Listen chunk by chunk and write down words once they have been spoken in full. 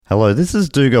Hello, this is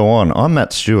Do Go On. I'm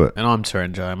Matt Stewart. And I'm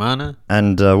Taran Jayamana.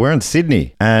 And we're in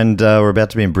Sydney. And we're about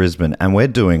to be in Brisbane. And we're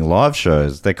doing live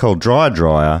shows. They're called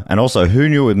Dryer. And also Who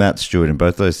Knew with Matt Stewart in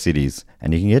both those cities.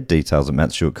 And you can get details at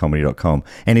mattstewartcomedy.com.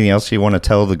 Anything else you want to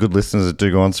tell the good listeners that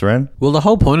Do Go On, Saran? Well, the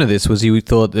whole point of this was you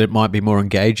thought that it might be more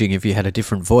engaging if you had a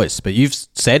different voice. But you've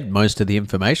said most of the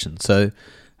information. So,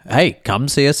 hey, come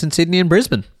see us in Sydney and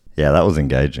Brisbane. Yeah, that was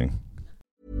engaging.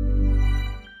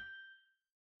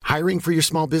 Hiring for your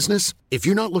small business? If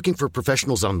you're not looking for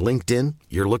professionals on LinkedIn,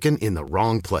 you're looking in the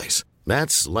wrong place.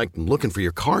 That's like looking for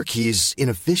your car keys in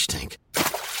a fish tank.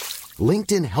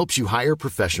 LinkedIn helps you hire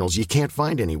professionals you can't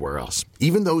find anywhere else,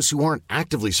 even those who aren't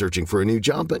actively searching for a new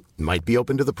job but might be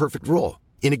open to the perfect role.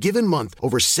 In a given month,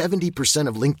 over 70%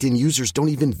 of LinkedIn users don't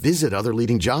even visit other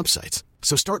leading job sites.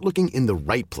 So start looking in the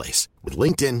right place. With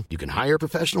LinkedIn, you can hire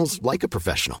professionals like a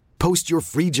professional. Post your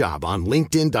free job on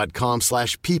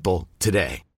linkedin.com/people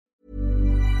today.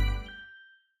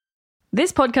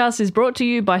 This podcast is brought to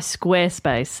you by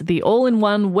Squarespace, the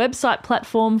all-in-one website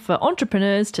platform for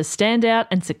entrepreneurs to stand out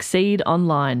and succeed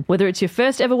online. Whether it's your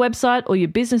first ever website or your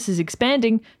business is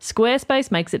expanding,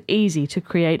 Squarespace makes it easy to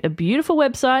create a beautiful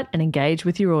website and engage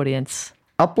with your audience.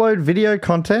 Upload video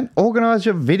content, organize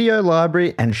your video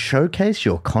library, and showcase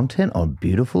your content on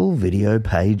beautiful video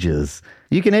pages.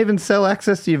 You can even sell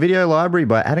access to your video library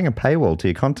by adding a paywall to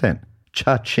your content.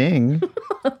 Cha-ching.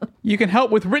 You can help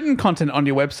with written content on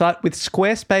your website with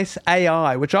Squarespace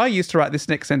AI, which I use to write this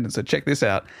next sentence, so check this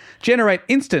out. Generate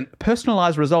instant,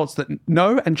 personalized results that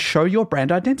know and show your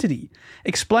brand identity.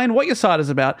 Explain what your site is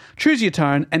about, choose your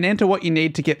tone, and enter what you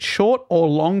need to get short or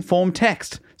long-form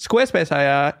text. Squarespace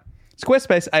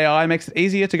AI makes it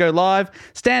easier to go live,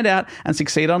 stand out, and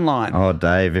succeed online. Oh,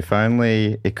 Dave, if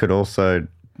only it could also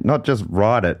not just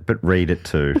write it, but read it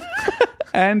too.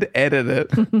 And edit it.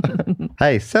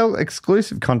 Hey, sell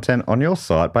exclusive content on your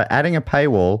site by adding a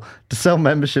paywall to sell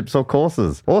memberships or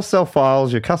courses, or sell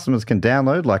files your customers can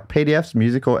download like PDFs,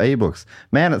 music, or ebooks.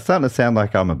 Man, it's starting to sound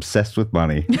like I'm obsessed with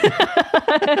money.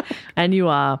 And you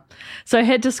are. So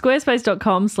head to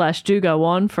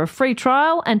squarespace.com/dogoon for a free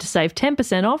trial and to save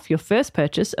 10% off your first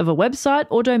purchase of a website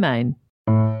or domain.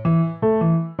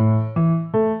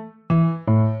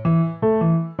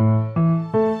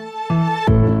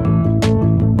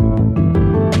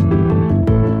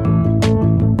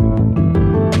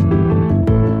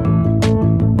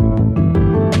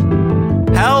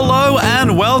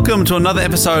 Welcome to another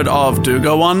episode of Do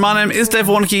Go On. My name is Dave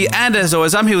Warnke, and as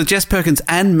always, I'm here with Jess Perkins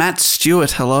and Matt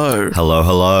Stewart. Hello.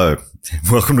 Hello.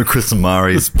 Welcome to Chris and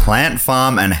Murray's Plant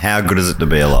Farm, and how good is it to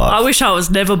be alive? I wish I was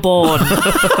never born.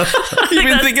 You've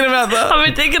been thinking about that? I've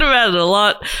been thinking about it a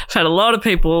lot. I've had a lot of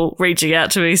people reaching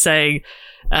out to me saying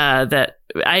that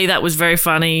A, that was very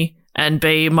funny, and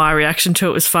B, my reaction to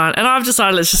it was fun. And I've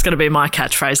decided it's just going to be my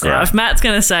catchphrase now. Right. If Matt's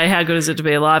going to say, how good is it to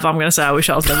be alive, I'm going to say, I wish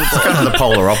I was never born. It's kind of the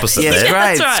polar opposite there. It's great.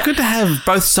 That's right. It's good to have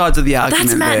both sides of the argument.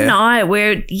 That's Matt and I.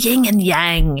 We're yin and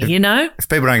yang, you know? If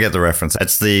people don't get the reference,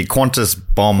 it's the Qantas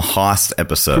bomb heist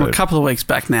episode. From a couple of weeks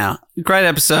back now. Great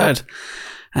episode.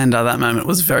 And that moment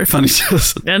was very funny to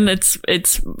us. And it's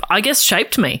I guess,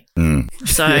 shaped me.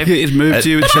 So it moved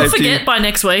you. But I'll forget by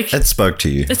next week. It spoke to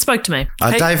you. It spoke to me.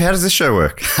 Hey, Dave, how does this show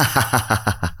work?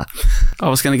 I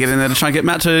was going to get in there to try and get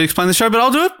Matt to explain the show, but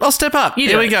I'll do it. I'll step up.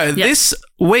 Here we go. Yep. This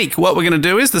week, what we're going to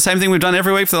do is the same thing we've done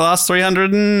every week for the last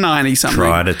 390-something.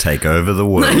 Try to take over the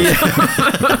world.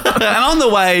 And on the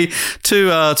way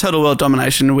to total world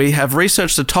domination, we have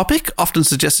researched a topic often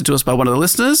suggested to us by one of the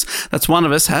listeners. That's one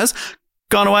of us has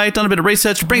gone away, done a bit of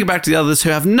research, bring it back to the others who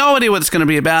have no idea what it's going to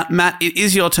be about. Matt, it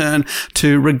is your turn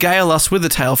to regale us with a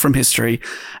tale from history.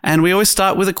 And we always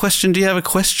start with a question. Do you have a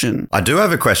question? I do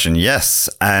have a question, yes.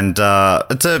 And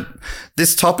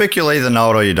this topic, you'll either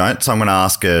know it or you don't. So I'm going to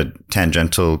ask a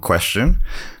tangential question.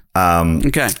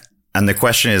 Okay. And the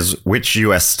question is, which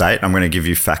US state? I'm going to give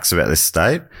you facts about this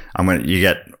state.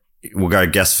 We'll go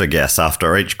guess for guess.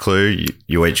 After each clue,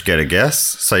 you each get a guess.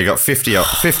 So you got 50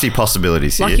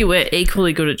 possibilities here. Lucky we're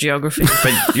equally good at geography.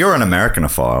 But you're an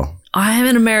Americanophile. I am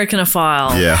an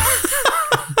Americanophile. Yeah.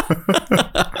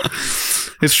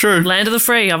 It's true. Land of the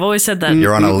free. I've always said that.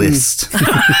 You're on a list.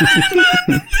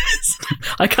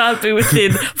 I can't be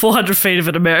within 400 feet of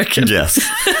an American. Yes.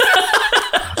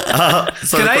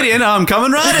 Canadian, I'm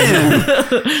coming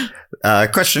right in.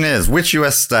 Question is, which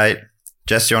US state...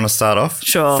 Jess, you want to start off?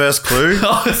 Sure. First clue.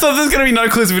 So there's going to be no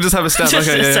clues if we just have a stat. Just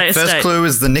okay, say a First state. clue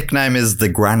is the nickname is the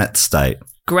Granite State.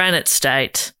 Granite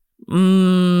State.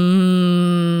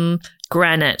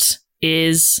 Granite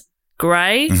is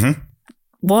grey. Mm-hmm.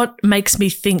 What makes me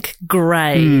think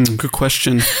grey? Good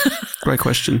question. Great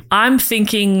question. I'm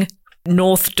thinking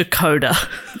North Dakota.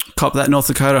 Cop that, North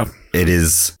Dakota. It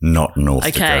is not North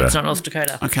Okay, Dakota. it's not North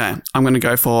Dakota. Okay, I'm going to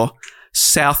go for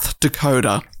South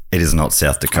Dakota. It is not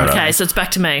South Dakota. Okay, so it's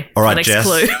back to me. All right, Next Jess.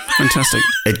 clue. Fantastic.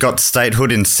 It got statehood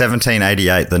in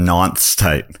 1788, the 9th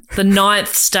state. The 9th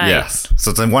state. Yes.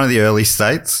 So it's in one of the early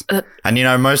states. And, you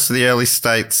know, most of the early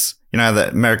states, you know,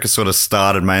 that America sort of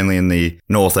started mainly in the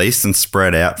northeast and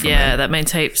spread out from Yeah, there. that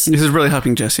means heaps. This is really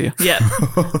helping Jess here. Yeah.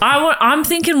 I'm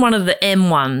thinking one of the M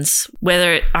ones,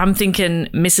 I'm thinking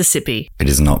Mississippi. It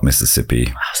is not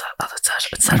Mississippi.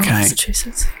 It's not Okay.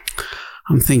 Massachusetts.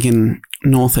 I'm thinking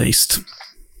northeast.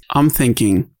 I'm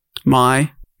thinking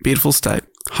my beautiful state,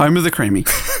 home of the creamy,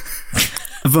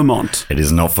 Vermont. It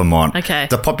is not Vermont. Okay.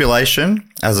 The population,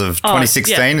 as of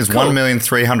 2016, yeah, is cool.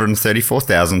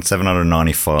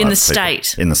 1,334,795. In the people.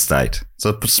 state. In the state. It's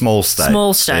a small state.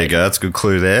 Small There you state. go. That's a good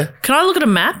clue there. Can I look at a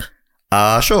map?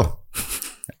 Sure.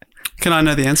 Can I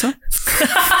know the answer?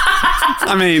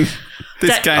 I mean,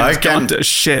 this That- game's I can- gone to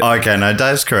shit. Okay, no,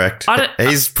 Dave's correct.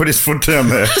 He's put his foot down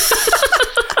there.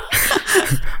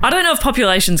 I don't know if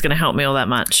population's going to help me all that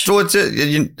much. So it's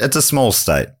a small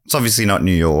state. It's obviously not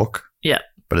New York, Yeah.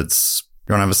 but it's...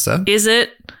 You want to have a stab? Is it?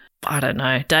 I don't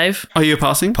know. Dave? Are you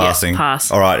passing? Passing.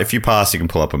 pass. All right, if you pass, you can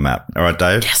pull up a map. All right,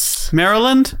 Dave? Yes.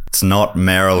 Maryland? It's not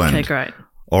Maryland. Okay, great.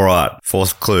 All right,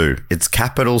 fourth clue. Its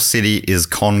capital city is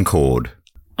Concord.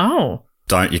 Oh.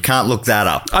 You can't look that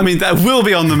up. I mean, that will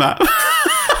be on the map.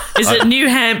 Is it New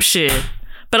Hampshire?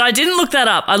 But I didn't look that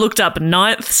up. I looked up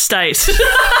 9th state.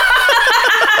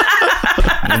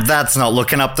 That's not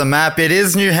looking up the map. It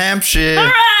is New Hampshire.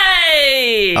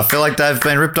 Hooray! I feel like Dave's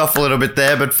been ripped off a little bit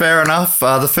there, but fair enough.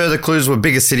 The further clues were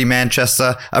bigger city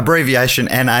Manchester, abbreviation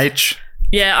NH.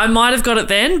 Yeah, I might have got it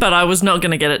then, but I was not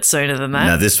going to get it sooner than that.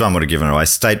 No, this one would have given it away.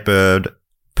 State bird,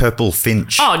 purple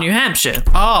finch. Oh, New Hampshire.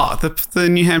 Oh, the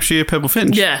New Hampshire purple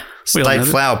finch. Yeah. We all know State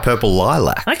that. flower, purple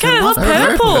lilac. Okay, I love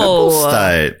Very purple.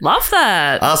 state. Love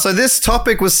that. So this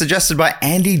topic was suggested by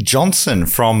Andy Johnson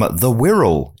from The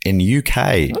Wirral in UK.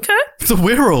 Okay. The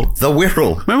Wirral. The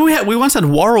Wirral. Remember we once had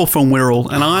Worrell from Wirral,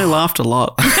 and I laughed a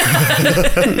lot.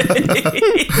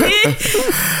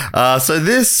 So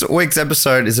this week's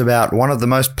episode is about one of the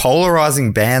most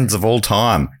polarizing bands of all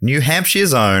time, New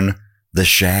Hampshire's own, the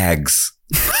Shaggs.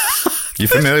 You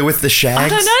familiar with the Shaggs? I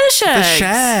don't know the The Shaggs.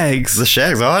 Shaggs. The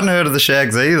Shaggs. I hadn't heard of the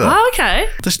Shaggs either. Oh, okay.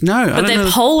 Just no. I But don't they're know.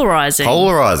 polarizing.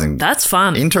 Polarizing. That's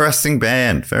fun. Interesting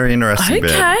band. Very interesting Okay.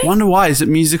 band. Wonder why. Is it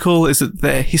musical? Is it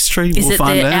their history? Is we'll it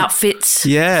find their out. outfits?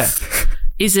 Yeah.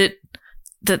 Is it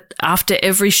that after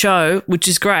every show, which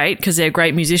is great because they're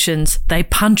great musicians, they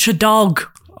punch a dog?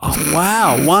 Oh,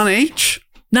 wow. One each?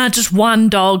 No, just one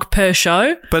dog per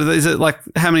show, But is it like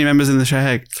how many members in the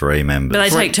Shag? 3 members. but they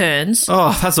take turns.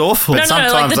 Oh, that's awful. No, like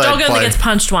sometimes the they dog only play- gets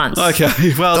punched once.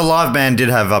 Okay. Well, The live band did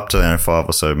have up to 5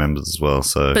 or so members as well.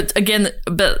 So But again,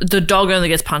 the dog only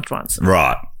gets punched once.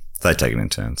 right, they take it in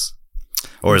turns,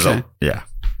 or is Okay. it? Yeah.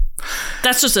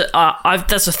 That's just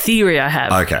that's a theory I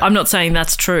have. Okay. I'm not saying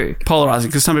that's true, polarizing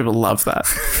because some people love that.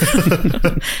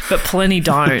 but plenty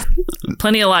don't.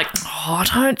 Plenty are like, oh, I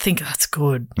don't think that's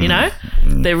good. You know,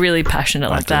 they're really passionate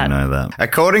like I that. didn't know that.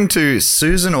 According to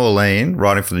Susan Orlean,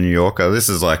 writing for the New Yorker, this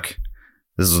is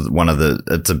one of the.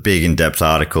 It's a big in-depth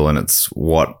article, and it's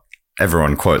what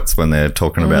everyone quotes when they're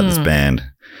talking about this band.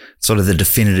 Sort of the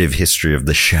definitive history of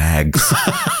the Shaggs.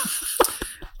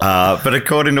 But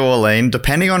according to Orlean,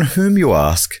 depending on whom you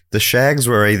ask, the Shaggs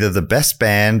were either the best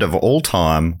band of all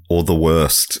time or the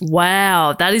worst.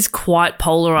 Wow, that is quite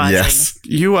polarizing. Yes.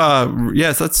 You are,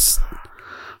 yes, that's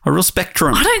a real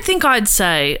spectrum. I don't think I'd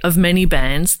say of many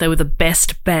bands they were the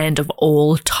best band of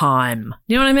all time.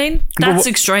 You know what I mean? That's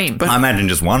extreme. I imagine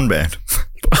just one band.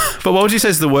 But what would you say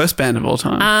is the worst band of all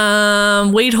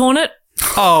time? Weed Hornet.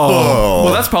 Oh,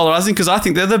 well, that's polarizing because I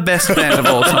think they're the best band of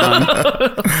all time.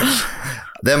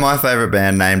 They're my favourite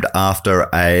band, named after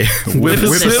a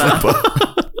Whippersnapper.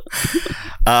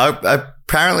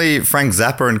 Apparently, Frank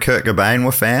Zappa and Kurt Cobain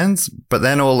were fans, but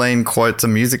then Orlean quotes a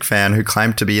music fan who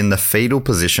claimed to be in the fetal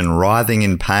position, writhing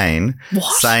in pain,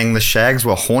 saying the Shaggs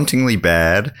were hauntingly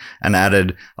bad, and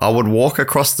added, "I would walk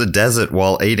across the desert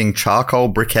while eating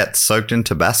charcoal briquettes soaked in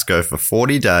Tabasco for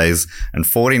 40 days and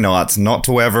 40 nights not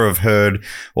to ever have heard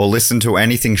or listened to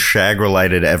anything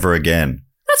Shag-related ever again."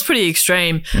 That's pretty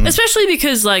extreme, especially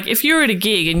because like if you're at a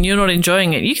gig and you're not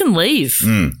enjoying it, you can leave.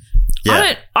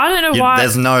 Yeah. I don't know why.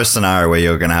 There's no scenario where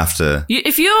you're going to have to...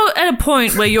 If you're at a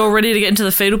point where you're ready to get into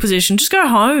the fetal position, just go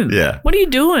home. Yeah. What are you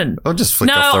doing? Or just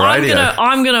flick off the radio.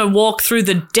 I'm gonna walk through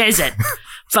the desert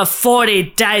for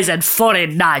 40 days and 40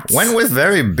 nights. Went with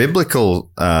very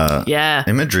biblical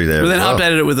imagery there. But then as well.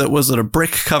 updated it with was it a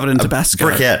brick covered in Tabasco?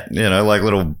 Briquette, like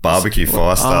little barbecue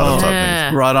fire starter type yeah.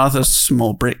 things. Right, after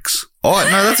small bricks. Oh,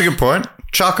 no, that's a good point.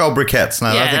 Charcoal briquettes. No,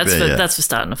 I Yeah, think that's for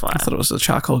starting a fire. I thought it was a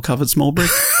charcoal covered small brick.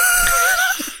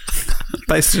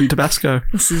 Based in Tabasco.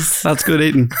 That's good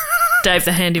eating. Dave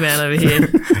the handyman over here.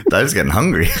 Dave's getting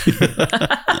hungry.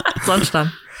 It's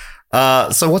lunchtime.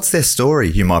 So what's their story,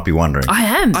 you might be wondering? I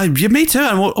am. Yeah, me too.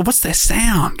 And what's their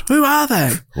sound? Who are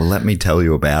they? Well, let me tell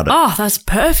you about it. Oh, that's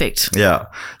perfect. Yeah.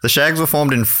 The Shaggs were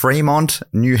formed in Fremont,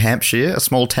 New Hampshire, a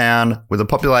small town with a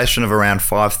population of around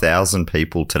 5,000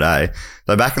 people today.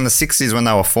 Though back in the 60s when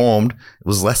they were formed, it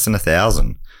was less than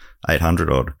 1,000, 800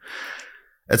 odd.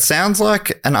 It sounds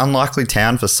like an unlikely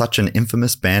town for such an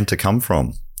infamous band to come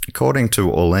from. According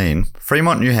to Orlean,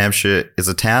 Fremont, New Hampshire is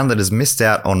a town that has missed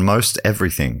out on most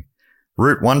everything.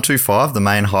 Route 125, the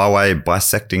main highway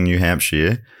bisecting New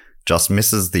Hampshire, just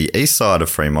misses the east side of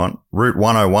Fremont. Route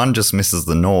 101 just misses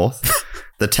the north.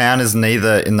 The town is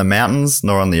neither in the mountains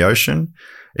nor on the ocean.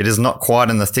 It is not quite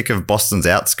in the thick of Boston's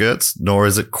outskirts, nor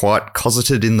is it quite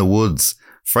cosseted in the woods.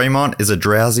 Fremont is a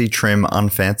drowsy, trim,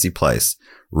 unfancy place,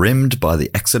 rimmed by the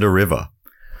Exeter River.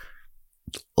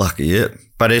 Lucky it.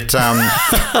 But it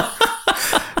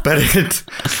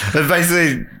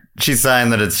basically, she's saying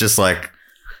that it's just like,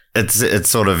 it's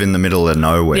sort of in the middle of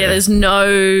nowhere. Yeah, there's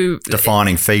no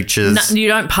defining features. you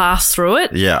don't pass through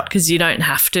it. Yeah. Because you don't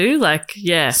have to.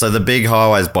 So the big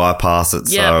highways bypass it,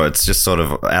 Yeah. so it's just sort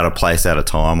of out of place, out of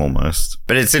time almost.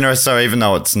 But it's interesting, so even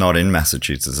though it's not in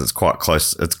Massachusetts, it's quite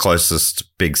close. Its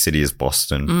closest big city is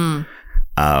Boston.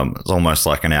 It's almost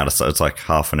like it's like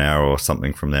half an hour or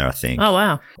something from there, I think. Oh,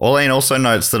 wow. Orlean also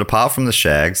notes that apart from the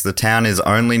Shaggs, the town is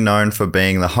only known for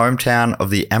being the hometown of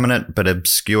the eminent but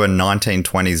obscure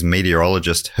 1920s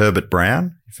meteorologist Herbert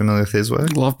Brown. You familiar with his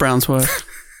work? Love Brown's work.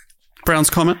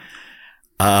 Brown's Comet.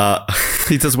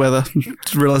 He does weather.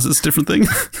 Just realise it's a different thing.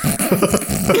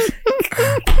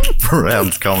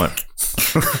 Brown's Comet.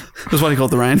 That's what he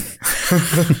called the rain.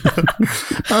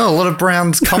 Oh, a lot of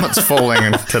Brown's comets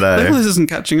falling today. Well, this isn't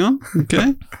catching on.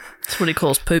 Okay. That's what he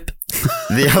calls poop.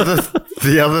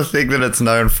 The other thing that it's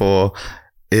known for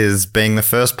is being the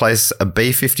first place a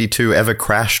B-52 ever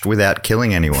crashed without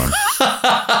killing anyone.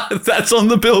 That's on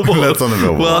the billboard. That's on the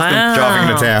billboard. Well, Wow. Driving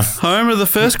into town. home of the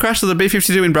first crash of the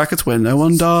B-52 in brackets where no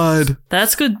one died.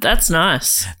 That's good. That's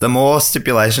nice. The more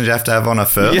stipulations you have to have on a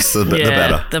first, the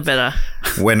better. The better.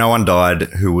 Where no one died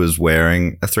who was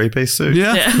wearing a three-piece suit.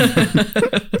 Yeah.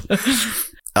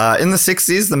 In the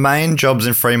 60s, the main jobs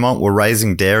in Fremont were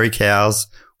raising dairy cows,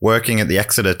 working at the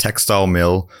Exeter textile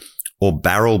mill, or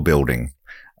barrel building.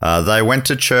 They went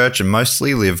to church and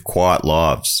mostly lived quiet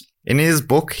lives. In his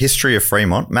book, History of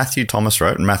Fremont, Matthew Thomas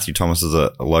wrote, and Matthew Thomas is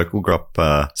a local, grew up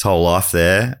his whole life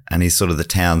there, and he's sort of the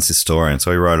town's historian,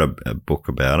 so he wrote a book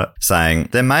about it, saying,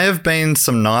 there may have been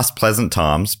some nice, pleasant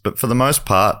times, but for the most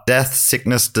part, death,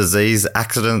 sickness, disease,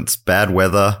 accidents, bad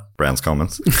weather, Brown's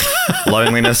comments,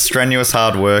 loneliness, strenuous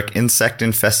hard work,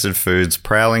 insect-infested foods,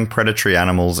 prowling predatory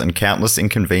animals, and countless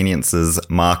inconveniences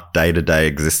marked day-to-day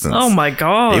existence. Oh, my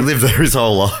God. He lived there his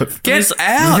whole life. Get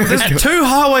out. There's two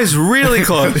highways really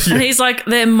close. And he's like,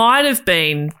 there might have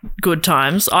been good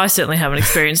times. I certainly haven't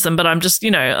experienced them, but I'm just,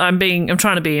 I'm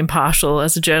trying to be impartial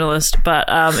as a journalist, but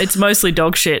it's mostly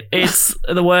dog shit. It's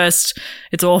the worst.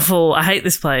 It's awful. I hate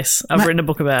this place. I've written a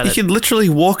book about You it. could literally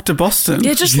walk to Boston.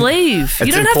 Yeah, just leave. You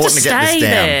It's don't have to important to get this stay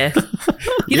there. down.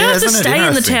 You Yeah, don't have to isn't it stay in the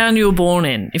interesting? town you were born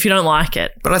in if you don't like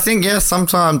it. But I think,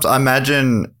 sometimes I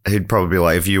imagine he'd probably be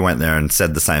like, if you went there and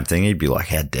said the same thing, he'd be like,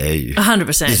 how dare you? 100%.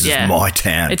 This yeah. is my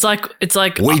town. It's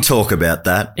like We talk about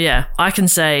that. yeah, I can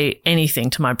say anything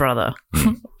to my brother.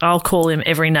 I'll call him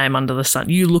every name under the sun.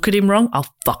 You look at him wrong, I'll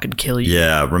fucking kill you.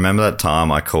 Yeah, remember that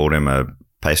time I called him a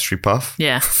pastry puff?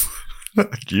 Yeah.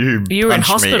 You were in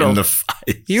punched me hospital. in the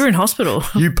face. You were in hospital.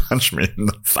 You punched me in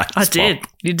the face. I did. Pop.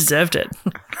 You deserved it.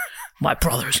 My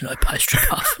brother is no pastry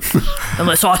puff.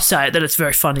 Unless I say it, then it's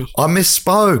very funny. I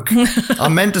misspoke. I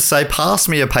meant to say, pass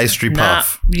me a pastry Nah,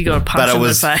 puff. you got a punch But it in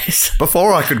was the face.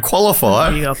 before I could qualify.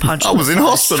 You got a punch I in was the in face.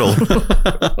 hospital.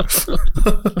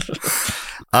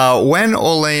 When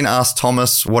Orlean asked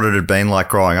Thomas what it had been like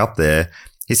growing up there,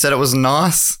 he said it was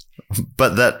nice,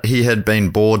 but that he had been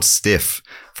bored stiff.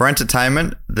 For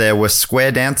entertainment, there were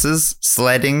square dances,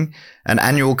 sledding, an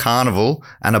annual carnival,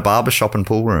 and a barbershop and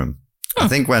pool room. I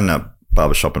think when a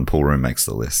barbershop and pool room makes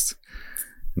the list,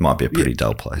 it might be a pretty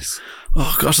dull place.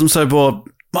 Oh, gosh, I'm so bored.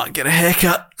 Might get a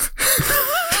haircut.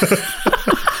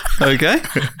 Okay.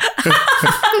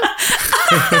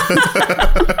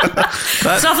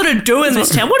 There's nothing to do in this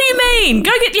town. What do you mean?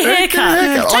 Go get your hair cut.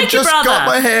 I Take your just brother. got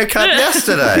my hair cut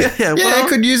yesterday. Yeah, I well-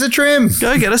 could use a trim.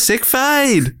 Go get a sick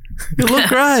fade. You look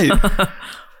great.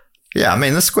 Yeah, I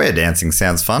mean, the square dancing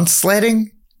sounds fun.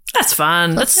 Sledding. That's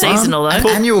fun. That's fun. seasonal, though. An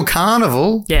annual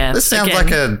carnival. Yeah, This sounds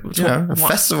again, like a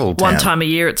festival town. One time a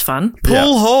year, it's fun.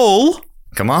 Pool hall.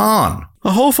 Come on.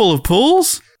 A hall full of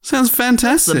pools. Sounds The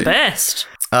fantastic. best.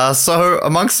 So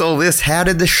amongst all this, how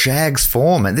did the Shaggs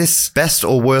form? And this best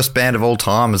or worst band of all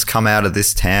time has come out of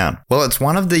this town. Well, it's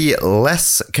one of the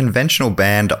less conventional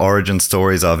band origin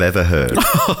stories I've ever heard.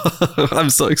 I'm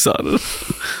so excited.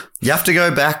 You have to go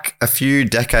back a few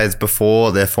decades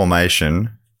before their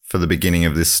formation for the beginning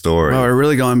of this story. Oh, we're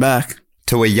really going back.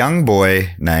 To a young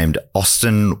boy named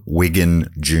Austin Wiggin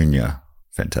Jr.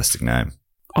 Fantastic name.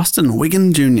 Austin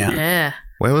Wiggin Jr. Yeah.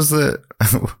 Where was the...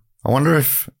 I wonder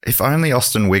if only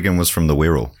Austin Wiggin was from the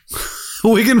Wirral.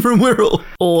 Wiggin from Wirral.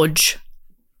 Orge.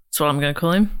 That's what I'm going to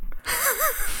call him.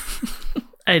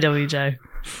 AWJ.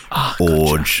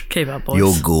 Orge. Keep up, boys.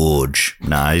 You're gorge.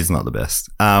 Nah, he's not the best.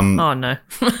 Oh, no.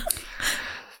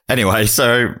 Anyway,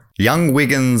 so young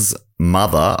Wiggins'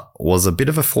 mother was a bit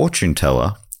of a fortune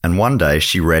teller, and one day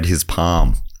she read his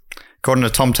palm. According to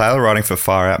Tom Taylor, writing for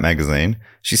Far Out magazine,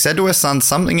 she said to her son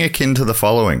something akin to the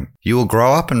following: "You will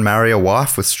grow up and marry a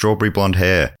wife with strawberry blonde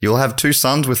hair. You will have 2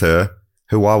 sons with her,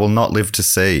 who I will not live to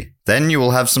see. Then you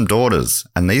will have some daughters,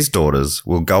 and these daughters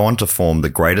will go on to form the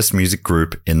greatest music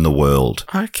group in the world."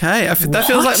 Okay. That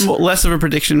feels like less of a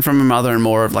prediction from a mother and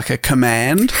more of like a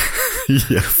command.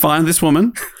 Yeah. Find this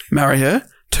woman, marry her,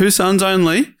 2 sons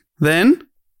only, then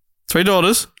 3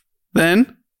 daughters,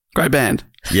 then great band.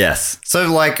 Yes.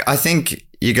 So, like, I think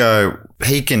you go,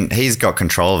 he's got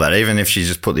control of that. Even if she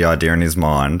just put the idea in his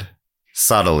mind,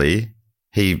 subtly,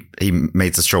 he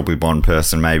meets a strawberry blonde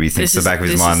person, maybe thinks in the back of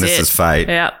his mind, this is fate.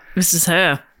 Yeah, this is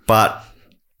her. But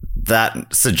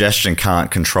that suggestion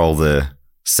can't control the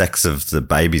sex of the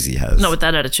babies he has. Not with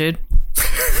that attitude.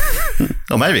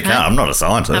 Or maybe it can. I'm not a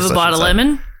scientist. Have a I bite should of say.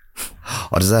 lemon.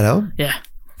 Oh, does that help? Yeah.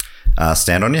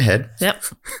 Stand on your head Yep.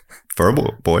 for a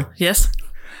boy. Yes.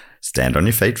 Stand on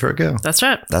your feet for a girl. That's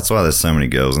right. That's why there's so many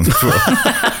girls in this world.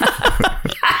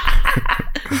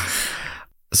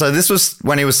 So this was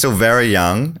when he was still very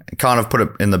young, kind of put it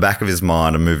in the back of his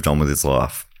mind and moved on with his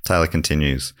life. Taylor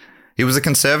continues. He was a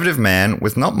conservative man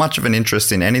with not much of an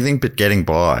interest in anything but getting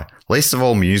by, least of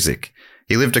all music.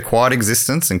 He lived a quiet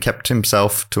existence and kept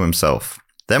himself to himself.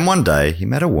 Then one day he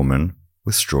met a woman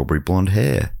with strawberry blonde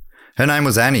hair. Her name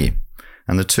was Annie,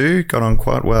 and the two got on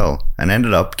quite well and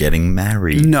ended up getting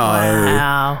married. No.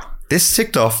 Wow. This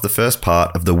ticked off the first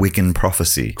part of the Wiggin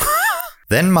prophecy.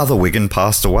 Then Mother Wiggin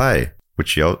passed away, which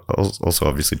she also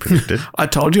obviously predicted. I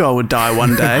told you I would die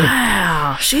one day.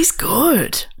 Wow. She's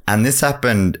good. And this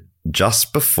happened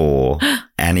just before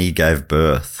Annie gave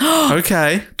birth.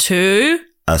 Okay. 2.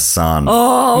 A son.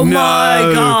 Oh, No.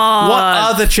 my God. What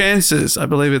are the chances? I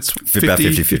believe it's 50, About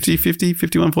 50, 50, 50,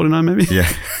 51, 49 maybe.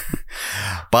 Yeah.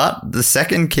 But the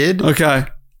second kid, Okay.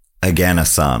 again a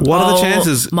son. What are the Oh,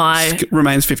 chances? my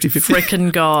Remains 50-50.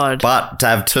 Frickin' God. But to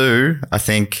have 2, I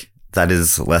think that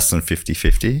is less than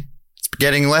 50-50. It's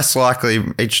getting less likely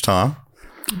each time.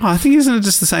 Oh, I think isn't it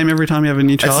just the same every time you have a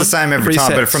new child? It's the same every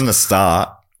time, but Resets. from the start,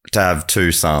 to have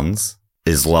 2 sons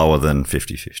is lower than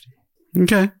 50-50.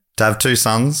 Okay. To have 2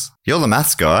 sons, you're the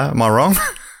maths guy. Am I wrong?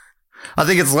 I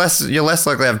think it's less. You're less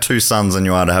likely to have 2 sons than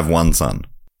you are to have 1 son.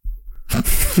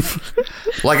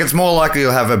 Like, it's more likely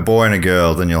you'll have a boy and a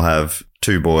girl than you'll have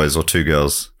 2 boys or 2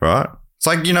 girls, right? It's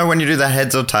like, you know, when you do the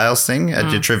heads or tails thing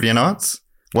at your trivia nights,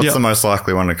 what's Yep. the most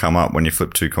likely one to come up when you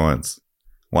flip 2 coins?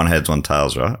 1 heads, 1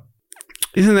 tails, right?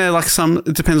 Isn't there like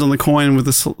it depends on the coin with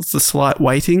the slight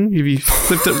weighting. If you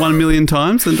flipped it 1 million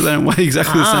times, then they don't weigh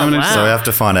exactly the same. wow. So we have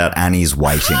to find out Annie's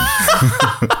weighting.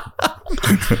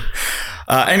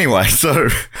 Anyway, so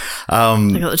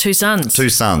They got the 2 sons. 2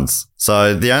 sons.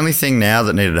 So the only thing now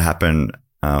that needed to happen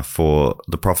for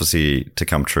the prophecy to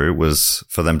come true was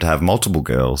for them to have multiple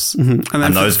girls And, then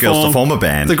and those girls to form a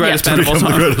band. The greatest to band of all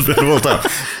become time. the greatest band of all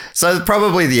time. So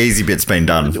probably the easy bit's been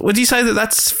done. Would you say that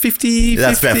that's 50?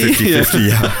 That's about 50-50,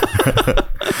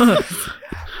 yeah.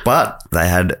 But they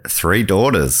had 3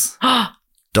 daughters.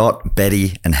 Dot,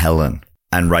 Betty, and Helen.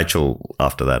 And Rachel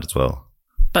after that as well.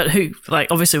 But who, like,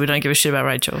 obviously we don't give a shit about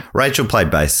Rachel. Rachel played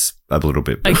bass a little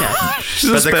bit. Okay.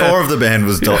 But the core of the band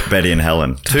was Dot, Betty, and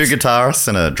Helen. 2 guitarists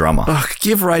and a drummer. Oh,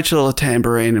 give Rachel a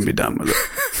tambourine and be done with it.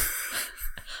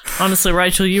 Honestly,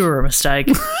 Rachel, you were a mistake.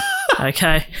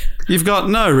 Okay. You've got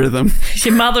no rhythm.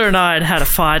 Your mother and I had a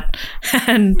fight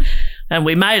and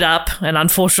we made up, and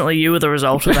unfortunately you were the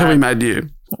result of We that. made you.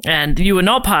 and you were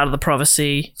not part of the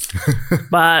prophecy,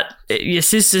 but your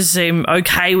sisters seem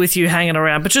okay with you hanging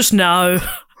around. But just know,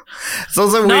 It's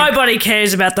also weird. nobody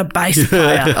cares about the bass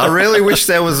player. I really wish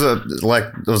there was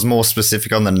it was more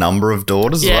specific on the number of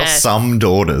daughters. Yeah. Like some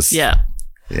daughters. Yeah.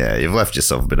 Yeah, you've left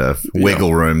yourself a bit of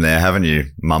wiggle room there, haven't you,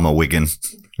 Mama Wiggin?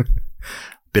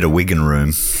 Bit of Wiggin room,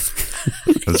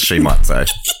 as she might say.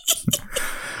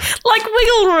 Like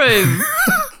wiggle room.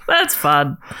 That's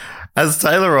fun. As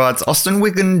Taylor writes, Austin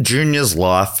Wiggin Jr.'s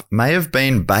life may have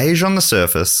been beige on the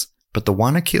surface, but the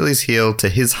one Achilles heel to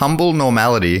his humble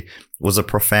normality was a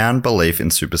profound belief in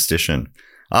superstition.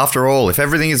 After all, if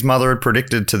everything his mother had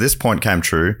predicted to this point came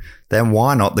true, then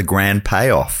why not the grand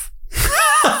payoff?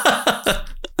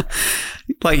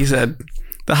 Like you said,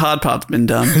 the hard part's been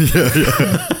done.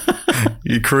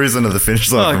 You cruise into the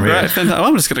finish line Oh, from great. here. Fantastic.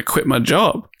 I'm just going to quit my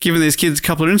job. Giving these kids a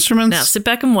couple of instruments, Now sit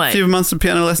back and a wait. few months of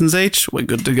piano lessons each, we're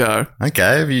good to go.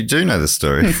 Okay, you do know the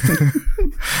story.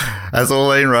 As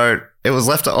Orlean wrote, it was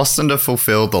left to Austin to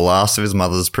fulfill the last of his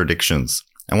mother's predictions.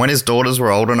 And when his daughters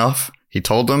were old enough, he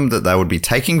told them that they would be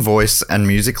taking voice and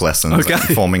music lessons and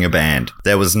forming a band.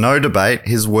 There was no debate,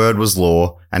 his word was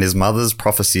law, and his mother's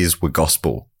prophecies were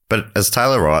gospel. But as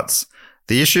Taylor writes,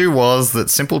 the issue was that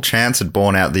simple chance had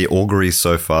borne out the auguries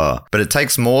so far, but it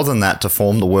takes more than that to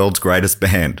form the world's greatest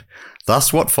band.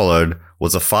 Thus what followed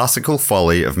was a farcical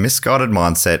folly of misguided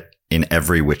mindset in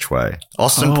every which way.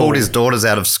 Austin pulled his daughters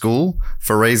out of school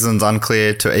for reasons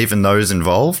unclear to even those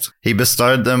involved. He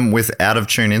bestowed them with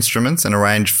out-of-tune instruments and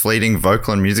arranged fleeting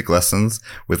vocal and music lessons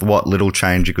with what little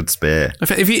change he could spare.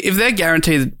 If they're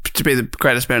guaranteed to be the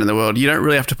greatest band in the world, you don't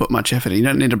really have to put much effort in. You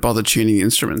don't need to bother tuning the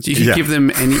instruments. You can give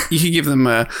them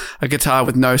a guitar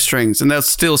with no strings, and they'll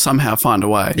still somehow find a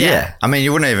way. Yeah. I mean,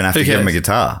 you wouldn't even have to give them a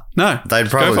guitar. No, They'd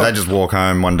just walk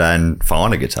home one day and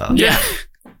find a guitar. Yeah,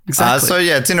 exactly. So,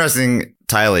 yeah, it's interesting.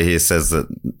 Taylor here says that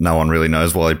no one really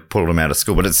knows why he pulled them out of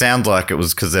school, but it sounds like it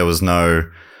was because there was no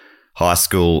high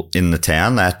school in the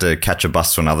town. They had to catch a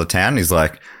bus to another town. He's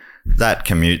like, that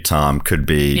commute time could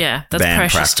be Yeah, that's band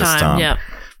precious practice time. Yeah.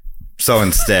 So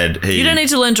instead, You don't need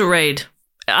to learn to read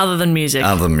other than music.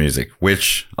 other music,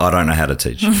 which I don't know how to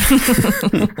teach.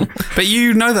 But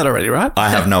you know that already, right? I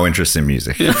have no interest in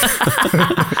music.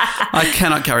 I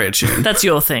cannot carry a tune. That's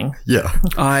your thing. Yeah.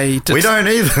 We We don't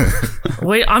either.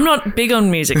 I'm not big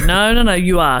on music. No.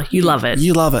 You are. You love it.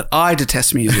 You love it. I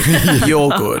detest music. You're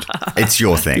good. It's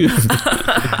your thing.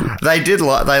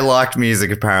 They liked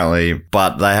music apparently,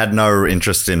 but they had no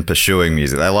interest in pursuing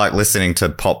music. They like listening to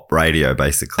pop radio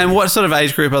basically. And what sort of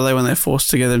age group are they when they're forced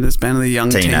together in this band? Are they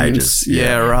young Teenagers, teens?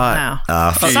 Yeah, right.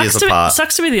 Wow. A few years apart.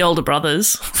 Sucks to be the older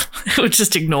brothers who were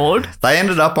just ignored. They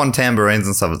ended up on tambourines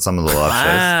and stuff at some of the live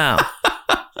shows. Wow.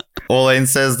 Orlean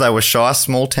says they were shy,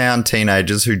 small-town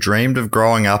teenagers who dreamed of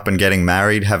growing up and getting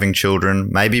married, having children,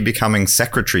 maybe becoming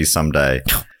secretaries someday.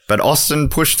 But Austin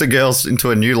pushed the girls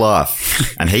into a new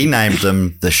life, and he named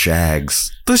them the Shaggs.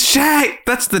 The Shag.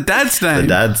 That's the dad's name. The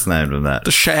dads named them that.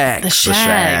 The Shag. The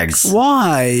Shaggs.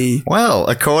 Why? Well,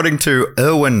 according to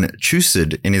Erwin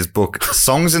Chusard in his book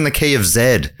Songs in the Key of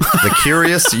Z, The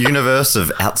Curious Universe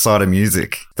of Outsider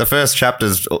Music, the first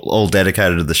chapter's all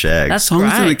dedicated to the Shaggs. That's Songs in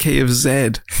the great. key of Z.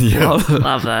 Yeah.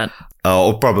 Love that.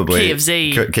 Or probably Key of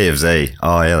Z. Key of Z.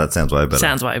 Oh, yeah, that sounds way better.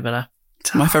 Sounds way better.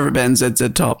 My favourite band,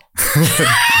 ZZ Top.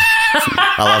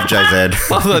 I love JZ.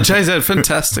 Love that. JZ,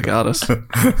 fantastic artist.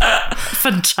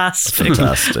 Fantastic.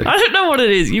 Fantastic. I don't know what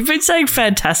it is. You've been saying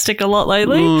fantastic a lot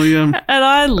lately. Oh, yeah. And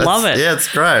I love it. Yeah,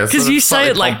 it's great. Because you say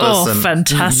it like,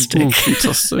 fantastic. Oh,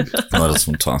 fantastic. That is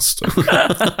fantastic.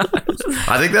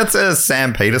 I think that's a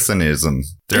Sam Petersonism.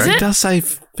 Is It it? does say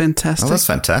Oh, fantastic. that's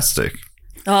fantastic.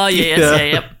 Oh,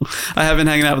 yep. I have been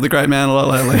hanging out with the great man a lot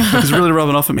lately. He's really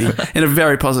rubbing off on me in a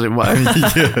very positive way.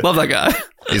 Love that guy.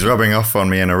 He's rubbing off on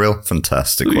me in a real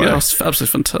fantastic way. Yeah, it's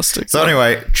absolutely fantastic. So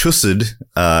anyway, Chusard,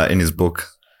 in his book,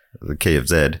 The Key of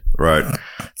Z, wrote,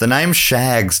 the name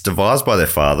Shaggs, devised by their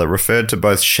father, referred to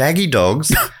both shaggy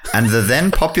dogs and the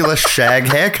then popular shag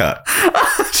haircut.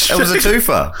 It was a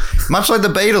twofer. Much like the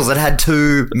Beatles, it had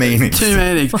two meanings. Too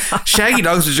many. Shaggy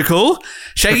dogs, which are cool.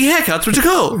 Shaggy haircuts, which are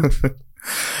cool.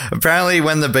 Apparently,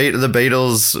 when the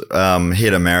Beatles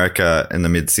hit America in the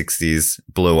mid-'60s,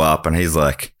 blew up, and he's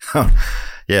like, oh,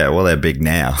 yeah, well, they're big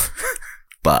now.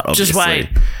 But obviously...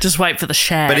 Just wait for the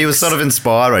Shaggs. But he was sort of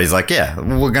inspired. He's like, yeah,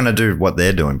 we're going to do what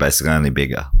they're doing, basically, only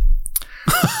bigger.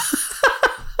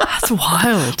 That's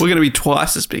wild. We're going to be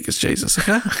twice as big as Jesus,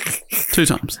 okay? 2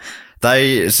 times.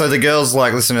 So the girls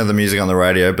like listen to the music on the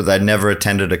radio, but they'd never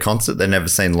attended a concert. They'd never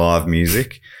seen live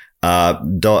music.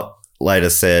 Dot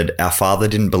later said, our father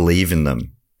didn't believe in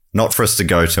them. Not for us to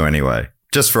go to anyway.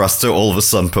 just for us to all of a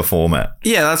sudden perform at.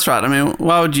 Yeah, that's right. I mean,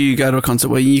 why would you go to a concert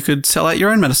where you could sell out your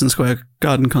own Madison Square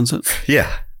Garden concert?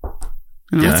 Yeah.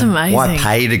 That's amazing. Why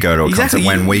pay to go to a Exactly.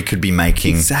 concert when we could be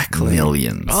making Exactly.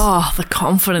 millions? Oh, the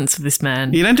confidence of this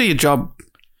man. You don't do your job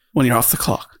when you're off the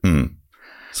clock.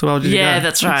 So why would you Yeah, go?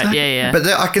 that's right. Exactly. Yeah. But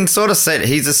I can sort of see it.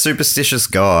 He's a superstitious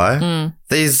guy.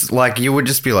 These, like, you would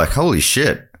just be like, holy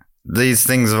shit. These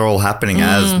things are all happening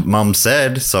as Mum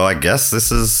said. So I guess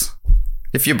this is,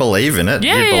 if you believe in it,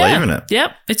 you believe in it.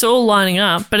 Yep, it's all lining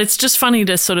up, but it's just funny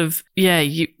to sort of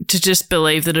to just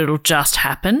believe that it'll just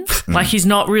happen. Like he's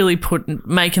not really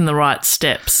making the right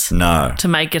steps No. to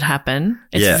make it happen.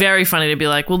 It's Yeah. very funny to be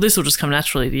like, well, this will just come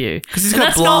naturally to you. Because he's And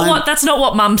got blind. that's not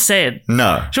what Mum said.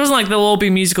 No. She wasn't like they'll all be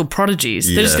musical prodigies.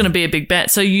 They're just Yeah. going to be a big bet.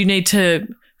 So you need to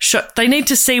they need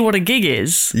to see what a gig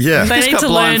is. Yeah. They He's need got to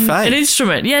blind learn faith. an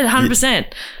instrument. Yeah, 100%.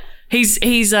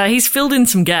 He's filled in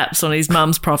some gaps on his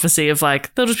mum's prophecy of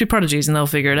like they'll just be prodigies and they'll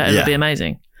figure it out. Yeah. It'll be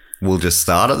amazing. We'll just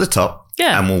start at the top.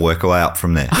 Yeah. And we'll work our way up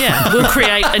from there. Yeah, we'll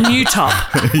create a new top.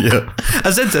 Yeah.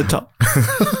 A ZZ top.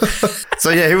 So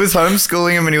yeah, he was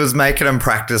homeschooling him and he was making him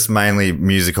practice mainly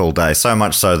music all day. So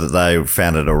much so that they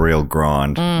found it a real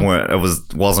grind. Where it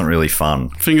wasn't really fun.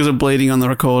 Fingers are bleeding on the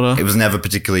recorder. It was never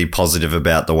particularly positive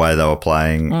about the way they were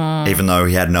playing, even though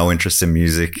he had no interest in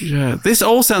music. Yeah, this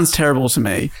all sounds terrible to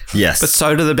me. Yes. But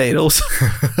so do the Beatles.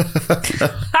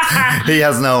 He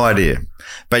has no idea.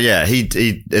 But yeah,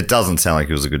 it doesn't sound like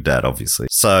he was a good dad, obviously.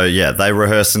 So yeah, they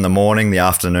rehearsed in the morning, the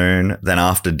afternoon, then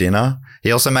after dinner.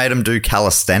 He also made him do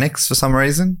calisthenics for some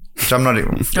reason, which I'm not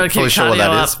even keep fully sure what that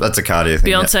cardio is. up. That's a cardio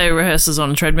thing. Yeah. Beyonce rehearses on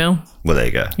a treadmill. Well, there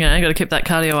you go. Yeah, you got to keep that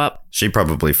cardio up. She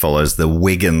probably follows the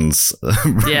Wiggins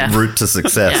Yeah. route to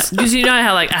success. Because you know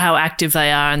how active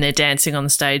they are and they're dancing on the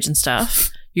stage and stuff.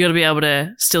 You got to be able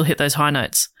to still hit those high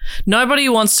notes. Nobody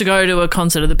wants to go to a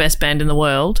concert of the best band in the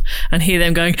world and hear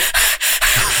them going,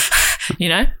 you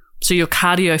know? So your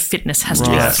cardio fitness has to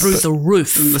be Right. through the roof.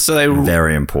 So they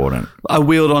Very important. are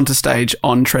wheeled onto stage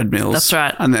on treadmills. That's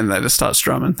right. And then they just start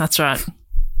strumming. That's right.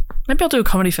 Maybe I'll do a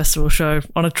comedy festival show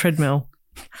on a treadmill.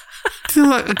 You know,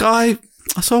 like a guy,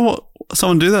 I saw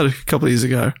someone do that a couple of years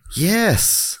ago.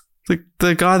 Yes.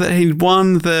 The guy that he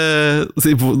won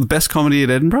the best comedy at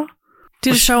Edinburgh,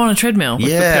 Did a show on a treadmill. the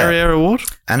Yeah. Perrier Award.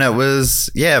 And it was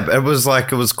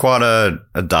quite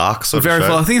a dark sort Very of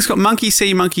show. I think it's got Monkey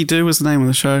See, Monkey Do was the name of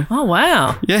the show. Oh,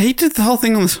 wow. Yeah, he did the whole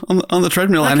thing on the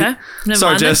treadmill. Okay. And Never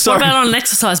sorry, mind. Jess. Then Sorry. What about on an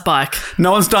exercise bike?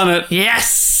 No one's done it.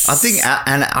 Yes. I think,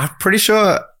 and I'm pretty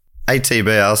sure ATB,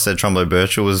 Alistair Trumbo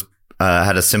Birchall, was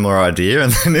had a similar idea,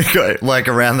 and then it got like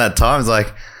around that time, it's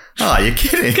like, oh, you're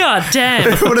kidding. God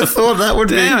damn. Who would have thought that would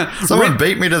Damn be? it. Someone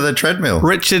beat me to the treadmill.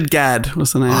 Richard Gadd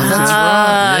was the name. That's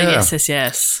Ah, right. Yeah.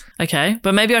 yes. Okay.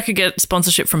 But maybe I could get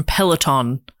sponsorship from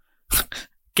Peloton.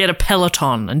 Get a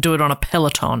Peloton and do it on a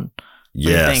Peloton. do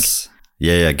you Yes.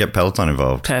 Yeah. Get Peloton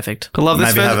involved. Perfect. I love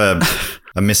this. Maybe have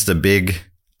a Mr. Big,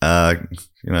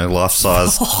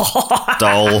 life-size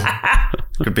doll.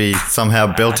 Could be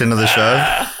somehow built into the show.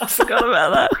 I forgot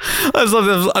about that. I just love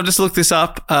this. I just looked this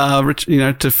up,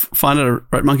 to find out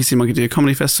at Monkey See, Monkey Do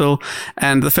Comedy Festival,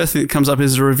 and the first thing that comes up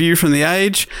is a review from The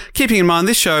Age. Keeping in mind,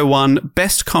 this show won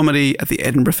Best Comedy at the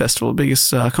Edinburgh Festival,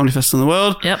 biggest comedy festival in the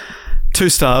world. Yep. 2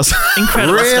 stars.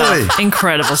 Incredible Really? stuff.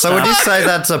 Incredible So stuff. would you say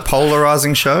that's a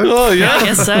polarizing show? Oh, yeah. I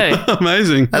guess so.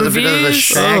 Amazing. Has a bit of the Reviews?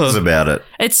 shags about it.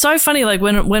 It's so funny. Like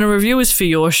when a review is for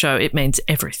your show, it means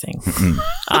everything,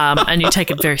 and you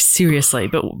take it very seriously.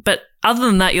 But other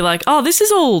than that, you're like, oh, this is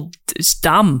all it's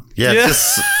dumb. Yeah, Yeah.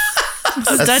 just That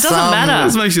doesn't This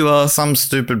matter. makes you laugh. some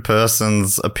stupid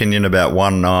person's opinion about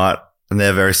one night and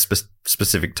their very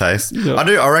specific taste. Yep.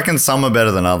 I reckon some are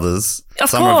better than others. Of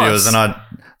some course. reviewers, and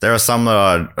there are some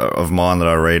of mine that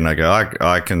I read and I go,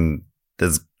 I can.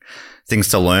 There's things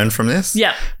to learn from this.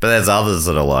 Yeah. But there's others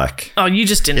that are like, Oh, you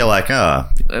just didn't. you're like, you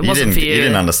wasn't for you.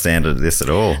 didn't understand this at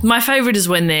all. My favorite is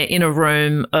when they're in a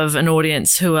room of an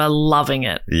audience who are loving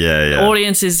it. Yeah.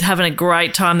 Audience is having a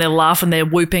great time. They're laughing. They're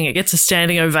whooping. It gets a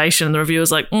standing ovation. And the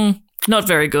reviewer's like, not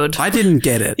very good. I didn't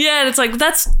get it. Yeah, and it's like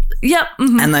yep.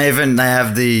 Mhm. And they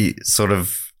have the sort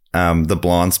of the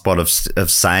blind spot of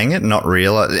saying it, not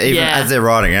realize even Yeah. as they're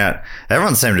writing out.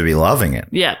 Everyone seemed to be loving it.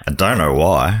 Yeah. I don't know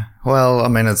why. Well, I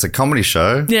mean, it's a comedy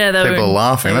show. Yeah, they people were- are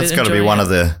laughing. they were That's got to be enjoying one it.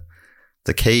 of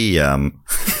the key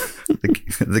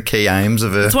the key aims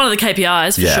of It's one of the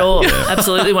KPIs for Yeah, sure. yeah.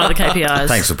 Absolutely one of the KPIs.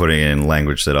 Thanks for putting it in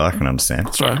language that I can understand.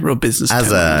 That's right. Real business As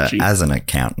terminology. an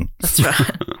accountant, That's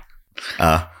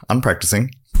right. I'm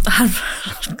practicing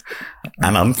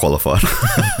and unqualified.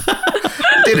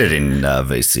 Did it in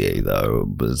VCE though.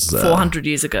 It was 400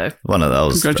 years ago. one of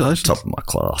those. Congratulations. Top of my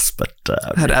class, but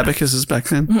Had abacuses back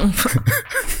then.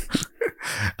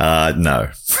 No,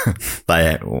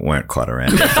 they weren't quite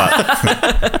around yet.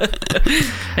 But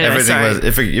everything was.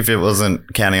 If it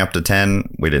wasn't counting up to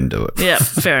 10, we didn't do it. Yeah,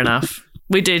 fair enough.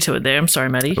 We detoured there. I'm sorry,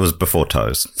 Maddie. It was before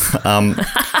toes.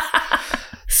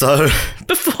 So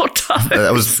Before toes.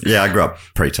 that was I grew up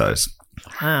pre-toes.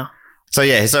 Wow. So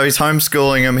he's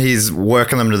homeschooling them. He's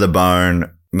working them to the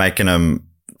bone, making them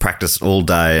practice all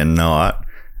day and night.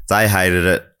 They hated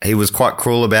it. He was quite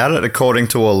cruel about it, according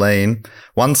to Orlean.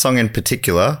 One song in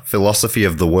particular, Philosophy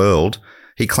of the World,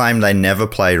 he claimed they never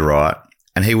played right,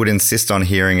 and he would insist on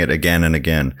hearing it again and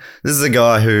again. This is a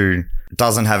guy who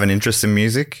doesn't have an interest in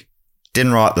music,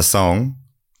 didn't write the song,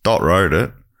 Dot wrote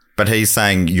it, but he's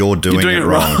saying, you're doing it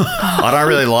wrong. I don't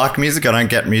really like music, I don't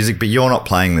get music, but you're not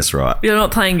playing this right. You're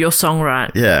not playing your song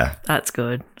right. Yeah. That's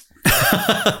good.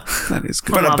 That is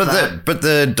good. But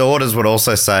the daughters would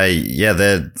also say,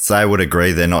 they would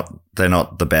agree they're not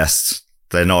the best.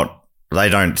 They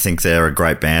don't think they're a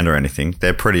great band or anything.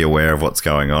 They're pretty aware of what's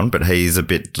going on, but he's a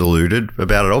bit deluded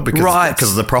about it all because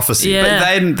of the prophecy.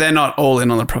 Yeah. But they're not all in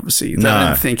on the prophecy. They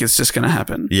don't think it's just going to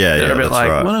happen. They're a bit like,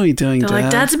 right. what are we doing, They're Dad?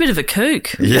 like, Dad's a bit of a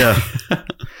kook. Yeah.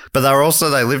 But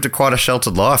they lived quite a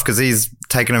sheltered life because he's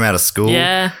taken them out of school.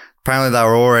 Yeah. Apparently they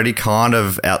were already kind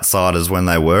of outsiders when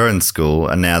they were in school,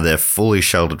 and now they're fully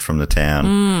sheltered from the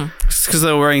town. It's because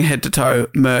they were wearing head-to-toe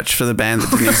merch for the band that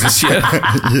didn't exist yet.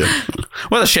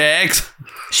 Well, the Shaggs.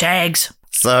 Shaggs.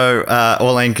 So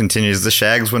Orlean continues, the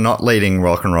Shaggs were not leading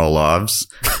rock and roll lives.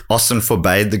 Austin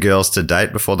forbade the girls to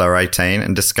date before they were 18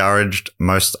 and discouraged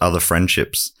most other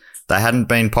friendships. They hadn't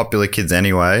been popular kids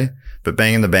anyway, but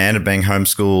being in the band and being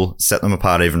homeschooled set them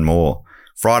apart even more.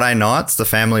 Friday nights, the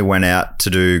family went out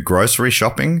to do grocery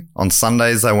shopping. On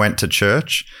Sundays, they went to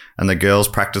church, and the girls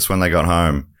practiced when they got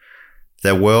home.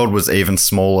 Their world was even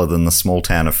smaller than the small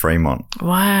town of Fremont.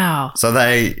 Wow. So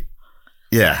they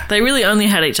really only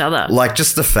had each other. like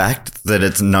just the fact that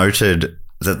it's noted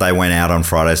that they went out on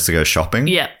Fridays to go shopping.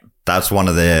 Yeah. That's one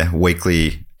of their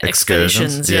weekly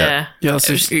excursions. Yeah. Yeah,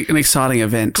 it's an exciting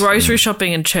event. Grocery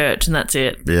shopping and church, and that's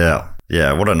it. Yeah.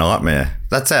 Yeah, what a nightmare.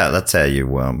 That's how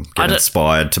you get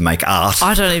inspired to make art.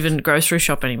 I don't even grocery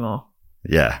shop anymore.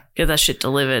 Yeah. Get that shit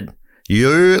delivered.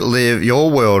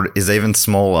 Your world is even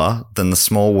smaller than the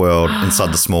small world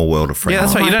inside the small world of Fremont. Yeah,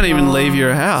 that's why you don't even leave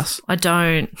your house. I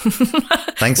don't.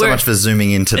 Thanks so much for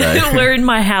zooming in today. We're in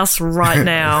my house right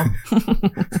now.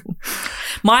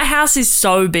 My house is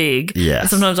so big.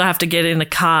 Yes. Sometimes I have to get in a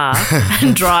car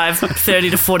and drive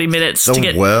 30 to 40 minutes to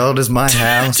get The world is my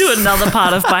house. to another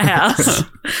part of my house.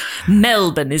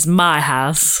 Melbourne is my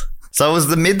house. So it was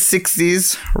the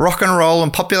mid-60s. Rock and roll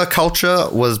and popular culture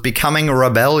was becoming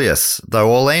rebellious. Though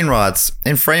Orlean writes,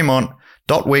 in Fremont,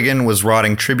 Dot Wiggin was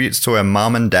writing tributes to her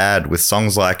mum and dad with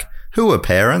songs like Who Are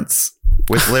Parents?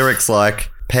 With lyrics like,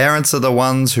 Parents are the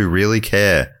ones who really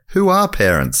care. Who are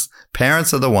parents?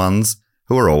 Parents are the ones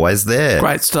who are always there.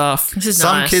 Great stuff. This is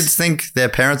Some nice. kids think their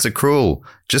parents are cruel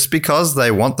just because they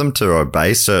want them to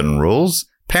obey certain rules.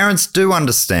 Parents do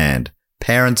understand.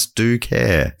 Parents do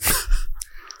care.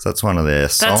 So that's one of their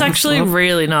songs. That's actually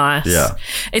really nice. Yeah.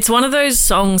 It's one of those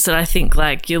songs that I think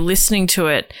like you're listening to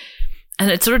it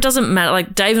and it sort of doesn't matter.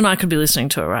 Like Dave and I could be listening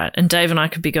to it, right? And Dave and I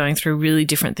could be going through really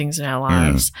different things in our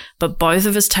lives, but both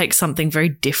of us take something very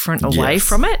different away Yes.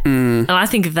 from it. And I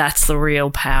think that's the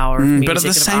real power of music. But at the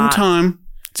and same art. time,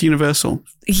 it's universal.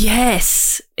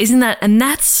 Yes. Isn't that? And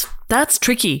that's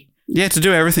tricky. Yeah, to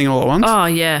do everything all at once. Oh,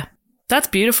 yeah. That's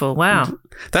beautiful. Wow.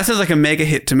 That sounds like a mega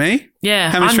hit to me.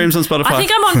 Yeah. How many streams on Spotify? I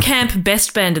think I'm on camp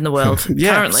best band in the world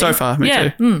Yeah, currently. so far, me yeah.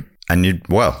 too. And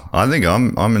I think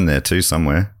I'm in there too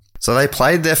somewhere. So they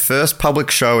played their first public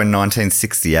show in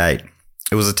 1968.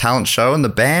 It was a talent show and the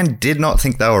band did not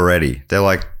think they were ready. They're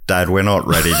like, Dad, we're not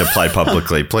ready to play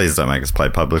publicly. Please don't make us play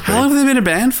publicly. How long have they been a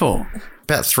band for?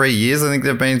 About 3 years, I think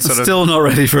they've been sort of... Still not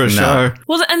ready for a show.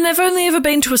 Well, and they've only ever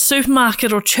been to a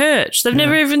supermarket or church. They've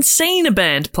never even seen a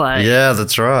band play. Yeah,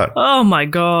 that's right. Oh, my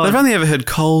God. They've only ever heard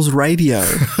Cole's radio.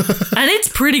 And it's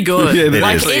pretty good. Yeah, it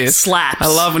like, is. it slaps. I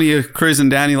love when you're cruising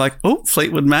down, you're like, oh,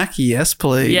 Fleetwood Mac, yes,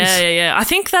 please. Yeah. I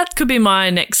think that could be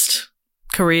my next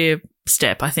career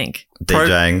step, I think.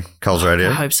 DJing, Cole's Radio.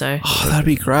 I hope so. Oh, that'd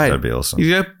be great. That'd be awesome.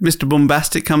 You go, Mr.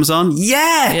 Bombastic comes on.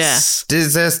 Yes!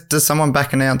 Does someone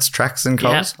back announce tracks in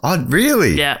Cole's? Oh,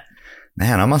 really? Yeah.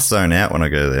 Man, I must zone out when I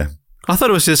go there. I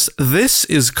thought it was just, this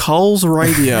is Cole's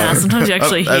radio. Now, sometimes you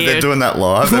actually They're hear. doing that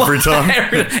live every time.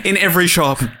 In every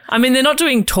shop. I mean, they're not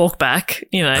doing talkback,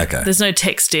 you know. Okay. There's no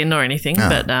text in or anything,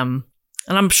 but and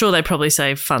I'm sure they probably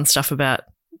say fun stuff about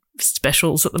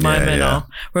specials at the moment. yeah. Or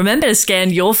remember to scan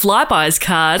your Flybuys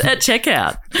card at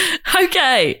checkout.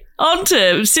 Okay, on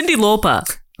to Cyndi Lauper.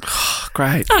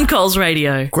 great. On Coles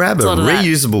Radio. Grab a There's lot of that.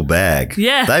 reusable bag.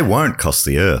 Yeah. They won't cost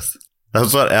the earth. That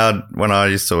was what when I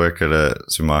used to work at a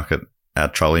supermarket, our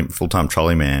full-time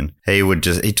trolley man, he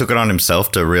took it on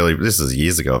himself to really, this is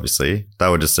years ago, obviously. They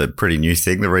were just a pretty new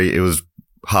thing. It was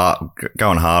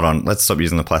going hard on, let's stop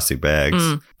using the plastic bags.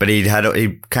 But he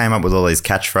came up with all these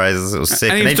catchphrases. It was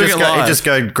sick. And he'd just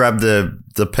go grab the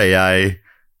PA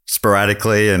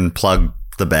sporadically and plug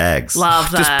the bags.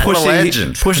 Love that.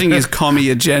 Just pushing his commie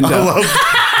agenda. But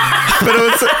it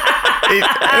was...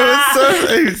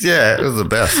 it was the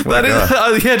best.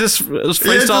 Just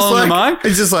freestyle on the mic.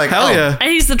 He's just like, hell yeah. And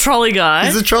he's the trolley guy.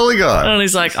 He's a trolley guy. And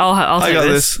he's like, I'll take got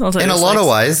this. this. I'll take In a this, lot of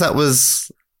thanks. ways, that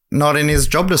was not in his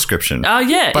job description. Oh,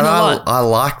 yeah. But in a lot. I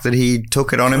like that he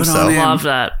took it on himself. on him. Love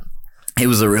that. He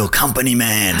was a real company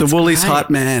man. The Woolies hype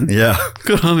man. Yeah.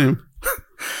 Good on him.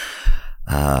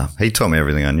 He taught me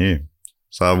everything I knew.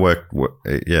 So I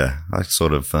I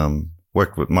sort of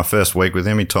worked with my first week with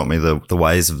him. He taught me the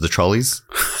ways of the trolleys.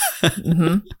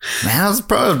 Man, that was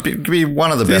probably be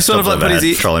one of the best jobs I've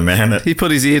had, trolley man. He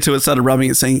put his ear to it, started rubbing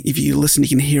it, saying, if you listen, you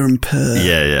can hear him purr.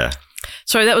 Yeah.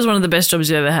 Sorry, that was one of the best jobs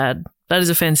you ever had. That is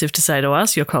offensive to say to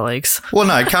us, your colleagues. Well,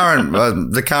 no, I think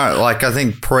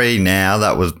now,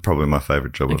 that was probably my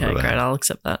favourite job I've Okay, ever great. had. I'll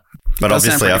accept that. But does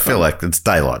sound obviously, pretty I feel fun. like it's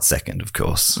daylight second, of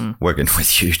course. Working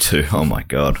with you two. Oh, my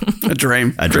God. A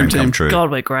dream. A dream come team. true.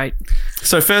 God, we're great.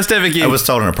 So first ever gig. It was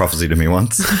told in a prophecy to me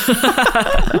once.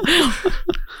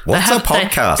 What's a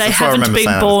podcast? They That's what I haven't remember been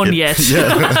saying as a born kid.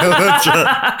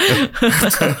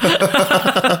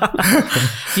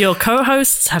 yet. Your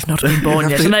co-hosts have not been born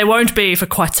yet, and they won't be for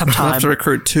quite some I'll have time. to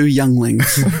recruit 2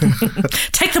 younglings.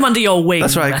 Take them under your wing.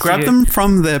 That's right. Matthew. Grab them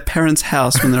from their parents'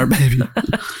 house when they're a baby.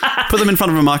 Put them in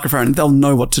front of a microphone. They'll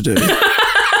know what to do.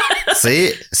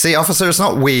 See, officer, it's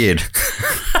not weird.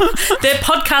 They're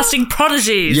podcasting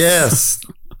prodigies. Yes.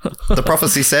 The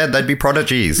prophecy said they'd be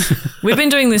prodigies. We've been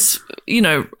doing this,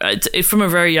 from a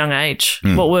very young age.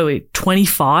 What were we,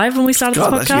 25 when we started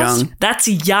God, this podcast? that's That's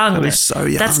young. young. That is so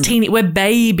young. That's teeny. We're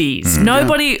babies.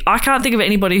 I can't think of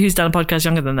anybody who's done a podcast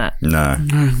younger than that. No.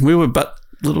 We were but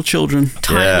little children.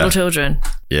 Tiny Yeah. little children.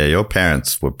 Yeah, your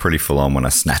parents were pretty full on when I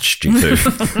snatched you too.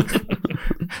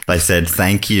 They said,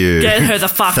 thank you. Get her the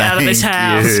fuck out of this Thank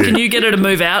house. you. Can you get her to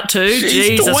move out too? She's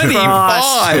Jesus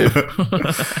 25.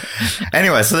 Christ.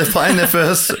 Anyway, so they're playing their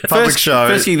first public show.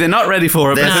 First gig, they're not ready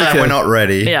for it. They're but saying okay. we're not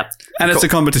ready. Yeah. And it's a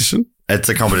competition. It's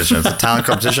a competition. It's a talent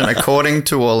competition. According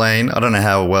to Orlean, I don't know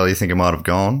how well you think it might have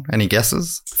gone. Any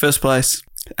guesses? First place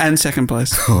and second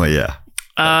place. Oh, yeah.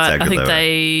 That's how I good think were.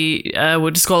 they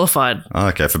were disqualified. Oh,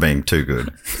 okay, for being too good.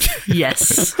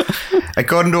 Yes.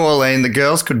 According to Orlean, the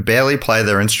girls could barely play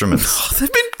their instruments.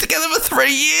 They've been together for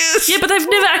 3 years. Yeah, but they've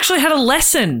never actually had a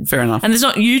lesson. Fair enough. And there's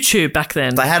not YouTube back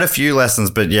then. They had a few lessons,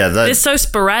 but yeah, They're so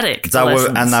sporadic. they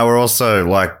were also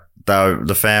like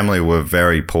the family were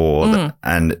very poor,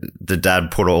 and the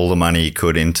dad put all the money he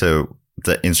could into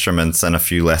the instruments and a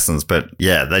few lessons, but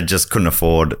yeah, they just couldn't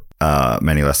afford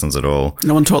many lessons at all.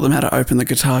 No one taught them how to open the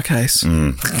guitar case.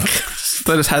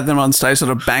 They just had them on stage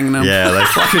sort of banging them. Yeah, they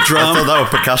like a I drum. thought they were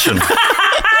percussion.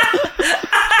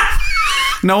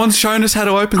 No one's shown us how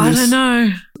to open I this. don't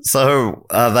know. So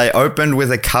they opened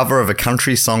with a cover of a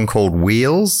country song called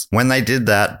Wheels. When they did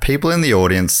that, people in the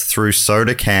audience threw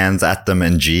soda cans at them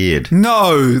and jeered.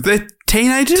 No, they're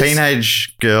teenagers?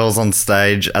 Teenage girls on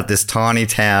stage at this tiny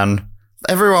town.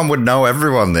 Everyone would know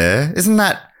everyone there. Isn't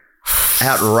that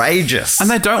outrageous? And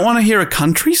they don't want to hear a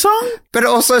country song? But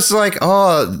also it's like,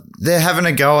 they're having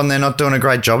a go and they're not doing a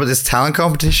great job at this talent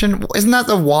competition. Isn't that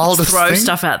the wildest Throw thing?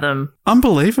 stuff at them.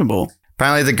 Unbelievable.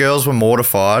 Apparently the girls were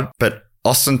mortified, but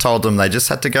Austin told them they just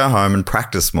had to go home and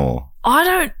practice more.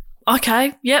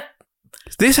 Okay, yep.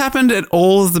 This happened at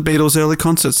all of the Beatles' early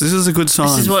concerts. This is a good sign.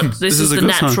 This is a the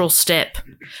good sign. natural step.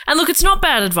 And look, it's not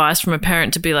bad advice from a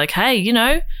parent to be like, hey,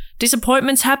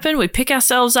 disappointments happen. We pick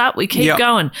ourselves up. We keep Yep.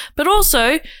 going. But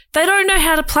also, they don't know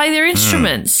how to play their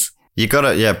instruments. You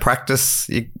gotta, practice.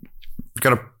 You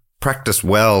gotta practice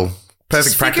well.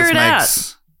 Perfect Just figure practice it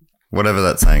makes whatever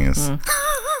that saying is.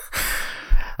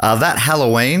 That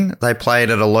Halloween, they played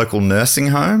at a local nursing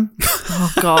home.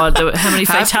 Oh, God. How many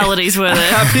fatalities were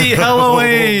there? Happy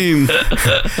Halloween!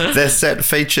 Their set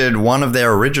featured one of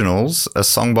their originals, a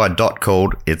song by Dot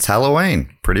called It's Halloween.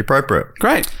 Pretty appropriate.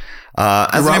 Great.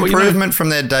 As Right, an what you improvement from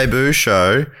their debut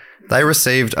show, they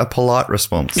received a polite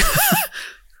response.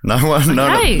 None of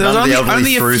Okay. the There was elderly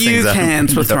only a threw few things at them.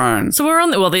 cans were thrown. So we're on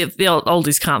the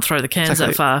oldies can't throw the cans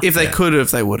that far. If they could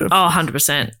have, they would have. Oh,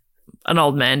 100%. An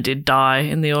old man did die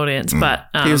in the audience, but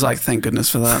He was like, thank goodness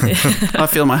for that. I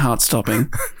feel my heart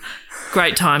stopping.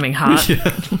 great timing, heart.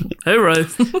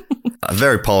 Hooroo. a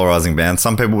very polarizing band.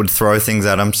 Some people would throw things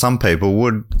at them. Some people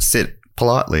would sit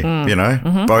politely,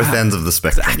 both ends of the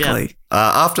spectrum. Exactly.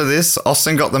 After this,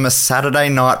 Austin got them a Saturday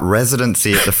night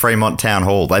residency at the Fremont Town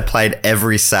Hall. They played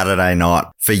every Saturday night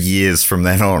for years from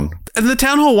then on. And the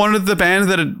town hall wanted the band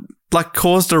that had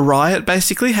caused a riot,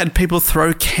 basically, had people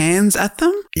throw cans at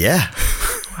them. Yeah.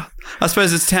 I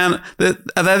suppose it's town.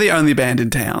 Are they the only band in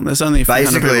town? There's only a few hundred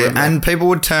Basically, people and people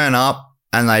would turn up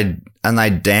and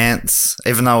they'd dance,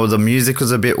 even though the music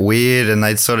was a bit weird, and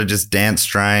they'd sort of just dance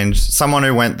strange. Someone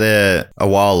who went there a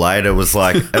while later was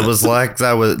like, it was like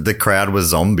the crowd was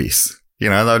zombies. They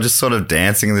were just sort of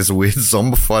dancing in this weird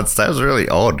zombified state. It was really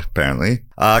odd, apparently.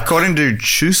 According to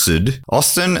Chusard,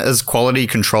 Austin, as quality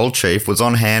control chief, was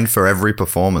on hand for every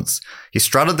performance. He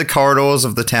strutted the corridors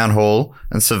of the town hall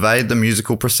and surveyed the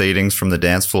musical proceedings from the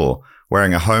dance floor,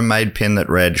 wearing a homemade pin that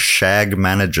read Shag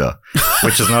Manager,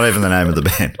 which is not even the name of the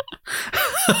band.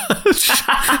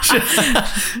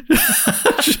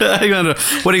 Hang on.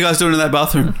 What are you guys doing in that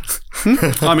bathroom?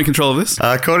 I'm in control of this.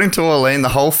 According to Orlean, the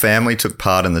whole family took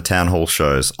part in the town hall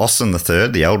shows. Austin III,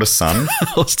 the eldest son,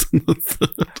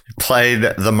 played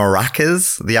the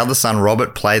maracas. The other son,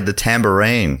 Robert, played the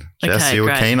tambourine. Jess, you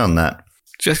were keen on that.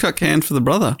 Just got canned for the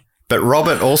brother. But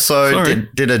Robert also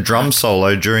did a drum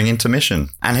solo during intermission.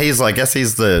 And he's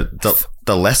the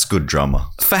less good drummer.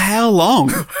 For how long?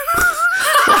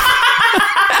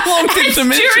 How long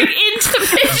intermission? During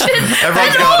intermission.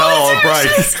 Everyone's going, a break.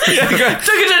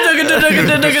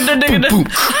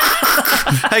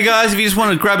 Hey guys, if you just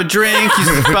want to grab a drink, use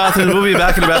the bathroom, we'll be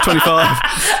back in about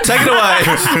 25. Take it away.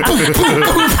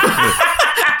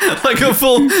 Like a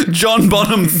full John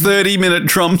Bonham 30-minute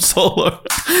drum solo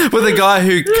with a guy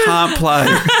who can't play.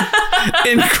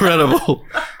 Incredible.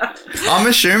 I'm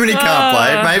assuming he can't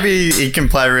play. Maybe he can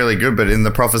play really good, but in the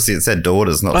prophecy it said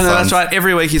daughters, not I know, sons. that's right.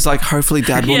 Every week he's like, hopefully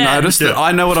Dad will Yeah. notice that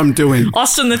I know what I'm doing.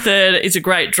 Austin III is a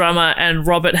great drummer, and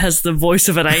Robert has the voice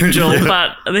of an angel,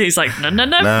 but he's like, no,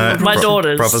 my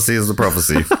daughters. Prophecy is the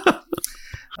prophecy.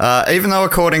 Even though,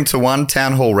 according to one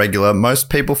town hall regular, most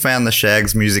people found the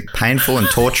Shaggs' music painful and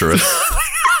torturous,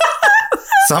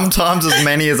 sometimes as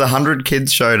many as 100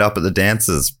 kids showed up at the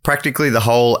dances, practically the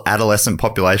whole adolescent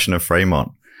population of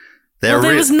Fremont. There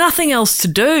was nothing else to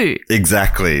do.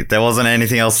 Exactly. There wasn't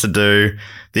anything else to do.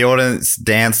 The audience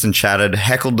danced and chatted,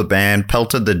 heckled the band,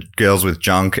 pelted the girls with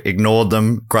junk, ignored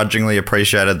them, grudgingly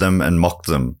appreciated them, and mocked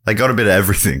them. They got a bit of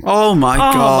everything. Oh my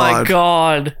God. Oh my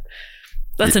God.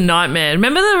 That's a nightmare.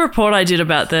 Remember the report I did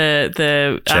about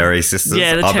the Cherry Sisters?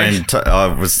 Yeah, the Cherry. I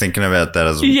was thinking about that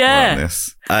as well. Yeah. On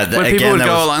this. When people would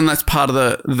go, and that's part of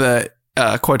the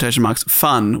quotation marks,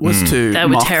 fun was to They were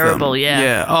mock terrible, them. yeah.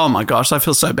 Yeah. Oh my gosh, I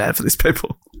feel so bad for these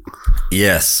people.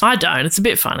 Yes. I don't. It's a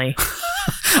bit funny.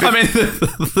 I mean,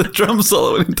 the drum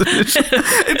solo in intermission,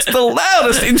 it's the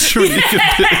loudest instrument you could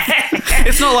pick.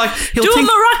 It's not like he'll Do a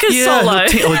maracas solo.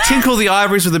 He'll tinkle the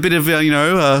ivories with a bit of,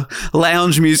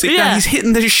 lounge music. Yeah. No, he's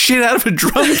hitting the shit out of a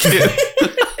drum kit.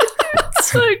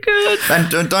 So good.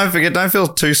 And don't forget, don't feel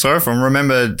too sorry for him.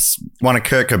 Remember, it's one of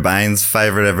Kurt Cobain's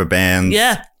favourite ever bands.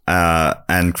 Yeah.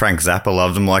 And Frank Zappa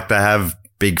loved them. Like, they have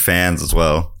big fans as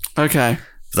well. Okay.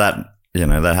 That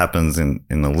happens in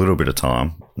a little bit of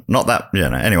time. Not that,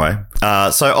 anyway.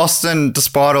 So Austin,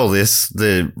 despite all this,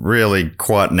 the really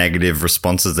quite negative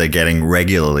responses they're getting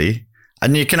regularly,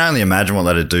 and you can only imagine what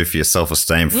that'd do for your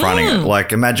self-esteem fronting it.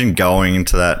 Like, imagine going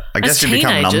into that. I guess you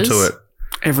become numb to it.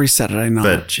 Every Saturday night.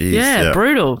 But, geez. Yeah,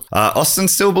 brutal. Austin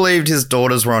still believed his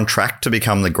daughters were on track to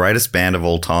become the greatest band of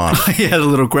all time. He had a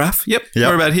little graph. Yep.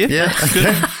 We're about here. Yeah.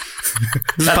 Good.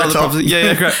 This is part of the prophecy.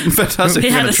 Yeah, great. Fantastic. He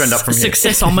had a trend up from here.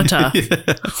 successometer.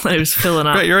 He was filling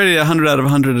up. Great, you're already 100 out of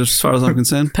 100 as far as I'm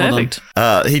concerned. Well done.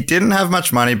 Perfect. He didn't have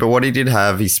much money, but what he did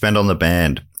have, he spent on the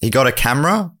band. He got a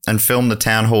camera and filmed the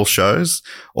town hall shows,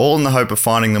 all in the hope of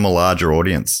finding them a larger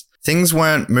audience. Things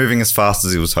weren't moving as fast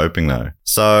as he was hoping, though.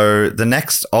 So the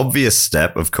next obvious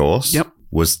step, of course,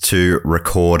 was to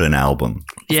record an album.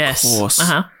 Yes. Of course.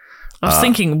 Uh-huh. I was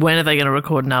thinking, when are they going to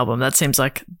record an album? That seems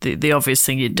like the obvious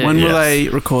thing you'd do. When will they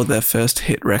record their first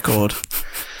hit record?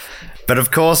 But of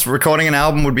course, recording an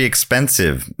album would be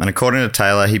expensive. And according to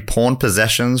Taylor, he pawned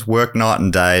possessions, worked night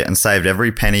and day, and saved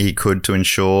every penny he could to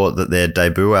ensure that their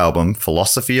debut album,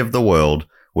 Philosophy of the World,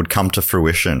 would come to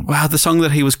fruition. Wow, the song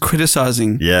that he was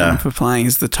criticizing them for playing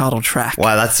is the title track.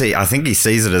 Wow, I think he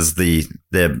sees it as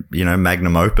their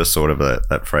magnum opus, sort of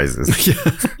that phrase is.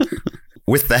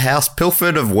 With the house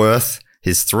pilfered of worth,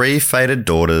 his 3 fated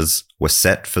daughters were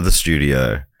set for the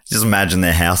studio. Just imagine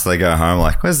their house. They go home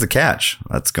like, where's the couch?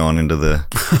 That's gone into the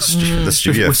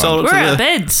studio We sold fund. it Where to are the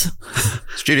beds?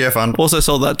 Studio fund. Also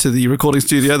sold that to the recording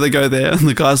studio. They go there and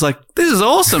the guy's like, this is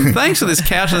awesome. Thanks for this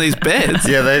couch and these beds.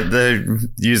 Yeah, they're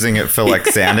using it for like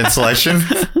sound insulation.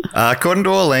 According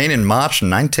to Orlean, in March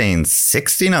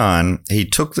 1969, he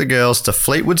took the girls to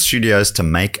Fleetwood Studios to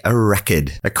make a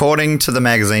record. According to the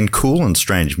magazine Cool and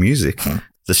Strange Music,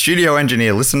 the studio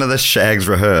engineer listened to the Shaggs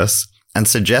rehearse and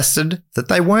suggested that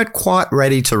they weren't quite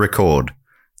ready to record.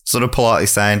 Sort of politely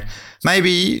saying,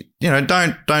 maybe,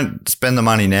 don't spend the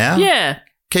money now. Yeah.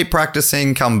 Keep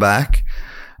practicing, come back.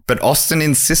 But Austin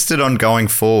insisted on going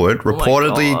forward,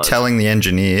 reportedly God. telling the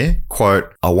engineer,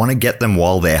 quote, I want to get them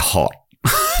while they're hot.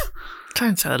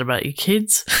 Don't say that about your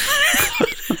kids.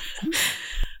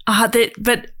 But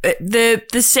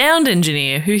the sound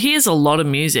engineer who hears a lot of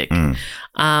music,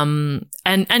 and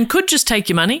could just take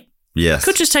your money. Yes.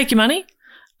 Could just take your money.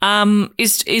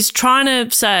 Is trying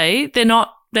to say they're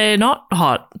not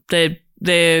hot.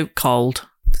 They're cold.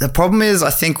 The problem is,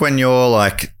 I think when you're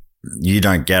like, you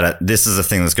don't get it, this is a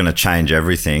thing that's going to change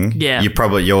everything. Yeah.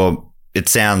 It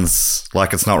sounds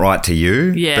like it's not right to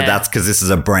you. Yeah. But that's because this is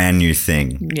a brand new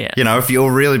thing. Yeah. If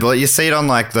you're really, you see it on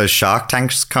like those Shark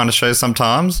Tank kind of shows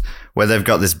sometimes where they've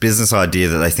got this business idea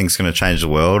that they think is going to change the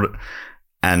world,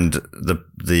 and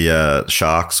the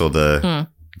sharks or the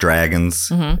dragons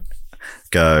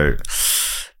go,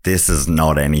 this is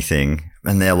not anything.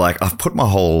 And they're like, I've put my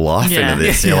whole life Yeah. into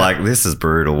this. You're like, this is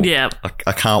brutal. Yeah.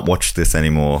 I can't watch this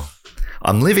anymore.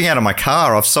 I'm living out of my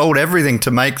car. I've sold everything to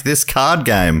make this card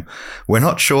game. We're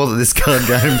not sure that this card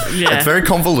game, Yeah. it's very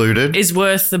convoluted. Is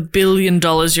worth $1 billion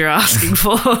you're asking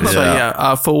for. So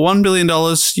for $1 billion,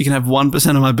 you can have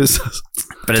 1% of my business.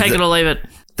 But Take it or leave it.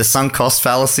 the sunk cost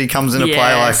fallacy comes into play.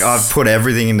 Yes. Like, I've put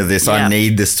everything into this. Yeah. I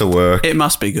need this to work. It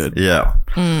must be good. Yeah.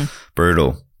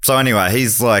 Brutal. So anyway,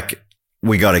 he's like,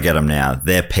 we got to get them now.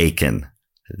 They're peaking.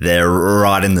 They're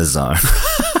right in the zone.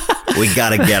 We got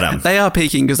to get them. They are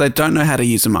peaking because they don't know how to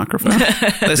use a microphone.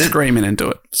 They're screaming into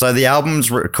it. So the album's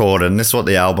recorded, and this is what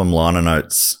the album liner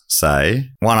notes say.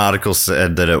 One article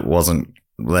said that it wasn't,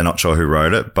 they're not sure who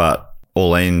wrote it, but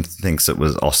Orlean thinks it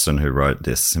was Austin who wrote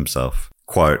this himself.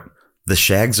 Quote, the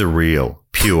Shaggs are real,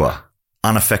 pure,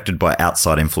 unaffected by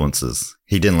outside influences.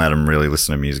 He didn't let them really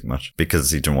listen to music much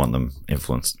because he didn't want them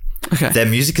influenced. Okay. Their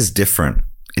music is different.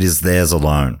 It is theirs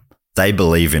alone. They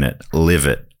believe in it, live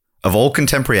it. Of all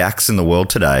contemporary acts in the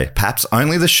world today, perhaps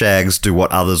only the Shaggs do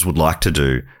what others would like to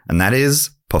do, and that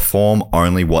is perform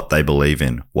only what they believe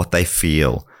in, what they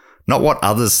feel, not what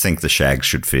others think the Shaggs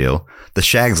should feel. The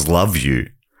Shaggs love you.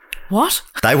 What?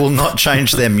 They will not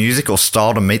change their music or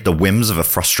style to meet the whims of a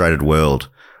frustrated world.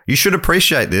 You should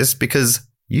appreciate this because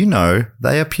you know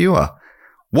they are pure.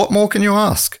 What more can you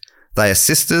ask? They are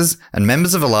sisters and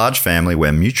members of a large family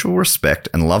where mutual respect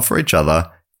and love for each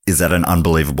other is at an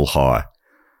unbelievable high.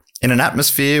 In an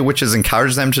atmosphere which has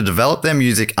encouraged them to develop their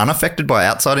music unaffected by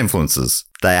outside influences,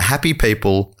 they are happy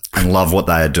people and love what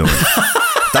they are doing.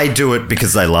 They do it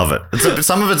because they love it.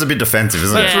 Some of it's a bit defensive,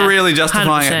 isn't That's it? Yeah, really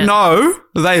justifying 100%. it. No,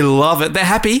 they love it. They're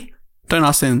happy. Don't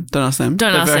ask them. Don't ask them.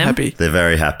 Don't They're ask very them. happy. They're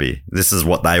very happy. This is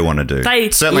what they want to do. They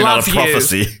Certainly love not a you.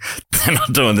 prophecy. They're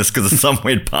not doing this because of some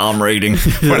weird palm reading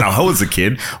when I was a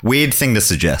kid. Weird thing to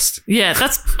suggest. Yeah,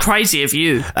 that's crazy of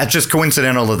you. That's just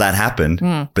coincidental that happened,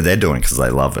 but they're doing it because they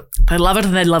love it. They love it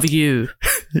and they love you.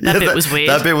 That bit was weird.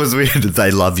 That bit was weird.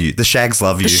 They love you. The Shaggs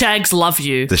love you. The Shaggs love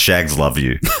you. The Shaggs love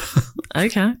you.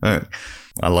 Okay.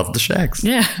 I love the Shaggs.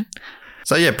 Yeah.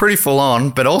 So yeah, pretty full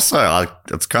on, but also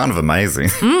it's kind of amazing.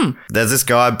 There's this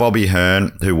guy, Bobby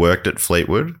Hearn, who worked at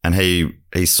Fleetwood, and he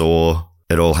saw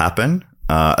it all happen,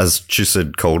 as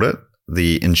Chusard called it,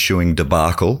 the ensuing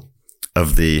debacle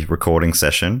of the recording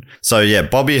session. So yeah,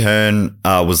 Bobby Hearn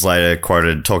was later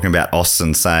quoted talking about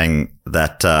Austin saying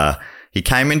that he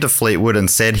came into Fleetwood and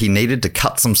said he needed to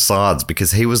cut some sides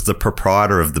because he was the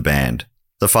proprietor of the band.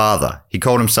 The father. He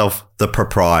called himself the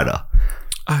proprietor.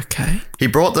 Okay. He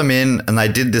brought them in and they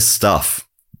did this stuff.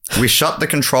 We shut the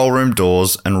control room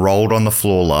doors and rolled on the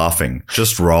floor laughing.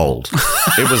 Just rolled.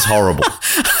 It was horrible.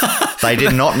 They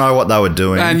did not know what they were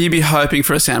doing. And you'd be hoping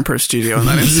for a soundproof studio in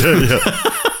that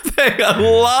instance. They are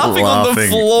laughing on the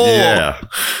floor. Yeah.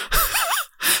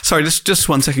 Sorry, just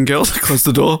 1 second, girls. Close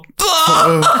the door.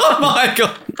 Oh my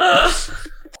God.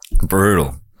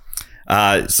 Brutal.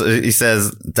 So he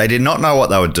says they did not know what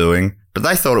they were doing, but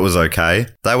they thought it was okay.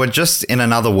 They were just in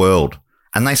another world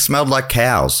and they smelled like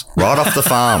cows right off the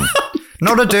farm.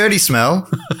 Not a dirty smell,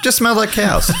 just smelled like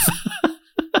cows.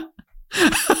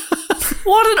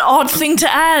 What an odd thing to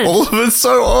add. All of it's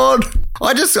so odd.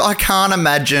 I can't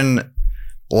imagine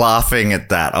laughing at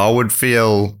that. I would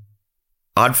feel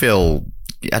I'd feel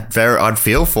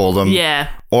for them. Yeah.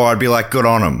 Or I'd be like, good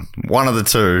on them. One of the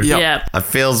two. Yep. Yeah. It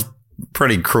feels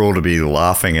pretty cruel to be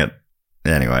laughing at.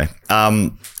 Anyway.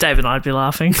 Dave and I'd be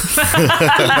laughing.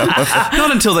 Not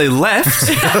until they left.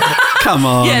 Come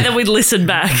on. Yeah, then we'd listen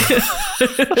back.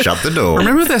 Shut the door.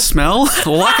 Remember their smell?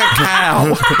 Like a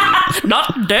cow.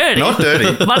 Not dirty. Not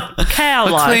dirty. But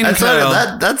cow-like. clean- And so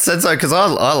Cow. that said so because I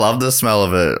love the smell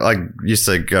of it. I used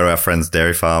to go to our friend's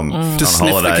dairy farm on To sniff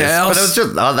the holidays, cows. but it was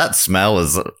just that smell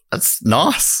it's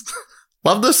nice.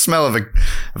 Love the smell of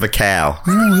a cow.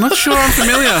 I'm not sure I'm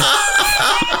familiar.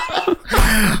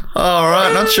 All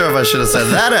right, not sure if I should have said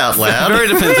that out loud. Very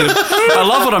defensive. I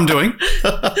love what I'm doing.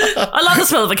 I love the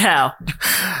smell of a cow.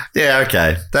 Yeah,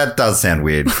 okay, that does sound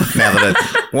weird. Now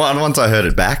that once I heard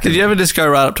it back, Did you ever just go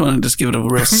right up to one and just give it a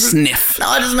real sniff? No,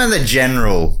 I just meant the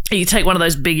general. You take one of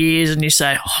those big ears and you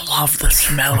say, I love the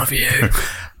smell of you.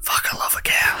 Fuck, I love a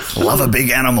cow. I love a big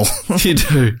animal. You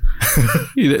do.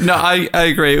 You do. No, I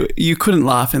agree. You couldn't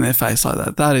laugh in their face like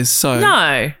that. That is so...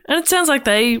 No. And it sounds like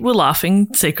they were laughing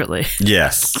secretly.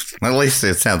 Yes, at least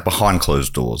it sounds behind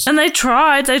closed doors. And they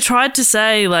tried to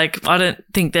say, like, I don't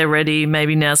think they're ready.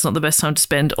 Maybe now's not the best time to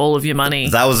spend all of your money.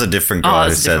 That was a different guy who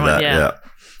that's a said different that. one, Yeah.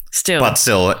 Still. But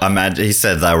still, I imagine he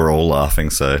said they were all laughing.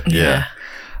 So yeah.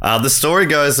 The story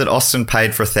goes that Austin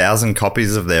paid for 1,000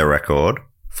 copies of their record,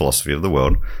 Philosophy of the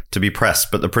World, to be pressed,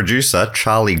 but the producer,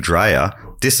 Charlie Dreyer,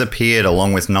 disappeared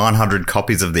along with 900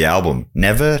 copies of the album,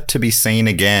 never to be seen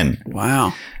again.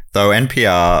 Wow. Though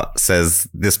NPR says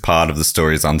this part of the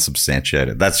story is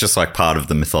unsubstantiated. That's just like part of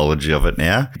the mythology of it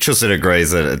now. Chusett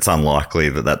agrees that it's unlikely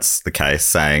that that's the case,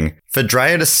 saying, for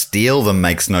Dreyer to steal them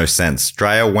makes no sense.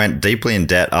 Dreyer went deeply in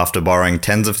debt after borrowing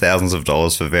tens of thousands of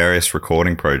dollars for various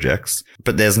recording projects,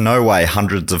 but there's no way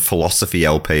hundreds of Philosophy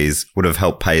LPs would have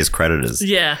helped pay his creditors.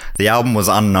 Yeah. The album was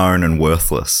unknown and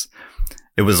worthless.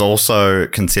 It was also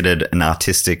considered an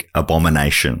artistic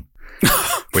abomination,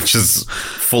 which is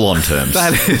full on terms.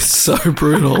 That is so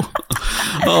brutal.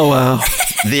 Oh, wow.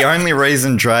 The only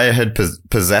reason Dreyer had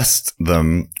possessed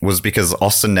them was because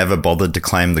Austin never bothered to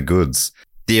claim the goods.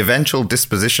 The eventual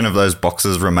disposition of those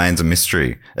boxes remains a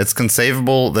mystery. It's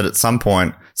conceivable that at some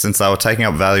point, since they were taking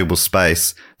up valuable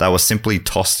space, they were simply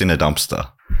tossed in a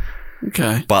dumpster.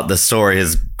 Okay. But the story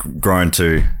has grown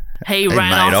to... He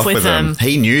ran off with them.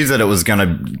 He knew that it was going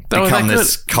to They were become that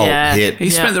this good. cult Yeah. hit. He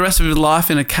spent the rest of his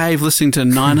life in a cave listening to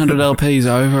 900 LPs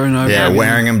over and over Yeah, again.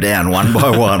 wearing them down one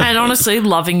by one. And honestly,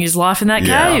 loving his life in that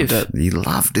cave. He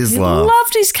loved his He life.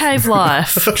 loved his cave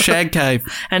life. Shag cave.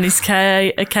 And his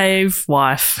a cave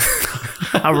wife.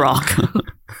 A rock.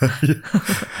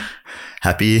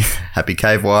 Happy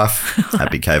cave wife,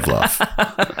 happy cave life.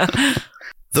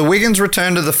 The Wiggins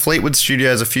returned to the Fleetwood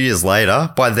studios a few years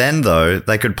later. By then, though,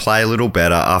 they could play a little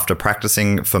better after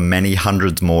practicing for many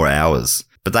hundreds more hours.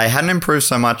 But they hadn't improved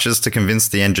so much as to convince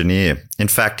the engineer. In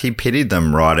fact, he pitied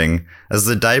them, writing, as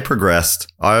the day progressed,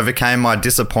 I overcame my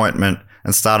disappointment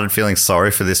and started feeling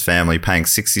sorry for this family paying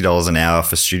 $60 an hour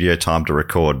for studio time to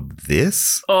record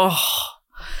this. Oh.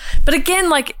 But again,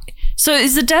 like, so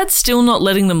is the dad still not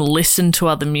letting them listen to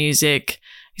other music?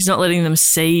 He's not letting them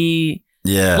see.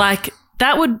 Yeah. Like,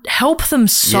 that would help them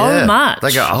so Yeah. much.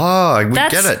 They go, oh, we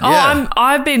get it. Yeah.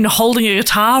 I've been holding a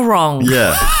guitar wrong.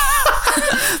 Yeah.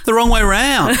 The wrong way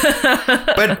round.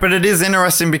 But it is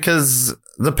interesting because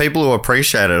the people who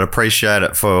appreciate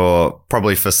it for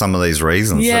probably for some of these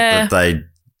reasons. Yeah. That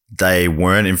they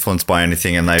weren't influenced by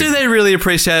anything and they... Do they really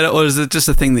appreciate it, or is it just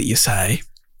a thing that you say?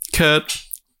 Kurt,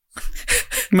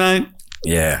 mate,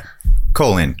 Yeah.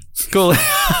 Call in. cool.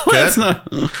 Let's know.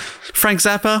 Frank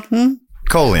Zappa,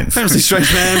 Call in. famously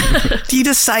strange man. Do you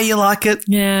just say you like it?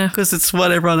 Yeah. Because it's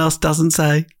what everyone else doesn't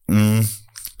say.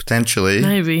 Potentially.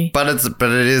 Maybe. But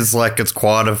it is like it's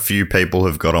quite a few people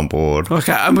who've got on board.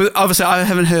 Okay, obviously I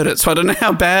haven't heard it, so I don't know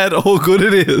how bad or good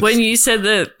it is. When you said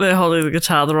that they're holding the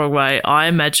guitar the wrong way, I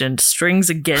imagined strings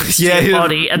against your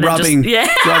body and rubbing, then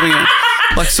just, rubbing it,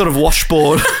 like sort of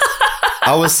washboard.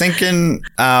 I was thinking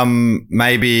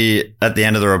maybe at the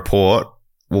end of the report,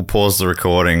 we'll pause the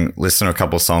recording, listen to a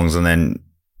couple of songs, and then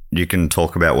you can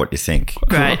talk about what you think.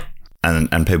 Great.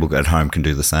 And people at home can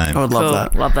do the same. I would love Cool.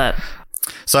 that. Love that.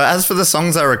 So as for the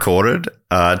songs I recorded,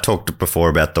 I talked before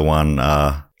about the one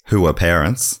Who Are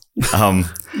Parents.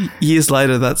 Years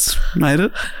later, that's made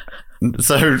it.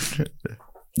 So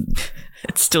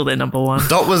It's still their number one.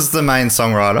 Dot was the main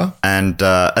songwriter, and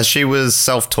as she was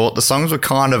self-taught, the songs were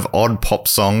kind of odd pop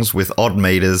songs with odd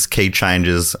meters, key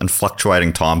changes, and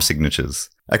fluctuating time signatures.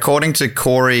 According to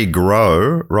Corey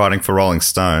Grow, writing for Rolling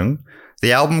Stone,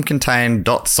 the album contained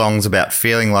Dot's songs about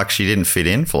feeling like she didn't fit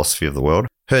in, Philosophy of the World,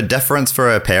 her deference for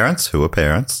her parents, who are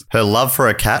parents, her love for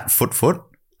a cat, Foot Foot.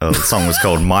 The song was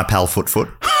called My Pal Foot Foot.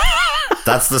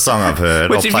 That's the song I've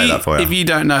heard. I'll play that for you. If you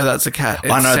don't know that's a cat,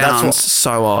 it I know, sounds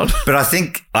so odd. But I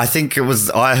think it was,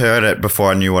 I heard it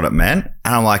before I knew what it meant.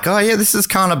 And I'm like, oh yeah, this is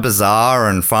kind of bizarre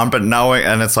and fun, but knowing,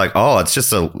 and it's like, oh, it's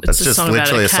just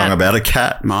literally a song about a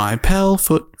cat. My Pal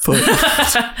Foot Foot.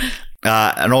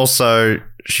 And also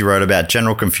she wrote about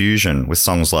general confusion with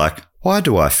songs like, Why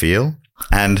Do I Feel?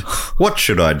 And What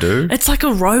Should I Do? It's like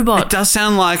a robot. It does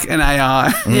sound like an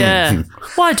AI. Yeah.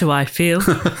 Why do I feel?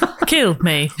 Kill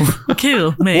me.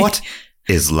 Kill me. What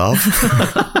is love?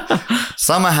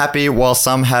 Some are happy while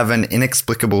some have an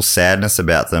inexplicable sadness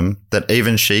about them that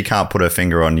even she can't put her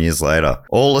finger on years later.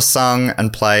 All are sung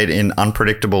and played in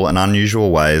unpredictable and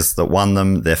unusual ways that won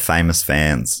them their famous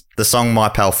fans. The song My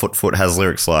Pal Foot Foot has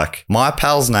lyrics like, My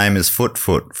pal's name is Foot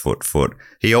Foot, Foot Foot.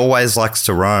 He always likes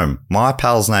to roam. My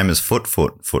pal's name is Foot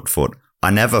Foot, Foot Foot. I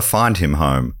never find him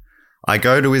home. I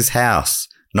go to his house,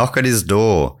 knock at his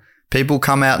door. People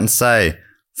come out and say,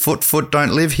 Foot Foot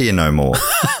don't live here no more.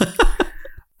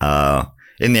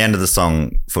 In the end of the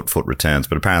song, Foot Foot returns,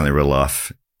 but apparently real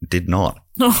life did not.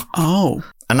 Oh.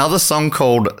 Another song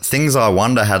called Things I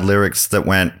Wonder had lyrics that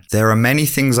went, There are many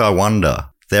things I wonder.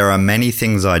 There are many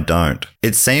things I don't.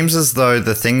 It seems as though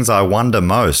the things I wonder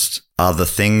most are the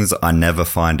things I never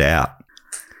find out.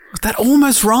 That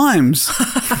almost rhymes.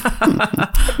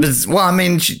 Well, I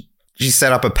mean, she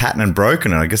set up a pattern and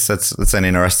broken it. I guess that's an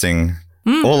interesting...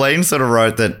 Orlean sort of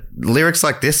wrote that lyrics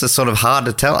like this are sort of hard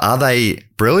to tell. Are they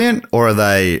brilliant or are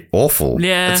they awful?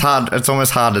 Yeah. It's hard. It's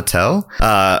almost hard to tell.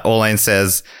 Orlean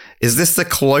says, is this the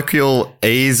colloquial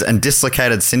ease and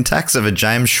dislocated syntax of a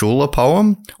James Schuller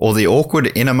poem or the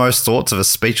awkward innermost thoughts of a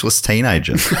speechless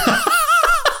teenager? It's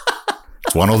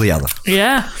one or the other.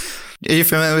 Yeah. Are you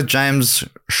familiar with James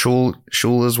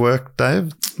Schuller's work,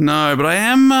 Dave? No, but I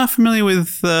am familiar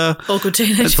with Awkward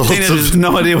teenagers. teenagers with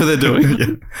no idea what they're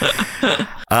doing.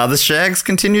 The Shaggs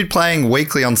continued playing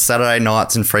weekly on Saturday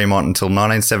nights in Fremont until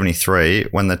 1973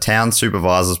 when the town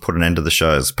supervisors put an end to the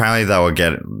shows. Apparently they were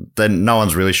no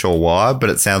one's really sure why, but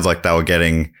it sounds like they were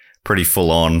getting pretty full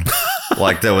on.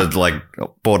 Like there was like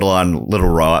borderline little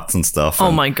riots and stuff.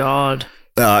 Oh my God.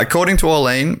 According to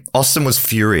Orlean, Austin was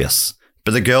furious,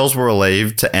 but the girls were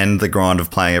relieved to end the grind of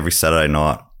playing every Saturday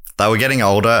night. They were getting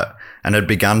older and had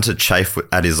begun to chafe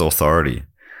at his authority.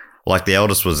 Like the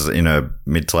eldest was in her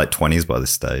mid to late 20s by this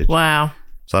stage. Wow.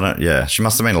 So she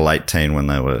must have been a late teen when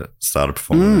they started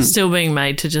performing. Still being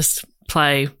made to just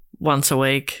play once a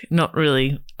week, not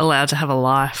really allowed to have a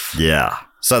life. Yeah.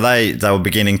 So they were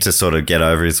beginning to sort of get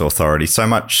over his authority, so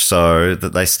much so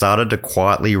that they started to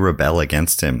quietly rebel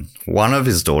against him. One of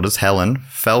his daughters, Helen,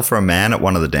 fell for a man at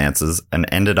one of the dances and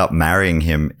ended up marrying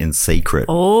him in secret.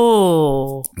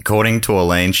 Oh. According to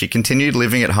Orlean, she continued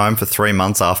living at home for 3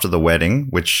 months after the wedding,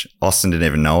 which Austin didn't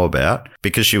even know about,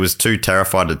 because she was too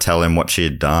terrified to tell him what she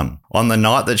had done. On the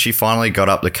night that she finally got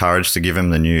up the courage to give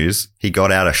him the news, he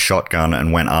got out a shotgun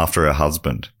and went after her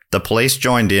husband. The police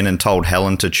joined in and told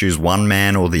Helen to choose one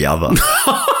man or the other.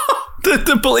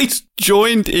 The police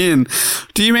joined in.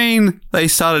 Do you mean they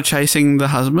started chasing the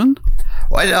husband?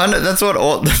 Well, I know, that's what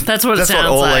Orlean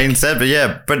like. said,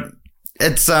 but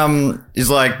it's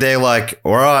like they're like,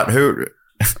 all right,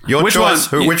 which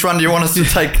choice? Which one do you want us to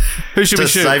take? Who should we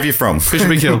shoot? Save you from? Who should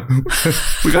we kill?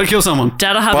 We got to kill someone.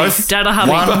 Dad or hubby? Both. Dad or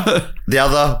hubby? One, the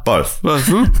other, both.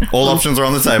 All options are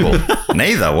on the table.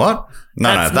 Neither. What?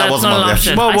 No, that wasn't not one an of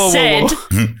the option. options.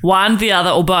 I said one, the other,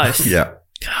 or both. Yeah.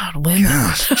 God, women.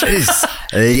 Jeez.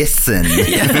 Listen.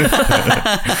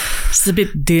 It's a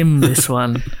bit dim, this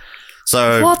one.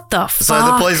 So What the fuck? So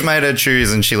the police made her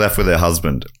choose and she left with her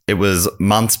husband. It was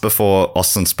months before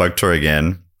Austin spoke to her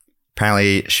again.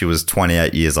 Apparently she was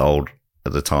 28 years old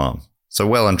at the time. So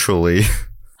well and truly.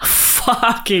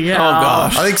 Fucking hell. Oh,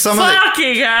 gosh. I think some of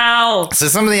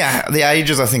the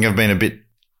ages I think have been a bit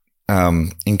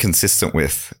inconsistent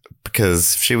with,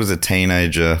 because she was a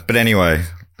teenager. But anyway,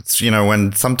 it's,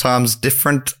 when sometimes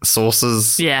different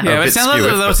sources. Yeah. Yeah, it sounds like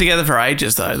they were together for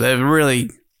ages, though. They've really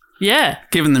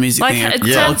given the music thing a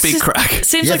big crack.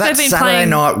 Seems like that's they've been Saturday playing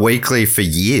Night Weekly for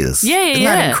years. Yeah, Isn't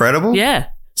that incredible? Yeah.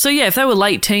 So yeah, if they were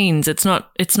late teens, it's not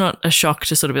a shock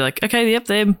to sort of be like, okay, yep,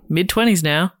 they're mid-20s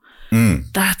now.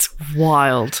 That's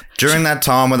wild. During that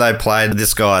time when they played,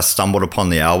 this guy stumbled upon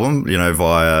the album,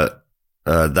 via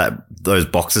those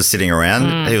boxes sitting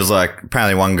around. He was like,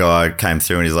 apparently one guy came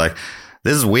through and he's like,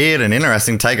 this is weird and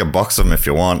interesting. Take a box of them if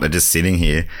you want. They're just sitting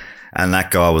here. And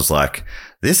that guy was like,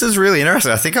 this is really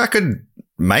interesting. I think I could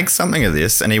make something of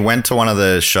this. And he went to one of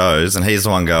the shows and he's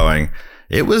the one going,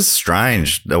 it was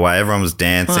strange the way everyone was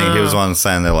dancing. He was the one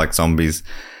saying they're like zombies.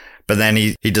 But then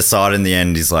he decided in the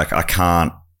end, he's like,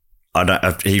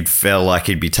 he felt like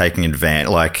he'd be taking advantage.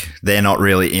 Like, they're not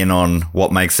really in on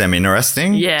what makes them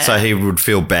interesting. Yeah. So he would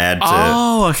feel bad to.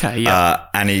 Oh, okay. Yeah.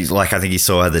 And he's like, I think he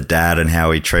saw the dad and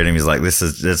how he treated him. He's like,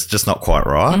 it's just not quite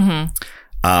right.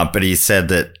 Mm-hmm. But he said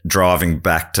that driving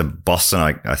back to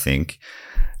Boston, I think,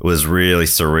 was really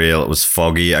surreal. It was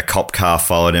foggy. A cop car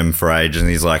followed him for ages. And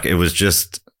he's like, it was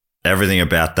just everything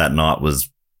about that night was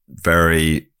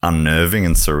very unnerving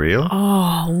and surreal.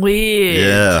 Oh, weird.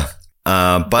 Yeah.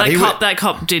 But that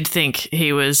cop did think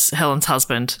he was Helen's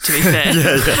husband, to be fair.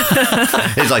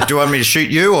 He's like, do you want me to shoot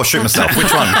you or shoot myself?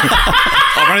 Which one?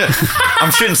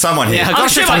 I'm shooting someone here. I'll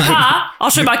shoot my car. I'll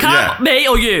shoot my car. Yeah. Me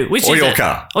or you? Which Or is your it?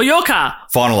 car. Or your car.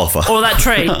 Final offer. Or that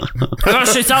tree. I gotta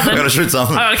shoot something. I gotta shoot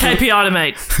something. I got a KPI to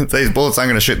meet. These bullets aren't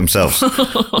going to shoot themselves.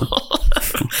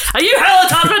 Are you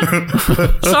Helen's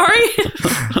husband? Sorry.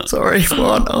 Sorry,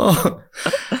 what? Oh.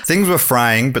 Things were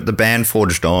fraying, but the band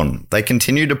forged on. They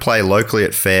continued to play locally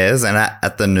at fairs and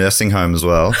at the nursing home as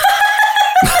well.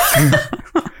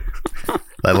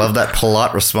 They love that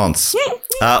polite response.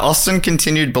 Austin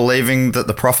continued believing that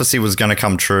the prophecy was going to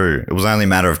come true. It was only a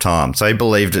matter of time. So he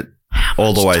believed it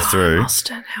all the way through.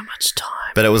 Austin, how much time?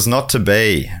 But it was not to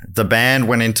be. The band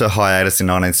went into hiatus in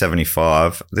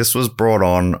 1975. This was brought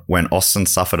on when Austin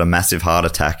suffered a massive heart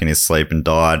attack in his sleep and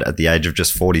died at the age of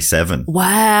just 47.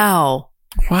 Wow.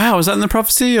 Wow. Was that in the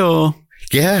prophecy or?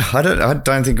 Yeah, I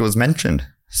don't think it was mentioned.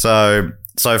 So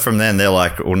from then they're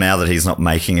like, well, now that he's not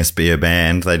making us be a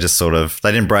band, they just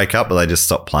they didn't break up, but they just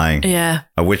stopped playing. Yeah.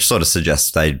 Which sort of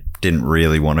suggests they didn't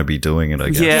really want to be doing it, I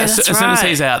guess. Yeah. that's As soon as right.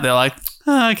 he's out, they're like,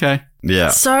 oh, okay. Yeah.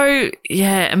 So,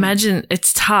 yeah, imagine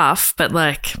it's tough, but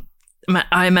like,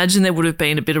 I imagine there would have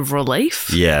been a bit of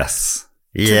relief Yes.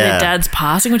 to Yeah. their dad's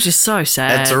passing, which is so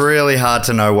sad. It's really hard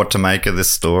to know what to make of this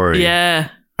story. Yeah.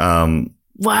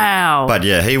 Wow. But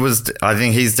yeah, I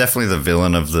think he's definitely the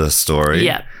villain of the story.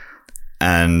 Yeah.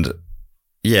 And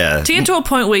yeah. To get to a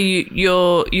point where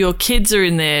your kids are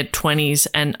in their 20s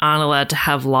and aren't allowed to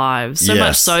have lives, so much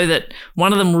Yes. so that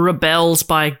one of them rebels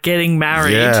by getting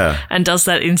married and does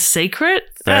that in secret.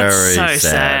 That's Very so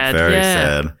sad. Very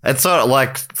Yeah. sad. It's sort of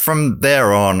like from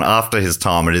there on, after his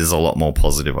time, it is a lot more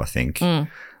positive, I think.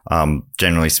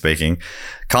 Generally speaking.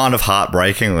 Kind of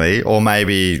heartbreakingly, or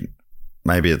maybe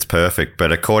it's perfect,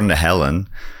 but according to Helen,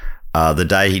 the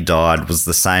day he died was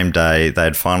the same day they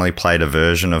had finally played a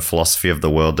version of Philosophy of the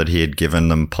World that he had given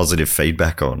them positive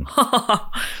feedback on.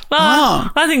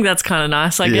 Well, I think that's kind of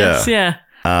nice, I guess. Yeah.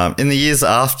 In the years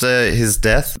after his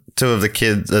death,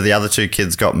 the other two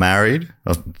kids got married.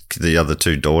 The other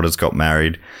two daughters got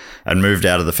married and moved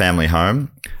out of the family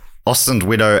home. Austin's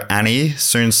widow, Annie,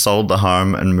 soon sold the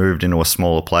home and moved into a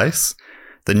smaller place.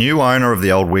 The new owner of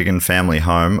the old Wigan family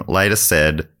home later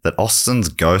said that Austin's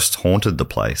ghost haunted the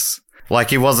place.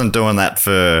 Like, he wasn't doing that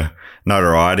for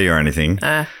notoriety or anything.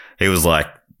 He was like,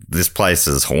 this place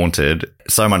is haunted.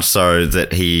 So much so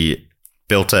that he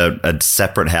built a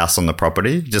separate house on the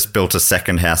property, just built a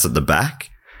second house at the back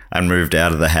and moved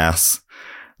out of the house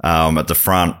at the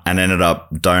front and ended up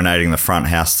donating the front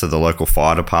house to the local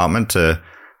fire department to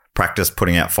practice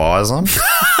putting out fires on.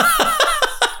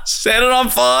 Set it on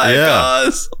fire,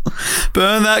 guys.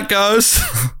 Burn that ghost.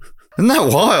 Isn't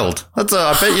that wild? I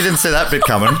bet you didn't see that bit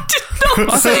coming.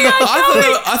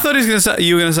 I thought he was going to say,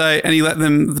 you were going to say, and he let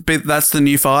them, that's the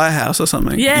new firehouse or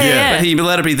something. Yeah. But he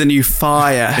let it be the new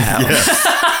firehouse.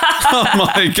 Oh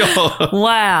my God.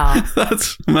 Wow.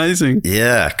 That's amazing.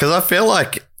 Yeah, because I feel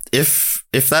like if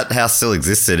that house still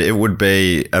existed, it would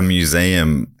be a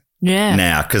museum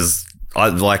now, because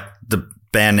the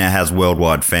band now has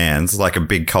worldwide fans, like a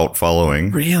big cult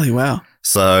following. Really? Wow.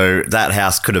 So that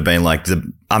house could have been like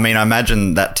I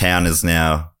imagine that town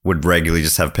would regularly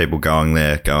just have people going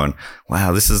there going,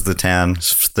 wow, this is the town,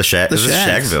 this is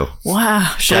Shagville.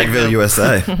 Wow. Shagville,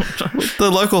 USA. The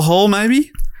local hall,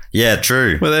 maybe? Yeah,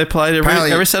 true. Where they played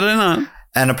every Saturday night.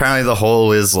 And apparently the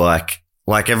hall is like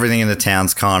everything in the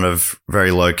town's kind of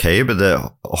very low key, but the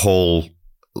hall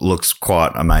looks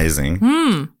quite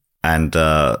amazing. And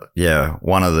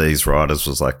one of these writers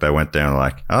was like, they went down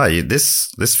like, oh,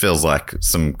 this feels like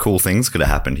some cool things could have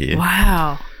happened here.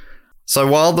 Wow. So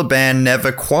while the band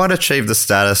never quite achieved the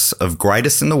status of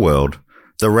greatest in the world,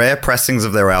 the rare pressings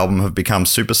of their album have become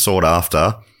super sought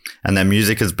after, and their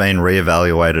music has been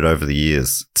reevaluated over the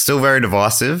years. Still very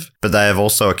divisive, but they have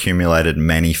also accumulated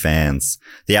many fans.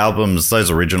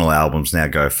 Those original albums now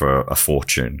go for a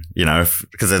fortune,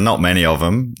 because there's not many of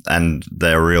them, and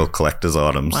they're real collector's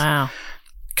items. Wow.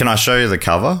 Can I show you the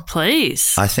cover?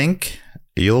 Please. I think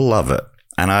you'll love it.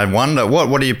 And I wonder,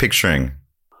 what are you picturing?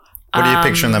 What are you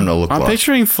picturing them to look I'm like?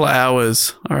 picturing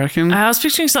flowers, I reckon. I was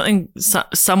picturing something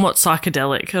somewhat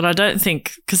psychedelic, and I don't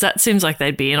think, because that seems like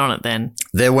they'd be in on it then.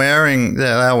 They are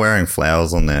wearing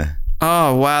flowers on there.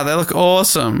 Oh, wow. They look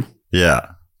awesome.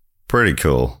 Yeah. Pretty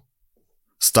cool.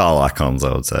 Style icons,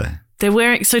 I would say. They're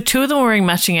wearing, so two of them are wearing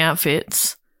matching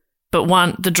outfits, but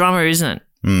the drummer isn't.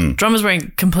 Drummer's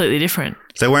wearing completely different.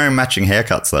 They're wearing matching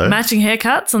haircuts, though. Matching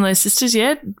haircuts on those sisters,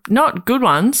 yeah. Not good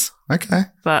ones, Okay.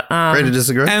 but Agree to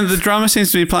disagree? And the drummer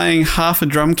seems to be playing half a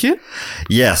drum kit.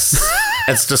 Yes.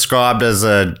 It's described as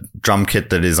a drum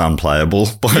kit that is unplayable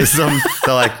by some.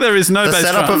 They're like, There is no the bass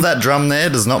setup drum. of that drum there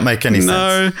does not make any sense.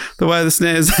 No, the way the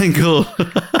snares angle.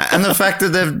 And the fact that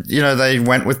they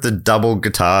went with the double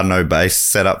guitar, no bass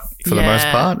setup for the most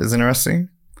Yeah. part is interesting.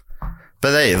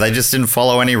 But they just didn't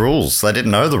follow any rules. They didn't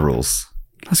know the rules.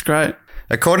 That's great.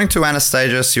 According to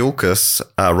Anastasia Tsiolkas,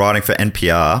 writing for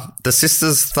NPR, the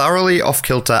sisters' thoroughly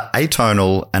off-kilter,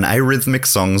 atonal and arrhythmic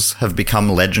songs have become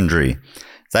legendary.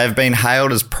 They have been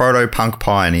hailed as proto-punk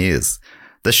pioneers.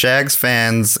 The Shaggs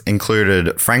fans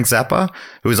included Frank Zappa,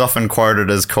 who is often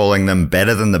quoted as calling them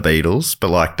better than the Beatles, but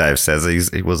like Dave says,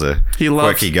 he was a He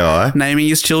loved quirky guy. naming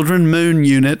his children Moon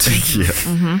Unit.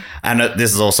 And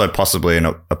this is also possibly an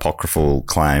apocryphal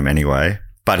claim anyway,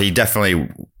 but he definitely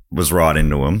was right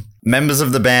into them. Members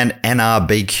of the band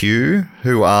NRBQ,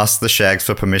 who asked the Shaggs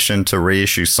for permission to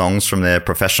reissue songs from their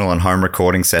professional and home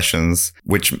recording sessions,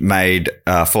 which made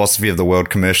Philosophy of the World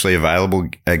commercially available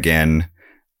again,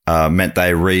 meant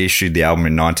they reissued the album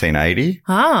in 1980.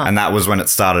 And that was when it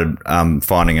started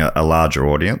finding a larger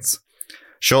audience.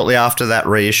 Shortly after that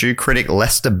reissue, critic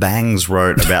Lester Bangs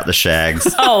wrote about the Shaggs.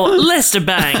 oh, Lester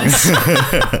Bangs.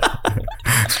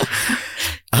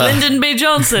 Lyndon B.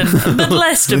 Johnson, but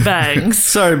Lester Bangs.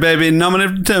 Sorry, baby,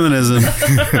 nominative determinism.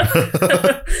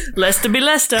 Lester be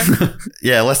Lester.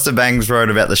 Yeah, Lester Bangs wrote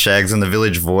about the Shaggs in the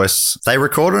Village Voice. They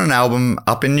recorded an album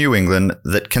up in New England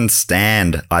that can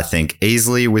stand, I think,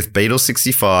 easily with Beatles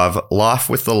 65, Life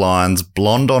with the Lines,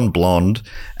 Blonde on Blonde,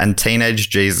 and Teenage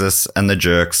Jesus and the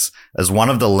Jerks as one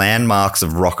of the landmarks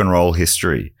of rock and roll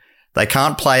history. They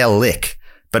can't play a lick,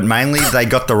 but mainly they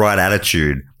got the right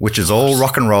attitude, which is all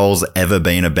rock and roll's ever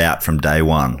been about from day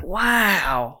one.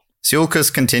 Wow.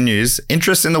 Tsiolkas continues,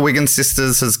 interest in the Wiggins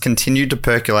sisters has continued to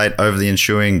percolate over the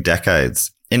ensuing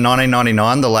decades. In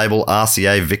 1999, the label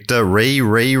RCA Victor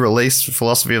re-released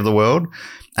Philosophy of the World,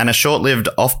 and a short-lived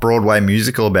off-Broadway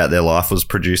musical about their life was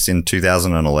produced in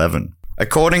 2011.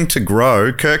 According to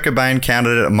Grow, Kurt Cobain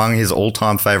counted it among his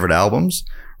all-time favourite albums.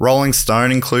 Rolling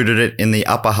Stone included it in the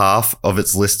upper half of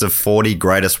its list of 40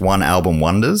 greatest one-album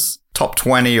wonders. Top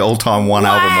 20 all-time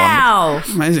one-album wonders.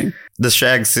 Wow. Amazing. The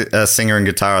Shaggs singer and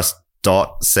guitarist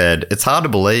Dot said, "It's hard to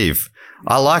believe.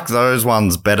 I like those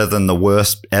ones better than the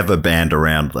worst ever band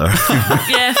around, though."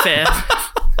 Yeah, fair.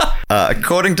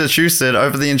 According to Schusted,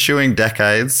 over the ensuing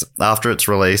decades after its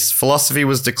release, Philosophy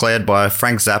was declared by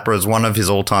Frank Zappa as one of his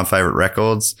all-time favourite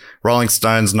records. Rolling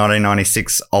Stone's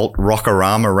 1996 Alt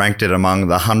Rockorama ranked it among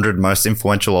the 100 most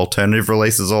influential alternative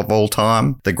releases of all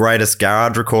time, the greatest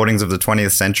garage recordings of the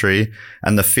 20th century,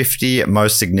 and the 50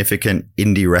 most significant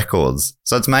indie records.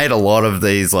 So it's made a lot of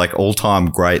these like all-time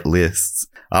great lists.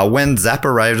 When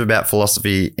Zappa raved about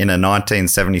Philosophy in a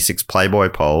 1976 Playboy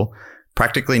poll,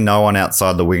 practically no one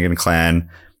outside the Wiggin clan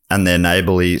and their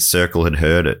neighbourly circle had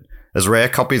heard it. As rare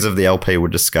copies of the LP were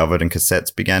discovered and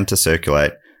cassettes began to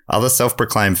circulate, other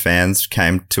self-proclaimed fans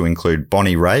came to include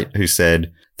Bonnie Raitt, who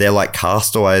said, "They're like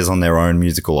castaways on their own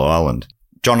musical island."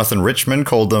 Jonathan Richman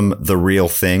called them the real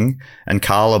thing, and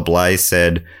Carla Bley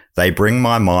said, "They bring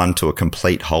my mind to a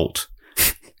complete halt."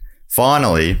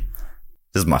 Finally,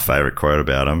 this is my favourite quote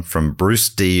about him, from Bruce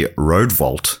D.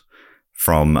 Roadvolt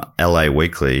from LA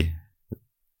Weekly,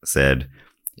 said,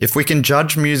 "If we can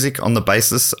judge music on the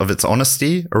basis of its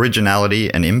honesty,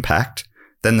 originality, and impact,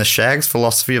 then the Shaggs'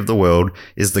 Philosophy of the World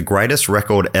is the greatest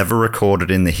record ever recorded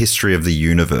in the history of the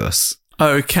universe."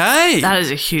 Okay. That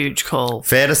is a huge call.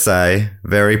 Fair to say,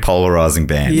 very polarizing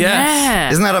band.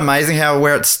 Yeah. Isn't that amazing how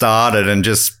where it started and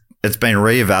just it's been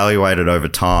reevaluated over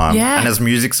time? Yeah. And as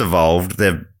music's evolved,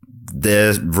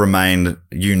 they've remained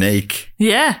unique.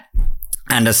 Yeah.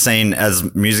 And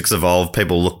as music's evolved,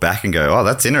 people look back and go, "Oh,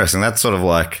 that's interesting. That's sort of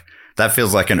like, that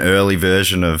feels like an early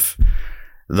version of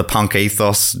the punk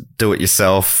ethos, do it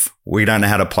yourself. We don't know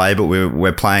how to play, but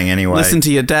we're playing anyway." Listen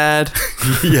to your dad.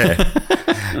 Yeah.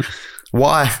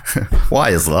 Why? Why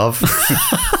is love?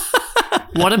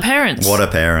 What are parents? What are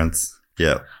parents?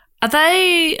 Yeah. Are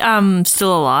they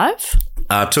still alive?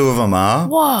 Two of them are.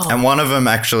 Whoa. And one of them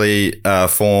actually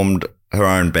formed her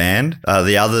own band.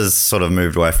 The others sort of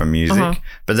moved away from music,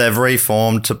 but they've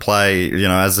reformed to play,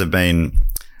 as they've been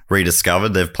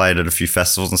rediscovered. They've played at a few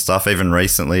festivals and stuff, even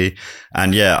recently.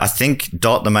 And yeah, I think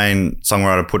Dot, the main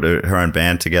songwriter, put her own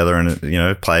band together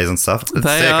and, plays and stuff. It's sick.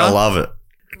 I love it.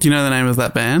 Do you know the name of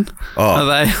that band? Oh. Are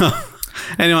they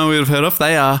anyone we would have heard of?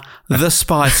 They are the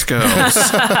Spice Girls.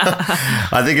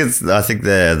 I think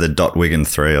they're the Dot Wigan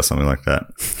 3 or something like that.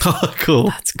 Oh, cool.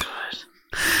 That's good.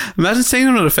 Imagine seeing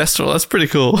them at a festival. That's pretty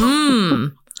cool.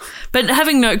 But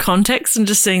having no context and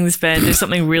just seeing this band do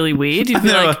something really weird, you'd be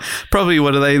like... Probably,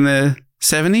 what are they, in their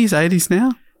 70s, 80s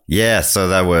now? Yeah, so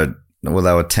they were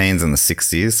teens in the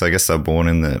 60s. So I guess they were born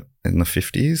in the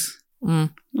 50s.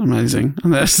 Amazing.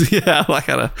 And that's, like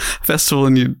at a festival,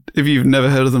 and if you've never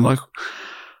heard of them, like,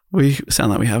 we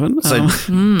sound like we haven't. So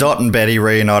Dot and Betty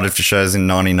reunited for shows in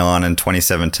 99 and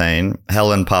 2017.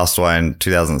 Helen passed away in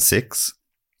 2006.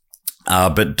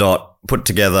 But Dot put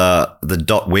together the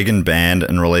Dot Wigan Band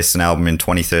and released an album in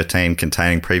 2013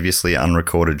 containing previously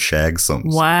unrecorded Shaggs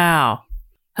songs. Wow.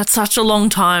 That's such a long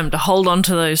time to hold on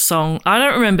to those songs. I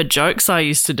don't remember jokes I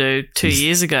used to do 2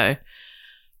 years ago,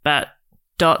 but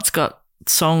Dot's got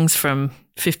songs from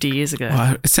 50 years ago.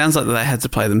 Wow. It sounds like they had to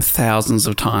play them thousands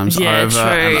of times over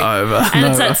and over. And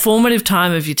it's that formative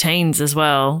time of your teens as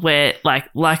well, where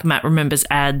like Matt remembers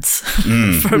ads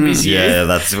from his youth. Yeah,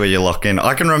 that's where you lock in.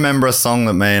 I can remember a song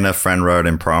that me and a friend wrote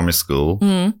in primary school.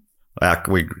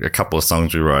 A couple of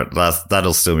songs we wrote.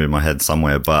 That'll still be in my head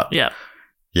somewhere. But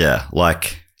yeah,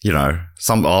 like,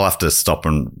 I'll have to stop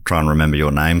and try and remember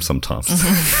your name sometimes.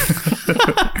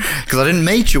 Because I didn't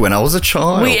meet you when I was a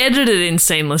child. We edit it in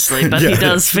seamlessly, but he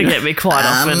does forget me quite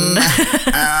often.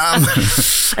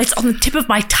 It's on the tip of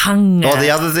my tongue. Oh, the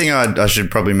other thing I should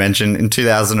probably mention, in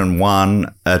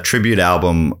 2001, a tribute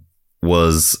album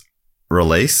was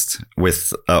released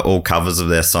with all covers of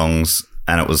their songs,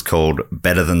 and it was called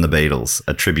Better Than the Beatles,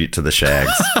 a tribute to the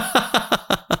Shaggs.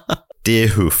 Deer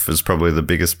Hoof is probably the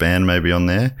biggest band maybe on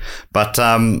there. But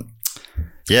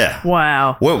yeah.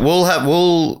 Wow.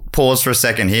 We'll pause for a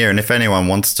second here, and if anyone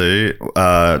wants to,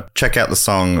 check out the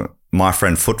song My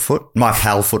Pal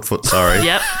Footfoot, sorry.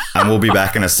 Yep. And we'll be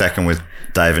back in a second with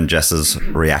Dave and Jess's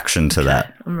reaction to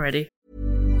that. I'm ready.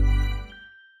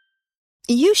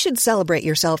 You should celebrate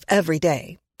yourself every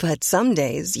day, but some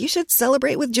days you should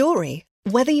celebrate with jewelry.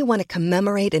 Whether you want to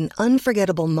commemorate an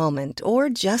unforgettable moment or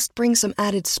just bring some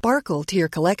added sparkle to your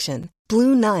collection,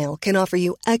 Blue Nile can offer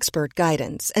you expert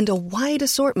guidance and a wide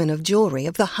assortment of jewelry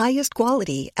of the highest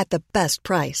quality at the best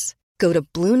price. Go to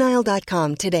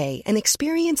BlueNile.com today and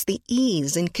experience the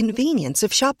ease and convenience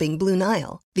of shopping Blue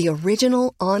Nile, the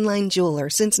original online jeweler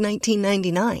since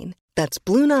 1999. That's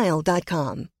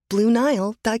BlueNile.com.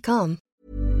 BlueNile.com.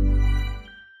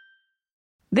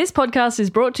 This podcast is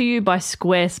brought to you by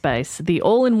Squarespace, the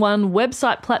all-in-one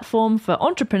website platform for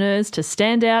entrepreneurs to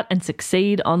stand out and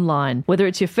succeed online. Whether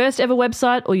it's your first ever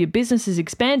website or your business is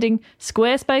expanding,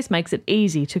 Squarespace makes it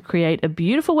easy to create a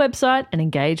beautiful website and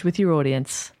engage with your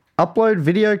audience. Upload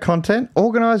video content,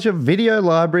 organize your video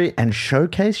library, and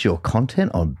showcase your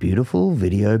content on beautiful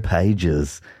video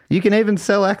pages. You can even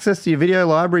sell access to your video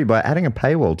library by adding a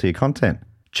paywall to your content.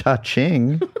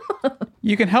 Cha-ching.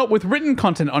 You can help with written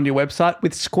content on your website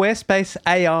with Squarespace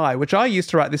AI, which I used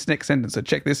to write this next sentence, so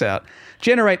check this out.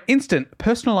 Generate instant,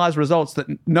 personalized results that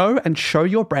know and show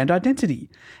your brand identity.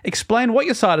 Explain what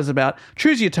your site is about,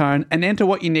 choose your tone, and enter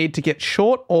what you need to get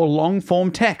short or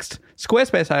long-form text.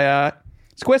 Squarespace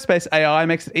AI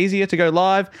makes it easier to go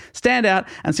live, stand out,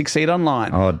 and succeed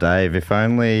online. Oh, Dave, if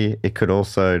only it could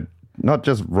also not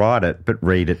just write it, but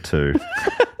read it too.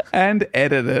 And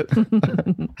edit it.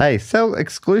 Hey, sell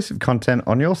exclusive content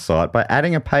on your site by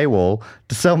adding a paywall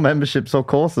to sell memberships or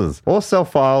courses, or sell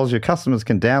files your customers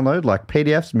can download like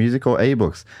PDFs, music, or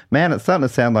ebooks. Man, it's starting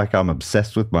to sound like I'm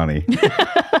obsessed with money.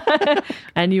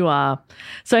 And you are.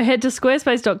 So head to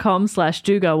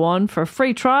squarespace.com/dogoon for a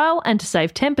free trial and to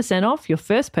save 10% off your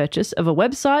first purchase of a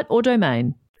website or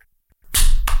domain.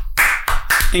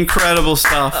 Incredible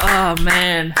stuff. Oh,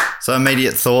 man. So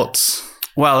immediate thoughts.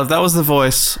 Well, if that was the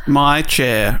voice, my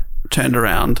chair turned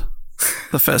around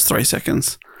the first 3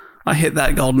 seconds. I hit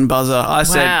that golden buzzer. I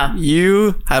said,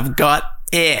 you have got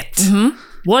it. Mm-hmm.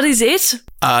 What is it?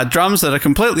 Drums that are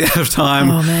completely out of time.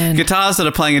 Oh, man. Guitars that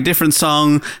are playing a different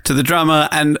song to the drummer,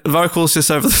 and vocals just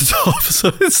over the top.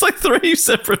 So it's like 3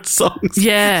 separate songs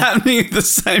happening at the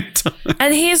same time.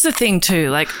 And here's the thing too,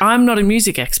 like, I'm not a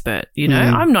music expert, you know?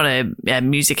 I'm not a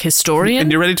music historian.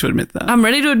 And you're ready to admit that. I'm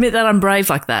ready to admit that I'm brave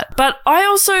like that. But I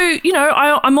also, you know,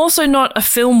 I'm also not a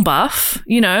film buff,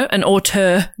 you know, an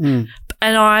auteur.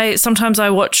 And sometimes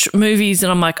I watch movies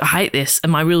and I'm like, I hate this.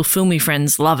 And my real filmy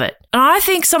friends love it. And I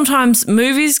think sometimes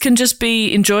movies can just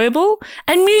be enjoyable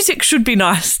and music should be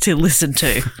nice to listen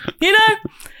to. You know,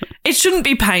 It shouldn't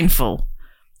be painful.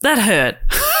 That hurt.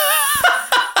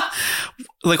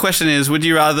 The question is, would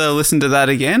you rather listen to that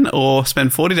again or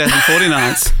spend 40 days and 40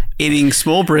 nights eating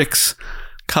small bricks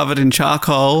covered in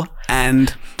charcoal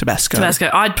and Tabasco?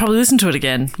 I'd probably listen to it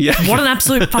again. Yeah. What an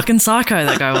absolute fucking psycho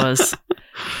that guy was.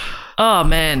 Oh,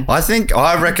 man.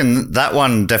 I reckon that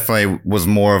one definitely was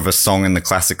more of a song in the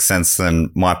classic sense than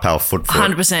My Pal Foot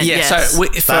Foot. 100%, Yeah, yes. so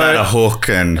That had a hook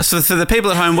and... So for the people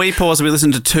at home, we paused and we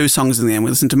listened to 2 songs in the end. We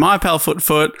listened to My Pal Foot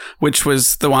Foot, which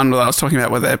was the one that I was talking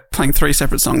about where they're playing 3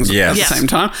 separate songs at the same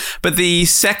time. But the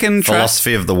second track...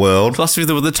 Philosophy of the World.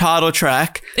 The title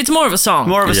track. It's more of a song.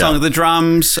 More of a song. The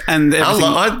drums and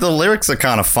everything. The lyrics are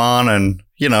kind of fun and,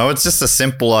 you know, it's just a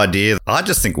simple idea. I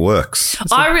just think works.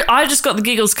 I just got the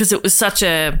giggles because it was such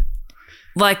a...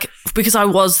 because I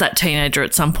was that teenager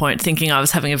at some point thinking I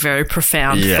was having a very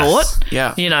profound thought.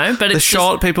 Yeah. You know, but the it's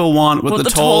short people want what the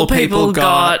tall people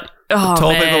got. Oh, the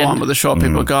tall man. people want what the short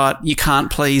people got. You can't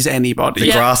please anybody.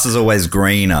 The grass is always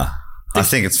greener. I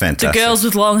think it's The fantastic. girls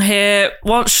with long hair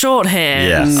want short hair.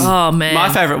 Yes. Oh, man. My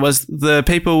favourite was the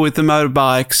people with the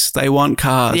motorbikes, they want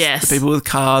cars. Yes. The people with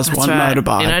cars That's want right.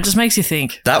 motorbikes. You know, it just makes you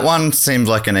think. That one seems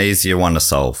like an easier one to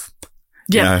solve.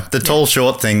 Yeah. You know, the tall,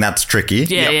 short thing, that's tricky.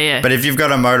 Yeah. But if you've got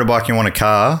a motorbike and you want a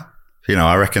car, you know,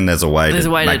 I reckon there's a way to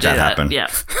make do that happen. Yeah.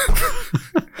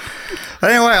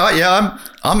 Anyway,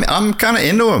 I'm kind of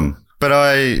into them. But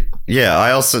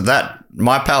I also, that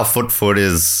My Pal Foot Foot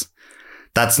is...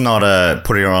 That's not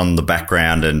putting it on the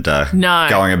background and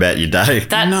going about your day.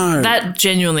 That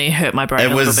genuinely hurt my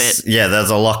brain a little bit. Yeah,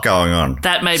 there's a lot going on.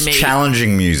 That made me...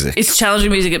 challenging music. It's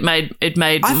challenging music. It made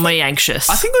me anxious.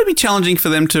 I think it would be challenging for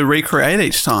them to recreate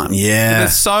each time. Yeah. They're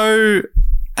so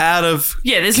out of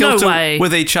there's no kilter way.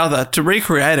 with each other. To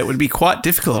recreate it would be quite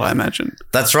difficult, I imagine.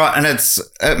 That's right. And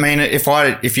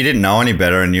if you didn't know any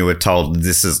better and you were told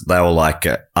they were like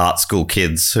art school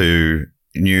kids who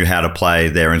knew how to play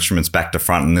their instruments back to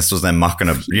front and this was them mucking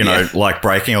like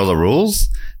breaking all the rules,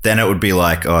 then it would be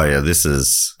like, oh yeah, this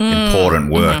is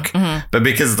important work. But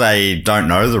because they don't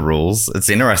know the rules, it's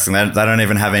interesting. They don't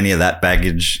even have any of that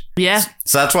baggage. Yeah.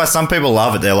 So that's why some people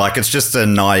love it. They're like, it's just a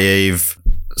naive,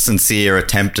 sincere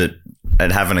attempt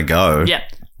at having a go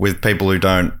with people who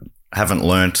haven't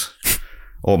learnt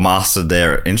or mastered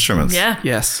their instruments. Yeah.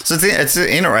 Yes. So it's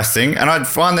interesting, and I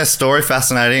find their story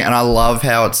fascinating, and I love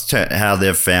how how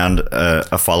they've found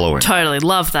a following. Totally.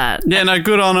 Love that. Yeah, no,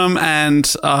 good on them.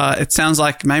 And it sounds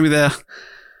like maybe their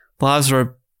lives were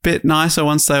a bit nicer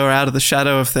once they were out of the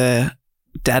shadow of their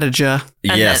dadager.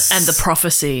 Yes. And the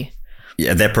prophecy.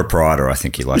 Yeah, their proprietor, I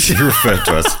think he likes to be referred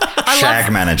to as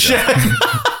Shag manager.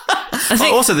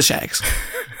 Also the Shaggs.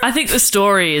 I think the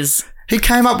story is... He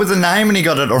came up with a name and he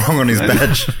got it wrong on his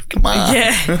badge. Come on.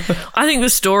 Yeah. I think the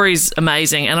story's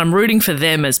amazing and I'm rooting for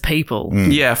them as people.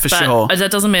 Yeah, for sure. But that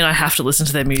doesn't mean I have to listen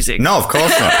to their music. No, of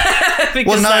course not.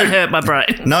 Because that hurt my brain.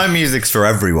 No music's for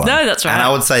everyone. No, that's right. And I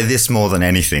would say this more than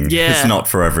anything. Yeah. It's not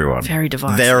for everyone. Very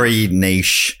divisive. Very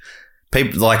niche.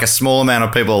 People, like a small amount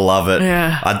of people love it.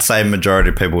 Yeah. I'd say a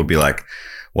majority of people would be like,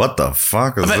 what the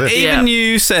fuck is But this? even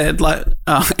you said,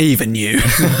 even you.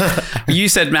 You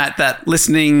said, Matt, that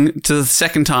listening to the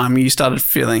second time, you started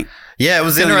feeling... Yeah, it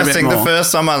was feeling a bit interesting. The more.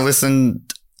 first time I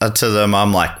listened to them,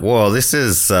 I'm like, whoa, this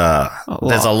is...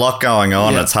 there's a lot going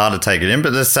on. Yeah. It's hard to take it in.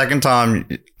 But the second time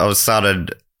I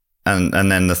started...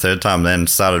 And then the third time then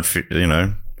started,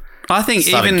 I think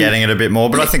started even getting it a bit more.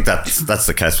 But I think that's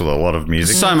the case with a lot of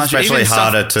music. so much, Especially even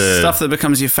harder stuff that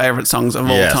becomes your favourite songs of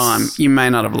all Yes. time. You may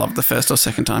not have loved the first or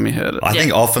second time you heard it. I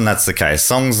think often that's the case.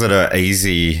 Songs that are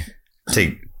easy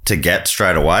to get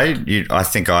straight away, I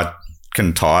think I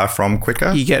can tire from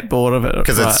quicker You get bored of it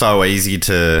because it's so easy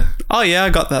to... Oh yeah, I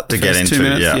got that. The To get first 2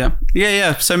 into, minutes.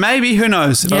 Yeah. So maybe, who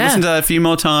knows? If I Yeah. listen to that a few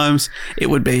more times, it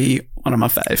would be one of my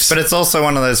faves. But it's also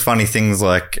one of those funny things,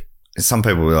 like some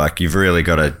people are like, you've really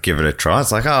got to give it a try.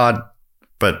 It's like,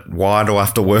 but why do I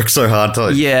have to work so hard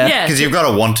to... Yeah. Because you've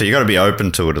got to want to. You've got to be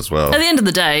open to it as well. At the end of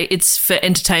the day, it's for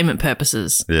entertainment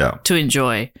purposes Yeah. to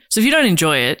enjoy. So if you don't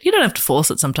enjoy it, you don't have to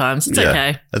force it sometimes. It's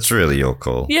okay. It's really your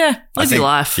call. Yeah. I Live think- your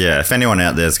life. Yeah. If anyone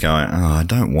out there's going, I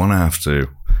don't want to have to.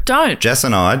 Don't. Jess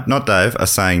and I, not Dave, are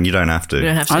saying you don't have to. You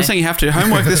don't have to. I'm saying you have to.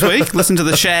 Homework this week. Listen to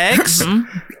the Shaggs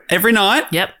every night,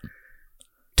 Yep.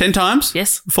 10 times.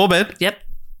 Yes. Before bed. Yep.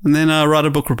 And then write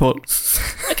a book report.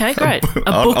 Okay, great.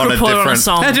 A On- book on a report on a different-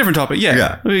 song. A different topic,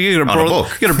 yeah. Yeah. You On a book.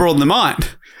 got to broaden the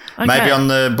mind. Okay. Maybe on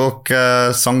the book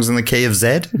Songs in the Key of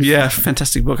Z. Yeah,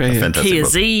 fantastic book. Fantastic Kia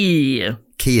book. Z.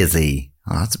 Kia Z.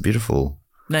 Oh, that's a beautiful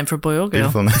Name for a boy or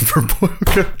girl. name for a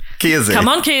book. Kia Z. Come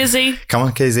on, Kia Z. Come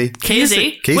on, Kia Z. Kia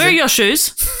Z. Kia Z. Where are your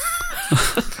shoes?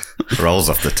 Rolls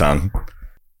off the tongue.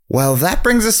 Well, that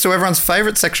brings us to everyone's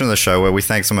favourite section of the show where we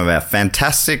thank some of our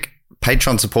fantastic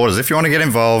Patreon supporters. If you want to get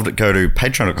involved, go to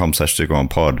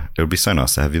patreon.com/2go1pod. It would be so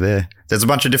nice to have you there. There's a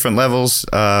bunch of different levels,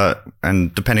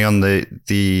 and depending on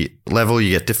the level,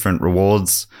 you get different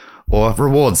rewards. Or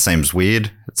reward seems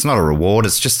weird. It's not a reward.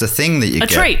 It's just a thing that you get.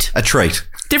 Treat. A treat.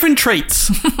 Different treats.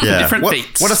 Yeah. Different what,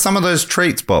 feats. What are some of those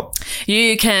treats, Bob?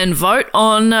 You can vote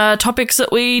on topics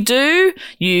that we do.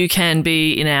 You can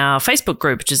be in our Facebook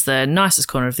group, which is the nicest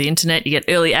corner of the internet. You get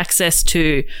early access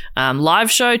to live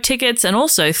show tickets and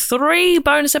also 3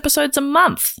 bonus episodes a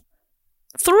month.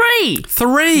 3.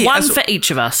 3. One for each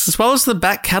of us. As well as the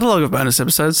back catalogue of bonus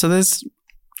episodes. So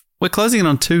we're closing in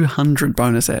on 200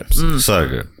 bonus eps. So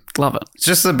good. Love it. It's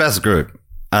just the best group.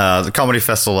 The comedy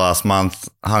festival last month,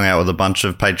 hung out with a bunch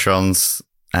of patrons,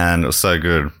 and it was so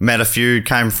good. Met a few,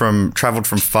 travelled from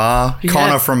far. Yeah.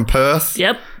 Connor from Perth.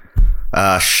 Yep.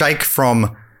 Shake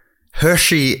from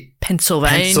Hershey,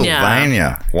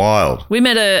 Pennsylvania. Wild. We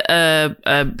met a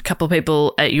couple of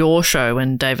people at your show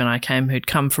when Dave and I came who'd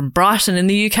come from Brighton in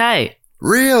the UK.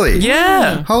 Really?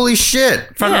 Yeah. Holy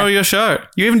shit. Front row of your show.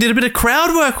 You even did a bit of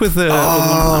crowd work with the.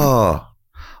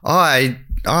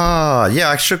 Yeah,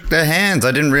 I shook their hands.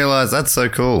 I didn't realize. That's so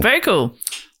cool. Very cool.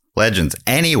 Legends.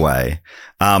 Anyway,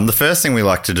 the first thing we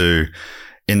like to do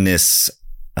in this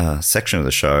section of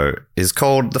the show is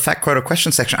called the fact, quote, or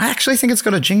question section. I actually think it's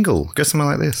got a jingle. Go something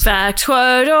like this. Fact,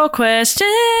 quote, or question.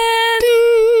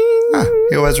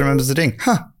 He always remembers the ding.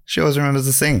 She always remembers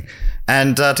the sing.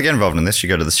 And to get involved in this, you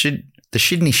go to the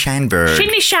Sydney Schanberg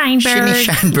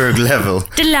level.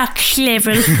 Deluxe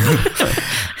level.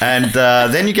 And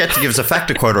then you get to give us a fact,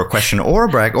 a quote, or a question, or a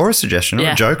brag, or a suggestion, or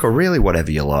a joke, or really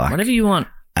whatever you like. Whatever you want.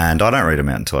 And I don't read them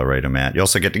out until I read them out. You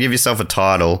also get to give yourself a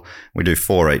title. We do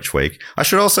 4 each week. I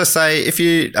should also say, if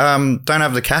you don't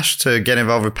have the cash to get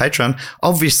involved with Patreon,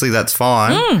 obviously that's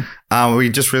fine. We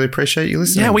just really appreciate you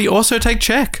listening. Yeah, we also take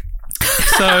check.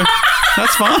 So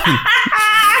that's fine.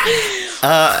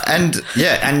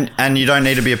 And you don't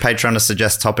need to be a patron to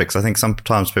suggest topics. I think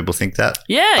sometimes people think that.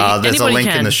 Yeah, there's a link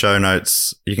in can. the show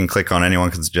notes. You can click on. Anyone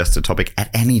can suggest a topic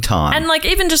at any time. And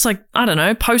even just I don't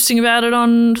know, posting about it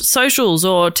on socials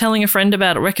or telling a friend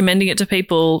about it, recommending it to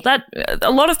people. That a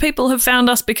lot of people have found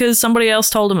us because somebody else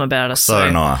told them about us. So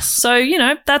nice. So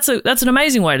that's an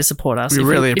amazing way to support us. We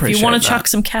really appreciate If you want to that. chuck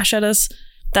some cash at us,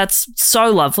 that's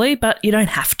so lovely. But you don't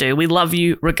have to. We love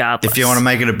you regardless. If you want to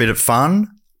make it a bit of fun,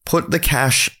 put the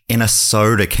cash in a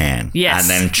soda can. Yes. And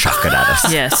then chuck it at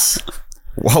us. Yes.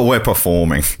 While we're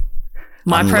performing.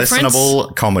 My preference.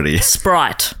 Unlistenable comedy.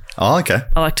 Sprite. Oh, okay.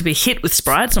 I like to be hit with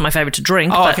Sprite. It's not my favourite to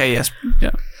drink. Oh, but okay, yes.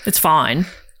 Yeah. It's fine.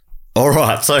 All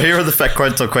right. So here are the fact,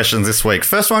 quotes, or questions this week.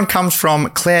 First one comes from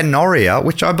Claire Noria,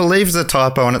 which I believe is a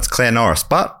typo and it's Claire Norris,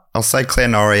 but I'll say Claire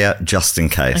Noria just in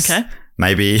case. Okay.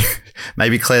 Maybe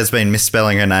Claire's been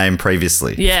misspelling her name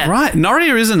previously. Yeah. Right.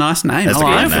 Noria is a nice name. That's I a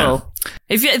like good it. name. Beautiful.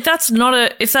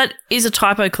 If that is a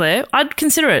typo, Claire, I'd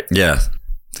consider it. Yeah.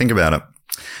 Think about it.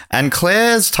 And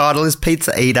Claire's title is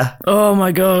Pizza Eater. Oh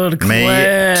my God,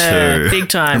 Claire. Me too. Big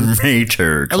time. Me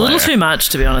too, Claire. A little too much,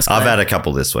 to be honest, Claire. I've had a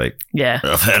couple this week. Yeah.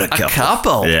 I've had a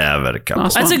couple. Yeah, I've had a couple.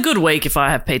 Nice. That's a good week if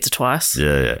I have pizza twice.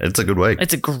 Yeah. It's a good week.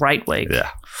 It's a great week. Yeah.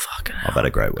 Fucking hell. I've had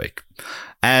a great week.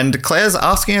 And Claire's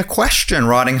asking a question,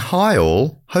 writing, "Hi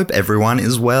all, hope everyone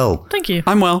is well. Thank you.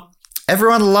 I'm well.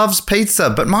 Everyone loves pizza,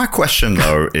 but my question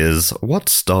though is, what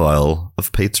style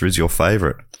of pizza is your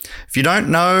favorite? If you don't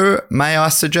know, may I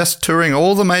suggest touring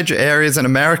all the major areas in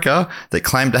America that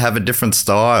claim to have a different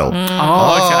style?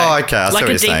 Oh, okay. I see Like what a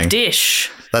you're deep saying.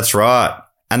 dish. That's right.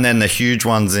 And then the huge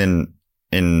ones in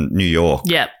New York.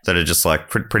 Yep. That are just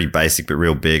pretty basic but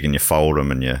real big, and you fold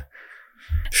them and you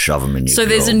shove them in your So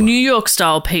there's a grill. New York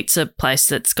style pizza place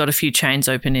that's got a few chains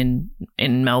open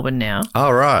in Melbourne now.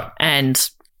 Oh, right. And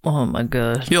oh my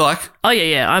God. You like? Oh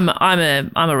yeah. I'm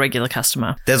a regular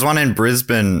customer. There's one in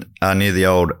Brisbane near the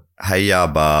old Hey Ya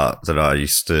bar that I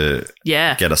used to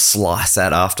Yeah. get a slice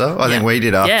at after. I think we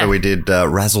did after Yeah. we did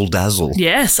Razzle Dazzle.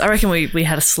 Yes, I reckon we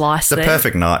had a slice The there.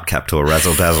 perfect nightcap to a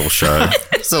Razzle Dazzle show.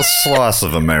 It's a slice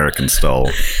of American style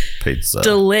pizza.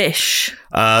 Delish.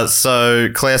 So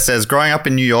Claire says, growing up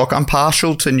in New York, I'm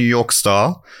partial to New York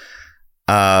style,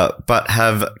 but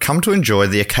have come to enjoy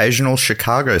the occasional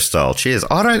Chicago style. Cheers.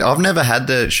 I've never had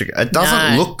it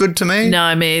doesn't No. look good to me.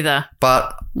 No, me either.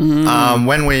 But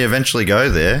when we eventually go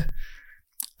there,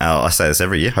 I say this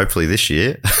every year, hopefully this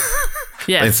year.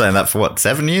 Yeah. Been saying that for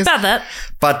 7 years? About that.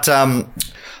 But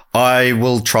I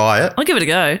will try it, I'll give it a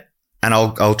go. and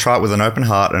I'll try it with an open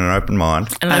heart and an open mind.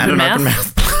 And an open open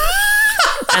mouth.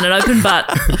 And an open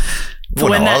butt. For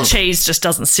when that cheese just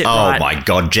doesn't sit right. Oh my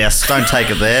God, Jess, don't take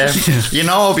it there. You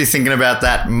know I'll be thinking about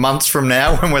that months from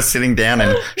now when we're sitting down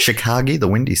in Chicago, the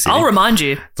Windy City. I'll remind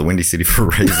you. The Windy City for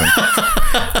a reason.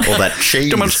 All that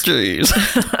cheese. Too much cheese.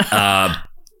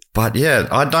 But yeah,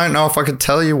 I don't know if I could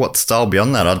tell you what style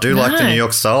beyond that. I do like the New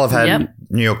York style. I've had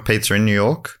New York pizza in New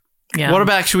York. Yeah. What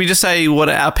about, should we just say what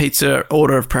our pizza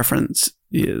order of preference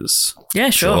is? Yeah,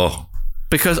 sure.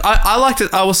 Because I like to,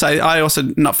 I will say, I also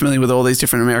not familiar with all these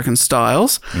different American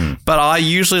styles, but I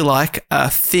usually like a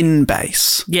thin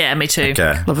base. Yeah, me too.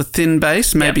 Okay. Love a thin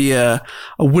base, maybe a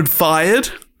wood-fired,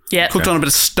 cooked on a bit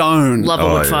of stone. Love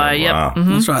a wood fire, wow. Mhm.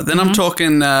 That's right. Then I'm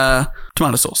talking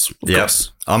tomato sauce, of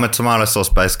course. I'm a tomato sauce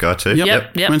based guy too.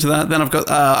 Yep. I'm into that. Then I've got,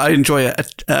 I enjoy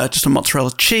just a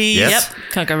mozzarella cheese. Yes.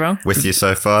 Yep, can't go wrong. With you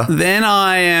so far. Then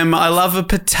I love a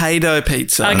potato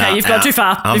pizza. Okay, you've gone too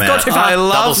far. I'm You've gone out. too far. I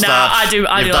love- Double No, I starch. do You've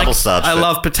like. double starched I it.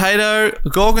 love potato,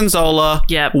 gorgonzola,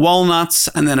 Yep. walnuts,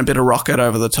 and then a bit of rocket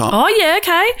over the top. Oh yeah,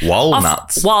 okay.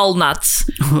 Walnuts. Walnuts.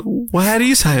 Well, how do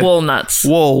you say it? Walnuts.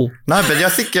 Wall. No, but I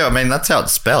think, I mean, that's how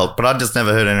it's spelled, but I just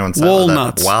never heard anyone say Walnuts.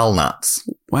 Like that. Walnuts.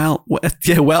 Well,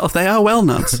 they are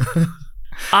walnuts.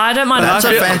 I don't mind. That's a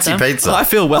potato fancy pizza. I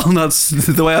feel walnuts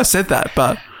the way I said that,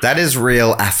 but That is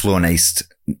real affluent East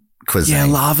cuisine. yeah,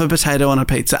 love a potato on a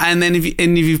pizza. And then if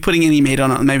you're putting any meat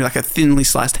on it, maybe like a thinly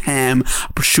sliced ham,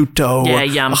 prosciutto, Yeah, or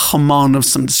yum. a jamon of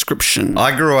some description.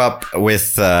 I grew up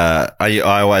with, I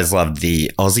always loved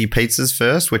the Aussie pizzas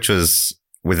first, which was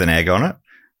with an egg on it.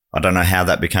 I don't know how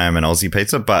that became an Aussie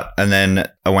pizza, and then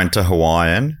I went to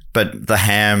Hawaiian, but the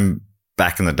ham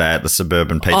back in the day at the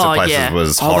suburban pizza places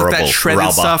was horrible. Like that shredded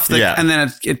rubber. stuff, and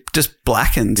then it just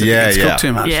blackens. It Yeah, gets yeah. cooked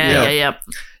too much. Yeah.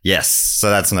 Yes, so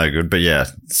that's no good. But yeah,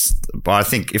 but I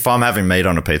think if I'm having meat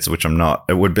on a pizza, which I'm not,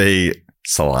 it would be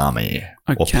salami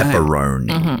or Okay.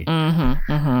 pepperoni.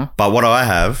 But what I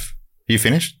have, you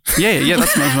finished? Yeah,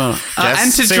 that's much more. Jess,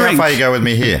 And to see drink. how far you go with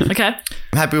me here. Okay.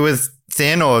 I'm happy with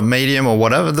thin or medium or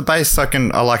whatever. The base, I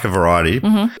like a variety.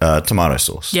 Tomato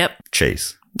sauce. Yep.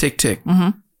 Cheese. Tick, tick.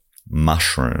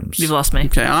 Mushrooms. You've lost me.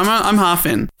 Okay, I'm half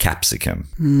in.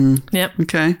 Capsicum. Yep.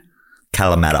 Okay.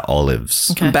 Kalamata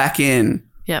olives. Okay. I'm back in.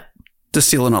 Yep.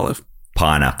 Distill an olive.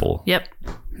 Pineapple. Yep.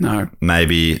 No.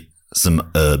 Maybe some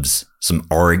herbs. Some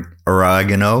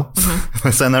oregano. Am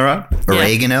I saying that right?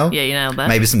 Oregano. Yeah, you nailed that.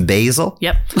 Maybe some basil.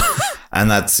 Yep. And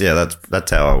that's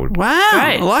how I would. Wow.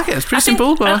 Great. I like it. It's pretty think-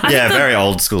 simple. But I Yeah, think very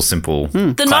old school, simple.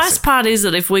 The nice part is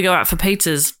that if we go out for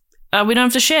pizzas, we don't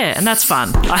have to share, and that's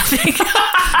fun. I think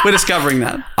we're discovering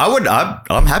that.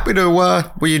 I'm happy to.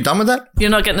 Were you done with that? you're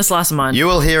not getting a slice of mine. You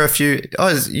will hear a few. Oh,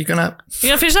 you gonna? You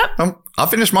gonna finish that? I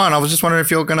finished mine. I was just wondering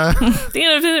if you're gonna.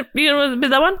 You gonna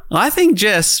bid that one? I think,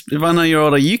 Jess, if I know your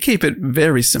order, you keep it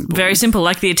very simple. Very simple,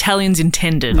 like the Italians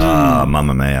intended.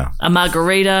 Mamma mia. A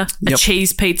margarita, a Yep.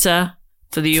 cheese pizza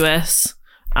for the US.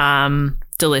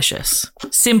 Delicious.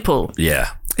 Simple. Yeah.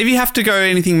 If you have to go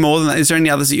anything more than that, is there any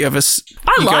others that you ever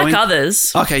I you go like in?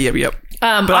 others. Okay, yep.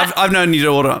 But I've known you to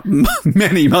order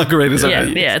many margaritas. Yeah, over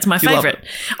the years. yeah, it's my You love favorite.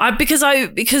 Because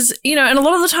and a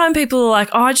lot of the time people are like,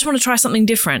 "Oh, I just want to try something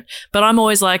different," but I'm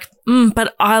always like,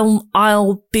 "But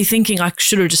I'll be thinking I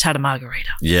should have just had a margarita."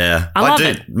 Yeah. I love do.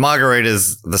 it.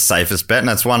 Margarita's the safest bet, and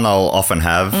that's one I'll often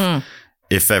have.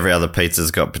 If every other pizza's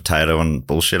got potato and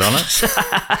bullshit on it.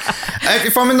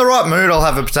 If I'm in the right mood, I'll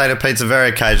have a potato pizza very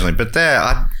occasionally. But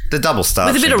the double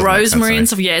starch With a bit of doesn't make sense to rosemary me. and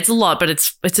stuff. Yeah, it's a lot, but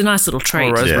it's a nice little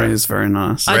treat. Rosemary Yeah. is very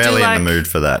nice. I do Rarely like- in the mood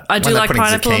for that. I do When they're like putting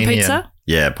pineapple on zucchini pizza.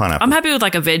 in. Yeah, pineapple. I'm happy with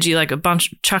like a veggie, like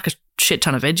chuck a shit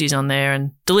ton of veggies on there,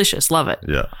 and delicious. Love it.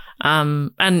 Yeah.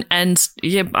 And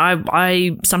yeah,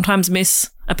 I sometimes miss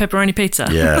a pepperoni pizza.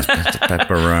 Yeah,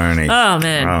 pepperoni. Oh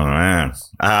man, Oh, man.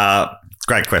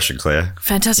 Great question, Claire.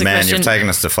 fantastic Man, question. you've taken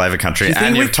us to Flavour Country. think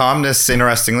And we- you've timed this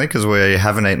interestingly because we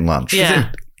haven't eaten lunch. Yeah.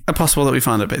 Possible that we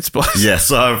find a pizza place. Yeah,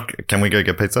 so can we go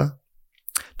get pizza?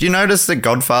 Do you notice that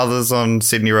Godfather's on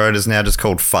Sydney Road is now just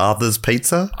called Father's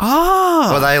Pizza?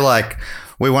 Ah, Or they like,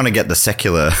 we want to get the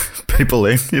secular people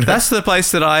in, you know? that's the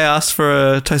place that I asked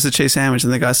for a toasted cheese sandwich,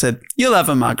 and the guy said, "You'll have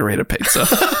a margarita pizza."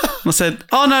 I said,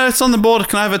 "Oh no, it's on the board.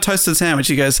 Can I have a toasted sandwich?"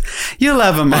 He goes, "You'll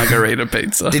have a margarita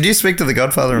pizza." Did you speak to the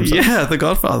Godfather himself? Yeah, the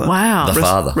Godfather. Wow. The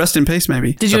father. Rest in peace,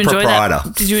 maybe. Did you the enjoy proprietor.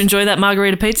 that? Did you enjoy that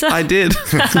margarita pizza? I did.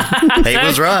 He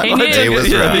was right. He knew. He was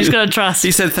Yeah, right. You just gotta trust.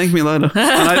 He said, "Thank me later,"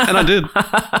 and I did.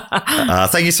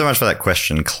 Thank you so much for that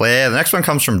question, Claire. The next one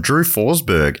comes from Drew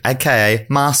Forsberg, a.k.a.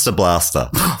 Master Blaster.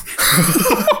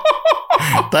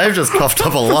 They've just coughed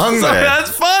up a lung there. That's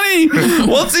funny.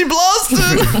 What's he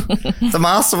blasted? The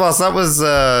Master Blaster, that was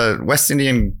West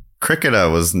Indian cricketer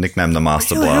was nicknamed the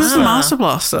Master Really? Who's Blaster. the Master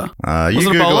Blaster? You Was it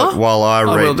a Google bowler? it while I I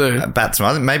will read do.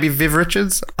 batsman. Maybe Viv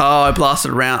Richards. Oh, I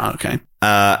blasted around. Okay.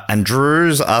 And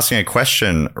Drew's asking a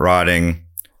question, writing,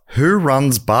 "Who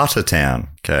runs Bartertown?"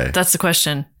 Okay. That's the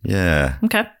question. Yeah.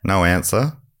 Okay. No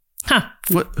answer. Huh.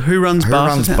 Who runs Who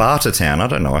runs Bartertown? Bartertown? I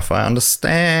don't know if I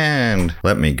understand.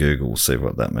 Let me Google, see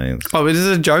what that means. Oh, is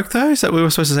it a joke though? Is that we were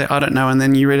supposed to say I don't know, and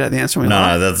then you read out the answer? And we No,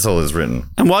 laugh? that's all is written.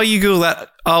 And while you Google that,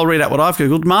 I'll read out what I've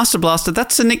Googled. Master Blaster,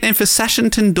 that's a nickname for Sachin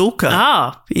Tendulkar,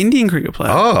 Ah. the Indian cricket player.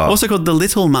 Oh. Also called the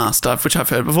Little Master, which I've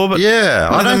heard before. But Yeah,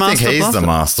 I the don't think Master he's Blaster. the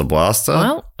Master Blaster.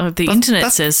 Well, the internet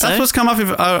That's- says so. That's what's come up.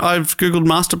 If I've Googled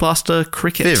Master Blaster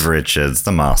cricket. Viv Richards,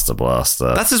 the Master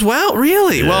Blaster. That's as well,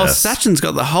 really. Well, Yes. Sachin's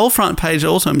got the whole front page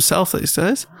all to himself these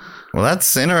days. Well,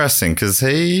 that's interesting because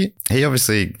he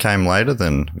obviously came later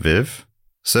than Viv.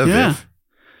 Sir Yeah. Viv.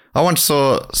 I once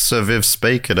saw Sir Viv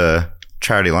speak at a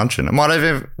charity luncheon. It might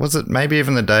have was it maybe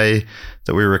even the day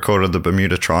that we recorded the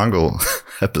Bermuda Triangle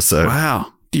episode.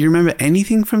 Wow. Do you remember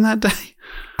anything from that day?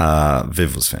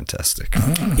 Viv was fantastic.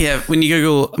 Yeah, when you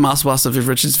Google Master Blaster Viv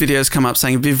Richards, videos come up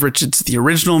saying Viv Richards, the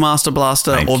original Master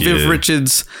Blaster, Thank or you. Viv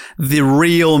Richards, the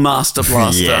real Master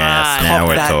Blaster. Yes, now Cop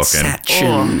we're that talking.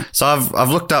 Sachin. So I've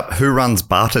looked up who runs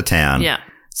Bartertown. Yeah.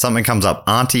 Something comes up,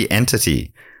 Auntie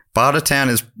Entity. Bartertown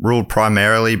is ruled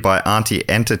primarily by Auntie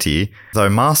Entity, though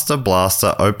Master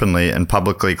Blaster openly and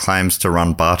publicly claims to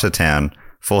run Bartertown,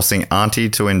 forcing Auntie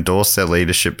to endorse their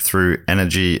leadership through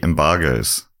energy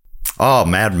embargoes. Oh,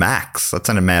 Mad Max. That's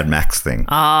a Mad Max thing.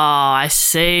 Oh, I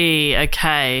see.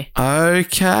 Okay.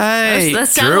 Okay. That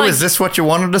sounds Drew, like, is this what you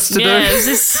wanted us to yeah, do? is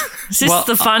this Well,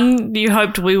 the fun you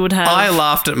hoped we would have? I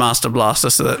laughed at Master Blaster,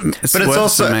 so that it's But it's worth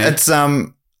also, to me.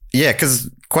 yeah, because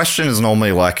question is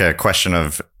normally like a question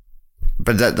of,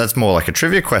 but that's more like a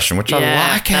trivia question, which Yeah,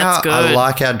 I that's good.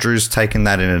 like how Drew's taken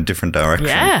that in a different direction.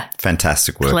 Yeah.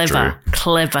 Fantastic work, clever, Drew.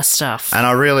 clever stuff. And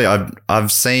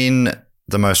I've seen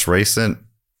the most recent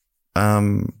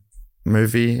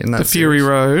movie in that The Fury series.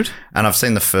 Road. And I've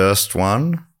seen the first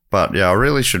one, but yeah, I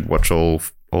really should watch all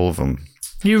of them.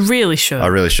 You really should. I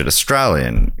really should.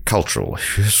 Australian cultural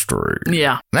history.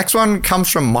 Yeah. Next one comes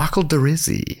from Michael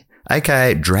DeRizzi,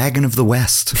 aka Dragon of the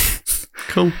West.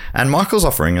 Cool. And Michael's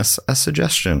offering us a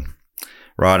suggestion,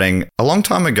 writing, "A long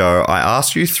time ago, I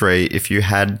asked you three if you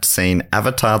had seen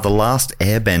Avatar The Last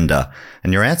Airbender,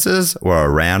 and your answers were a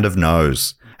round of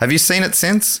no's. Have you seen it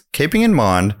since? Keeping in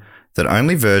mind that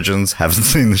only virgins haven't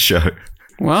seen the show."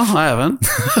 Well, I haven't.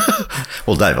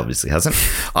 Well, Dave obviously hasn't.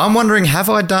 I'm wondering, have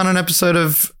I done an episode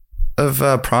of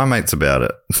Primates about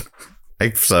it?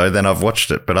 If so, then I've watched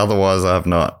it, but otherwise I have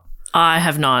not. I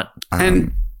have not.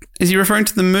 And is he referring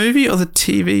to the movie or the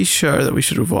TV show that we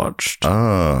should have watched?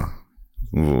 Oh,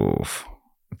 oof.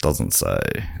 It doesn't say.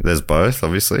 There's both,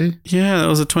 obviously. Yeah, that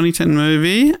was a 2010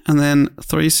 movie and then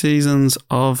 3 seasons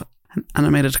of an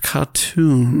animated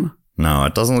cartoon. No,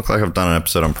 it doesn't look like I've done an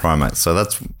episode on primates, so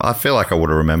I feel like I would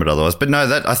have remembered otherwise. But no,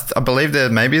 that I believe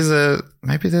maybe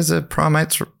there's a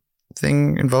primates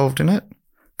thing involved in it,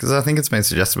 because I think it's been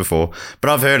suggested before. But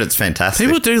I've heard it's fantastic.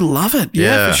 People do love it.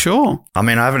 Yeah, Yeah. for sure. I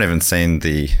mean, I haven't even seen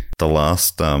the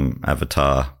last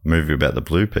Avatar movie about the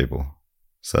blue people,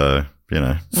 so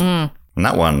and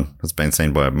that one has been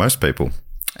seen by most people.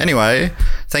 Anyway,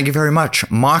 thank you very much,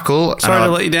 Michael. Sorry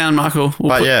to let you down, Michael.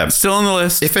 Still on the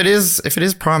list. If it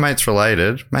is primates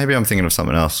related, maybe I'm thinking of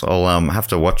something else. I'll have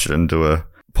to watch it and do a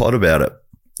pod about it.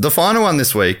 The final one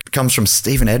this week comes from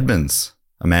Stephen Edmonds,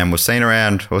 a man saw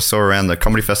around the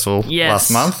comedy festival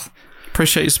last month.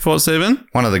 Appreciate your support, Stephen.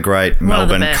 One of the great One of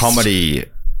the Melbourne best. comedy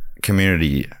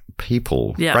community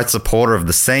people. Yeah. Great supporter of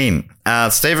the scene.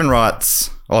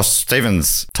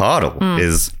 Stephen's title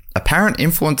is Apparent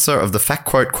Influencer of the Fact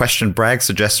Quote Question Brag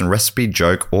Suggestion Recipe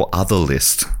Joke or Other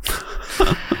List.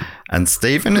 And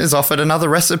Stephen is offered another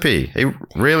recipe. He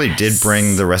really did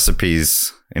bring the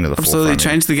recipes into the Absolutely forefront.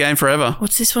 changed the game forever.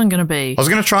 What's this one going to be? I was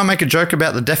going to try and make a joke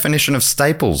about the definition of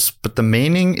staples, but the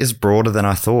meaning is broader than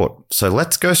I thought. So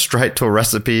let's go straight to a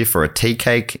recipe for a tea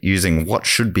cake using what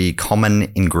should be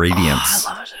common ingredients.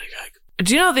 I love it.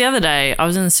 Do you know the other day I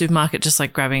was in the supermarket just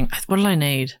like grabbing, what did I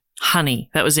need? Honey.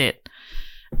 That was it.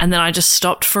 And then I just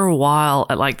stopped for a while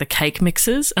at like the cake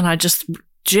mixes and I just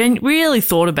really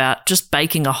thought about just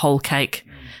baking a whole cake.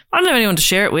 I don't have anyone to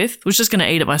share it with. Was just going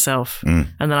to eat it myself. And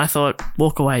then I thought,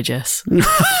 walk away, Jess.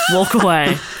 Walk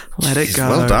away. Let it go.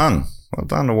 Well done. Well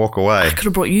done to walk away. I could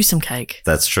have brought you some cake.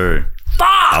 That's true. Fuck!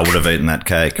 I would have eaten that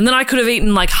cake. And then I could have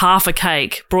eaten like half a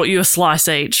cake, brought you a slice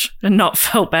each, and not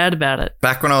felt bad about it.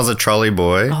 Back when I was a trolley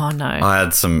boy, Oh, no. I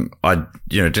had I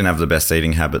didn't have the best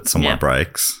eating habits on my Yeah.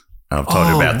 breaks. I've told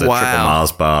you about the wow. triple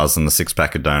Mars bars and the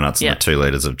 6-pack of donuts Yeah. and the 2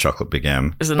 litres of chocolate Big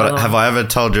M. There's another But have I ever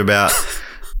told you about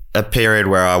a period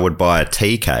where I would buy a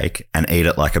tea cake and eat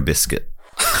it like a biscuit?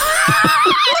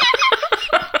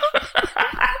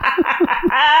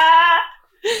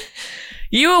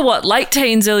 You were what, late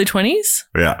teens, early 20s?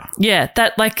 Yeah. Yeah,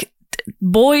 that like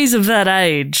boys of that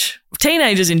age,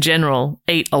 teenagers in general,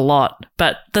 eat a lot.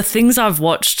 But the things I've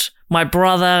watched my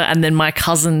brother and then my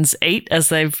cousins eat as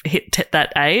they've hit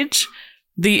that age,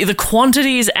 the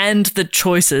quantities and the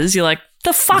choices, you're like,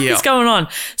 the fuck is going on?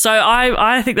 So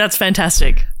I think that's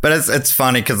fantastic. But it's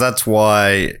funny because that's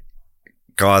why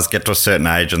guys get to a certain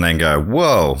age and then go,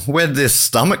 whoa, where'd this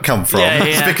stomach come from? Yeah,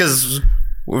 It's yeah. because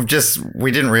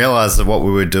we didn't realise that what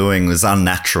we were doing was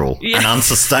unnatural and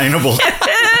unsustainable.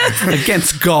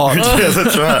 Against God. Yeah,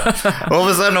 that's right. All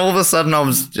of a sudden,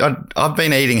 I've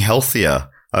been eating healthier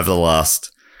over the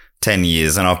last 10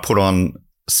 years and I've put on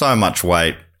so much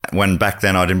weight when back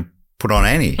then I didn't put on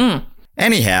any.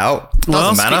 Anyhow,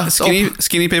 doesn't matter.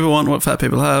 Skinny people want what fat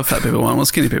people have. Fat people want what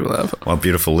skinny people have. What a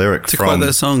beautiful lyric To from quote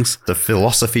those songs. The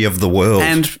philosophy of the world.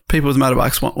 And people with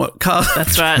motorbikes want what cars.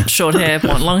 That's right. Short hair,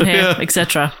 want long hair,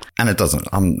 etc. And it doesn't.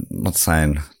 I'm not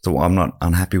saying that I'm not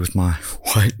unhappy with my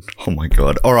weight. Oh my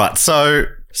God. All right. So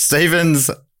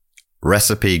Stephen's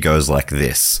recipe goes like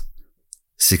this: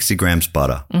 60 grams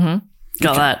butter,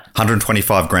 Got that.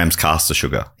 125 grams caster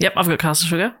sugar, Yep, I've got caster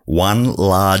sugar. 1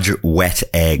 large wet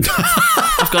egg,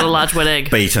 I've got a large wet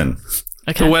egg. beaten,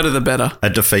 Okay. The wetter the better.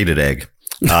 a defeated egg,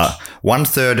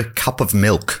 1/3 cup of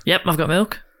milk. Yep, I've got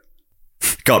milk.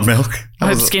 Got milk? I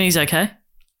hope Skinny's okay.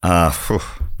 Not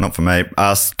for me.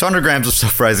 200 grams of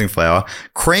self-raising flour.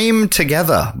 Cream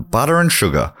together butter and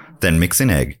sugar. Then mix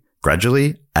in egg.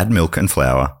 Gradually add milk and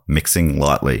flour, mixing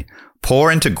lightly.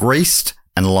 Pour into greased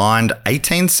and lined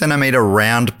 18 centimetre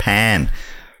round pan.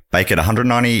 Bake at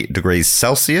 190 degrees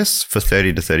Celsius for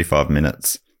 30 to 35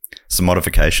 minutes. Some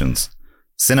modifications.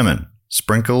 Cinnamon.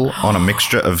 Sprinkle on a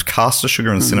mixture of caster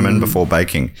sugar and cinnamon before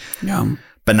baking. Yum.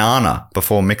 Banana.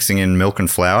 Before mixing in milk and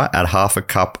flour, add half a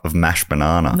cup of mashed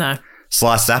banana. No.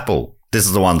 Sliced apple. This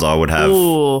is the ones I would have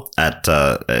Ooh. at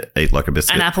Eat Like a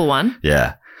Biscuit. An apple one.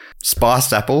 Yeah.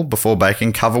 Spiced apple before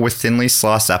baking. Cover with thinly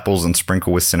sliced apples and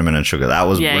sprinkle with cinnamon and sugar. That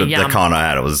was Yeah, the yum. kind I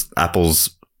had. It was apples,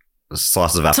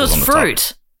 slices of So apples it's on the fruit.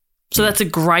 top. So that's a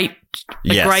great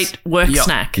work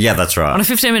snack. Yeah, that's right. On a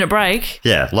 15-minute break,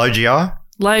 Yeah, low GI.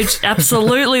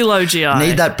 absolutely low GI.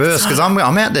 Need that burst because I'm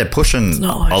out there pushing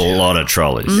not a low GI. lot of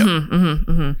trolleys.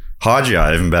 High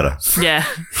GI, even better. Yeah,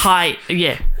 high,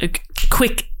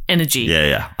 quick energy.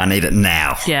 Yeah. I need it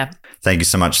now. Yeah. Thank you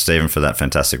so much, Stephen, for that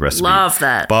fantastic recipe. Love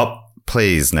that. Bob,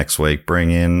 please, next week,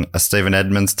 bring in a Stephen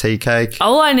Edmonds tea cake.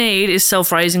 All I need is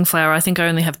self-raising flour. I think I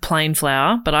only have plain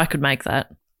flour, but I could make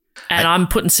that. And I'm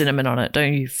putting cinnamon on it.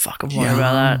 Don't you fucking worry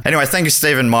about that. Anyway, thank you,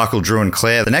 Stephen, Michael, Drew, and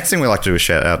Claire. The next thing we like to do is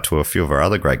shout out to a few of our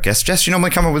other great guests. Jess, you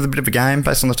normally come up with a bit of a game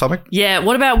based on the topic? Yeah,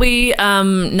 what about we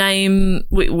name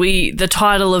the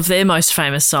title of their most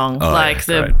famous song, like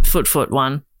the great. Foot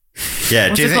one. Yeah.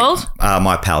 What's do you it think, called?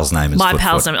 My Pal's Name is My Foot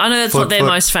Pal's Foot. Name. I know that's Foot not their Foot.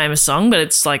 most famous song, but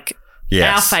it's like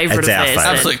Yes, our favourite it's of our theirs.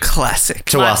 favourite. Absolute classic.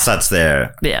 To us, that's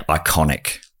their Yeah.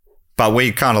 iconic. But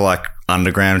we kind of like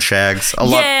underground Shaggs a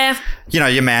lot. Yeah. You know,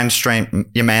 your mainstream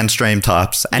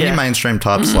types and Yeah. your mainstream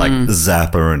types like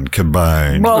Zappa and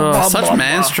Cabone. Such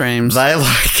mainstreams.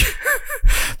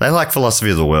 They like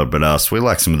philosophy of the world, but us, we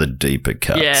like some of the deeper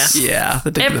cuts. Yeah. Yeah, the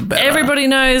deeper the better. Everybody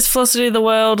knows Philosophy of the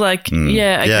World. Like,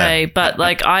 yeah, okay. yeah. But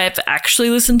like, I have actually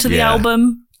listened to the Yeah.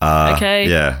 album. Okay.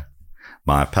 Yeah.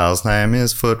 My pal's name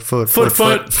is Foot. If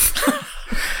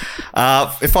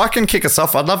I can kick us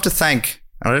off, I'd love to thank,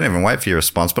 I didn't even wait for your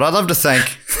response, but I'd love to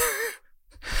thank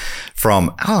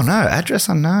from, address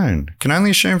unknown. Can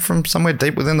only assume from somewhere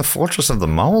deep within the fortress of the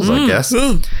moles, I guess.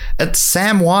 It's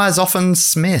Sam Wise Often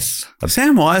Smith.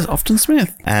 Sam Wise, Often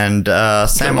Smith. And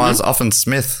Sam Wise Often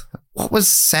Smith. What was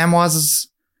Sam Wise's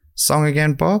song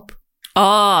again, Bob?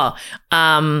 Oh,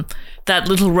 that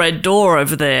little red door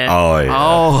over there. Oh, yeah.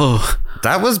 Oh,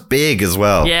 That was big as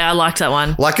well. Yeah, I liked that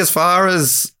one. Like, as far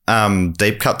as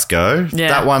deep cuts go, Yeah.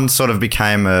 that one sort of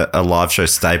became a live show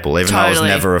staple, even though it was Totally.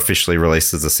 never officially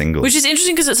released as a single. Which is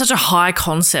interesting because it's such a high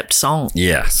concept song.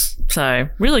 Yes. So,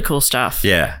 really cool stuff.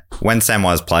 Yeah. When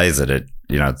Samwise plays it,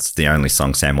 it's the only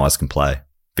song Samwise can play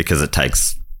because it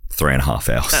takes 3.5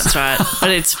 hours. That's right. But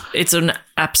it's an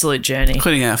absolute journey.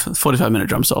 including our 45-minute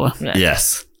drum solo,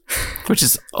 Yes. which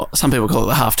is, some people call it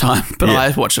the halftime, but Yeah. I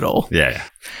watch it all. Yeah.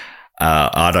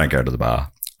 I don't go to the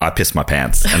bar. I pissed my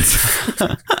pants. And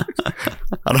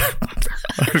I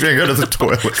don't think I go to the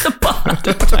toilet. I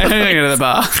don't go to the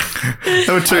bar.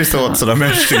 There were two thoughts that I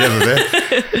merged together there.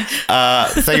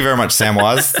 Thank you very much,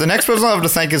 Samwise. The next person I have to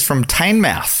thank is from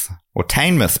Teignmouth, or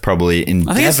Teignmouth probably in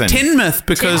I think Devon. it's Teignmouth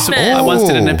because Teignmouth. I once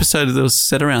did an Oh. episode that was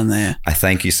set around there. I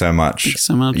thank you so much. Thank you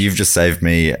so much. You've just saved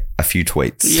me a few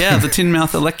tweets. Yeah, the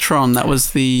Teignmouth Electron. That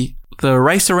was the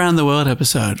Race Around the World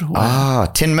episode. Wow.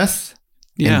 Teignmouth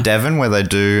Yeah. in Devon, where they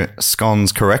do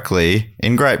scones correctly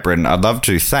in Great Britain. I'd love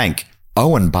to thank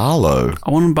Owen Barlow.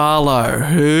 Owen Barlow,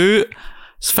 whose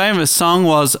famous song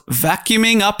was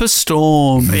Vacuuming Up a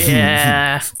Storm.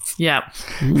 Yeah. Yeah.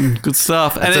 Good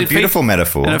stuff. It's a beautiful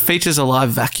metaphor. And it features a live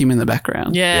vacuum in the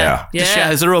background. Yeah. Just,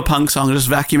 it's a real punk song, just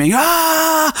vacuuming.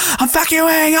 I'm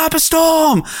vacuuming up a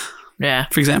storm, Yeah.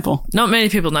 for example. Not many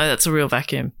people know that's a real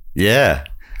vacuum. Yeah.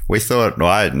 We thought, well,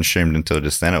 I hadn't assumed until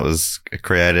just then it was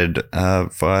created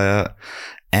via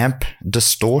amp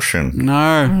distortion.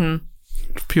 No.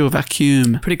 Pure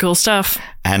vacuum. Pretty cool stuff.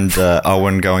 And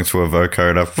Owen going through a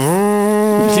vocoder.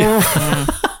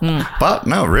 But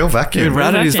no, real vacuum. Dude,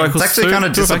 routed his vacuum. vocals. It's actually kind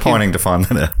of through a vacuum. disappointing to find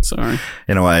that out. Sorry.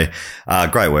 In a way.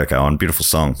 Great work, Owen. Beautiful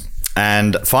song.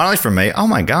 And finally from me, oh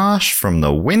my gosh, from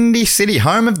the Windy City,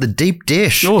 home of the deep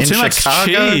dish Oh, in too much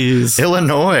Chicago, cheese.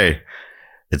 Illinois.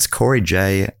 It's Corey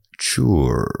J.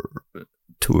 Tour.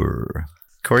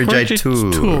 Corey J.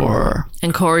 Tour.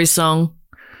 And Corey's song.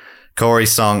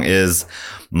 Corey's song is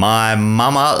My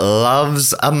Mama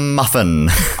Loves a Muffin.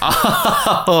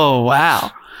 Oh,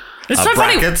 wow. It's so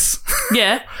funny. Brackets.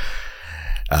 Yeah.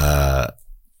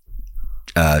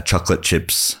 Chocolate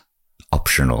chips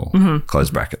optional. Close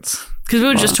brackets. Because we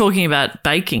were just talking about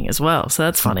baking as well. So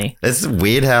that's funny. It's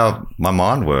weird how my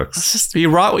mind works. You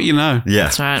write what you know. Yeah.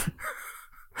 That's right.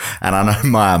 And I know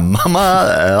my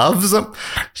mama loves them.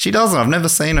 She doesn't. I've never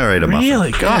seen her eat a muffin.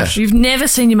 Really? Gosh. You've never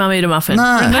seen your mum eat a muffin.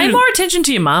 No. Pay more attention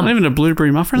to your mum. Not even a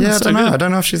blueberry muffin? Yeah, I That's don't so know. good. I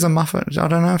don't know if she's a muffin. I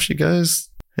don't know if she goes.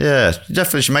 Yeah,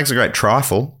 definitely. She makes a great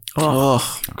trifle.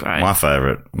 Oh. Great. My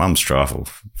favourite. Mum's trifle.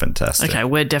 Fantastic. Okay,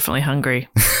 we're definitely hungry.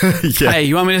 Yeah. Hey,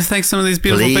 you want me to thank some of these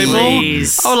beautiful people?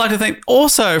 Please. I would like to thank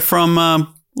also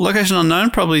from location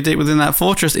unknown, probably deep within that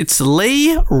fortress, it's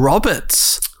Lee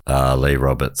Roberts. Lee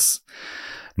Roberts.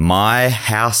 My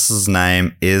house's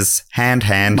name is Hand.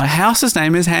 My house's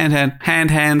name is Hand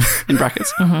in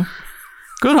brackets.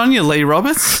 Good on you, Lee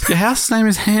Roberts. Your house's name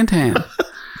is Hand. And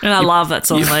I love that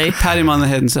song, Lee. Pat him on the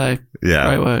head and say, Yeah.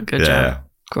 great work. Good job.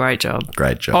 Great job.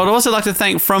 Great I job. would also like to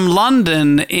thank from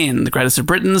London in the greatest of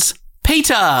Britons,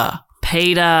 Peter.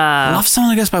 Peter. I love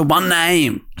someone who goes by one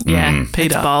name. Yeah.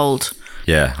 Peter. It's bold.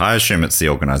 Yeah, I assume it's the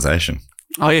organisation.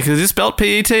 Oh, yeah, because it's spelled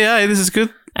P-E-T-A. This is good.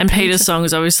 And Peter's song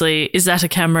is obviously, is that a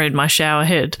camera in my shower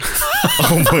head?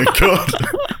 Oh my God.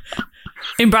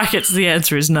 In brackets, the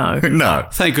answer is no. No.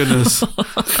 Thank goodness.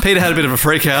 Peter had a bit of a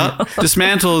freak out,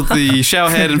 dismantled the shower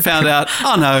head and found out,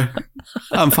 oh no,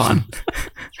 I'm fine.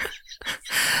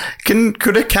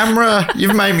 Could a camera?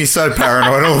 You've made me so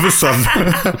paranoid all of a sudden.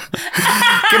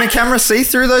 Can a camera see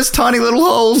through those tiny little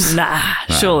holes? Nah,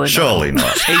 surely not. Surely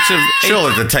not.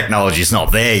 Surely the technology's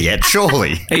not there yet.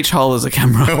 Surely. Each hole is a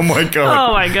camera. Oh my God.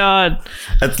 Oh my God.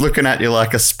 It's looking at you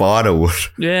like a spider would.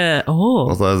 Yeah. Oh,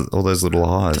 All those little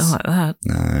eyes. I like that.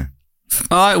 No.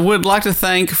 I would like to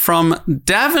thank from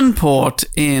Davenport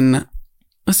in,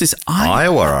 what's this?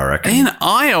 Iowa, I reckon. In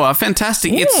Iowa.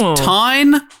 Fantastic. Ooh. It's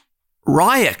Tyne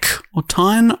Ryek or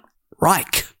Tyne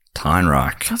Reich.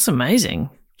 Teinreich. That's amazing.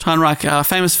 Tyne Reich,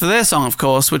 famous for their song, of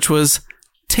course, which was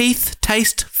Teeth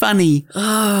Taste Funny.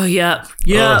 Oh, yeah.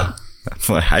 Yeah.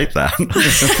 Oh, I hate that.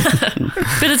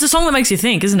 But it's a song that makes you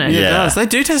think, isn't it? Yeah. It does. They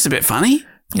do taste a bit funny.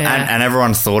 Yeah. And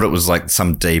everyone thought it was like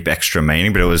some deep extra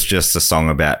meaning, but it was just a song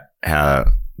about how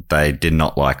they did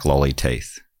not like lolly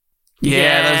teeth.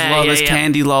 Yeah, there's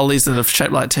candy lollies that are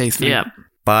shaped like teeth. Yeah.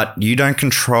 But you don't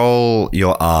control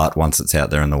your art once it's out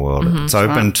there in the world. It's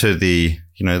open to the,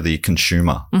 the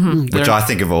consumer, which I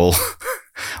think of all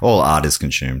art is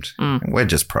consumed. We're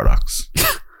just products.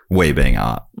 We being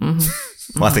art.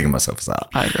 Well, I think of myself as art.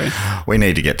 I agree. We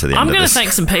need to get to the I'm end of going to this.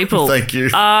 thank some people. Thank you.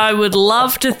 I would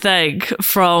love to thank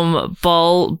from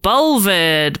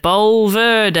Bulverde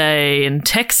in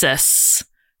Texas,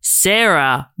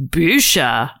 Sarah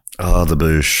Boucher. Oh, the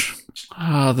boosh.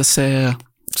 Oh, the Sarah.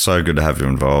 So good to have you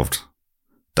involved.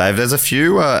 Dave, there's a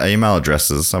few email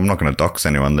addresses. I'm not going to dox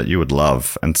anyone that you would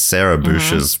love. And Sarah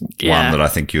Bush is Yeah. one that I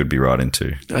think you would be right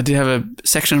into. I did have a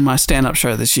section of my stand-up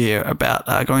show this year about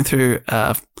going through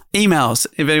emails,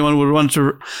 if anyone would want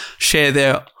to share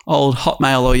their old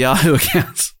Hotmail or Yahoo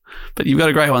accounts. But you've got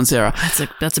a great one, Sarah.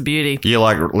 That's a beauty. You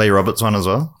like Lee Roberts one as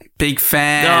well? Big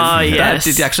fan. Oh, yes.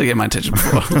 That did actually get my attention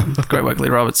before. Great work, Lee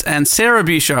Roberts. And Sarah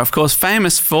Busher, of course,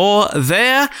 famous for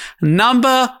their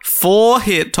number 4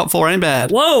 hit, top 4 ain't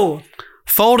bad. Whoa.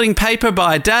 Folding paper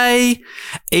by day,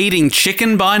 eating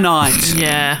chicken by night.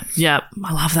 Yeah.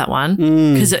 I love that one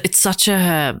because it's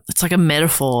like a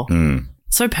metaphor.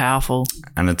 So powerful.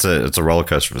 And it's a roller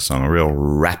coaster of a song, a real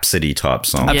rhapsody type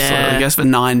song. Absolutely. It goes for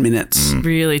 9 minutes.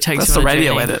 Really takes That's you the on a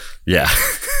radio journey. edit. Yeah.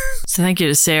 So thank you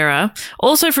to Sarah.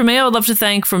 Also from me, I would love to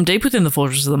thank From Deep Within the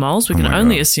Fortress of the Moles. We can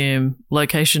only assume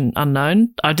location unknown.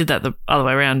 I did that the other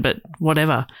way around, but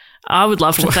whatever. I would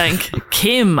love to thank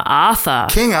Kim Arthur.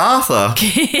 King Arthur.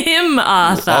 Kim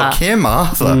Arthur. Oh, Kim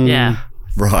Arthur. Yeah.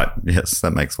 Right. Yes,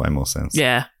 that makes way more sense.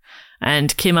 Yeah.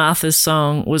 And Kim Arthur's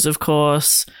song was, of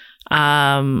course,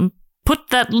 Put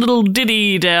That Little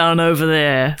Ditty Down Over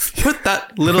There. Put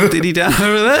that little ditty down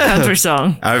over there. Country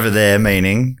song. Over there,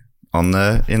 meaning in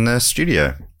the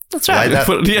studio. That's right. Lay that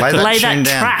Lay that tune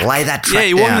down. track. Lay that track Yeah,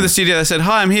 you walked down. into the studio. They said,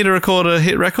 "Hi, I'm here to record a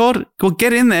hit record." Well,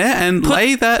 get in there and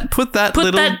put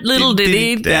that little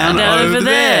ditty down over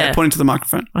there, pointing to the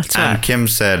microphone. That's And right. Kim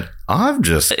said, "I've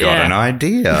just got Yeah. an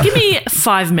idea." Give me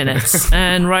 5 minutes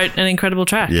and wrote an incredible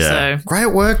track. Yeah. So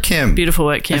Great work, Kim. beautiful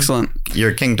work, Kim. Excellent.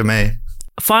 You're a king to me.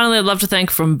 Finally, I'd love to thank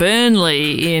from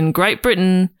Burnley in Great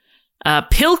Britain,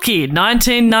 Pilkey,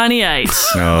 1998.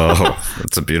 Oh,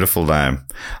 that's a beautiful name.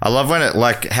 I love when it,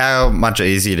 like, how much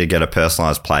easier to get a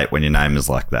personalised plate when your name is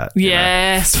like that. you know?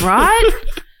 Yes, right?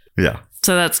 Yeah.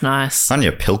 So that's nice. On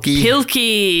your Pilkey.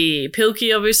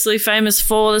 Pilkey, obviously famous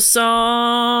for the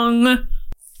song.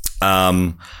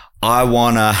 I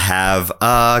want to have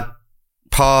a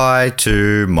pie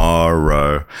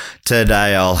tomorrow.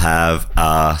 Today I'll have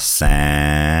a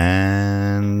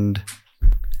sand.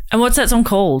 And what's that song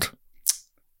called?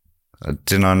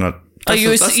 Did I not? Oh, you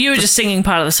were just singing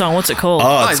part of the song. What's it called?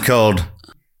 Oh, it's called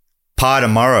Pie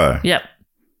Tomorrow. Yep.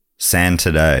 Sand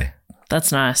Today.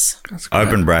 That's nice.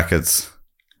 Open brackets.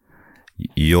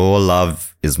 Your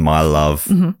love is my love,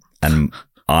 and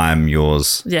I'm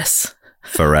yours Yes.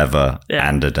 forever Yeah.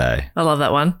 and a day. I love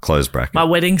that one. Close bracket. My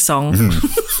wedding song.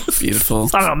 Beautiful.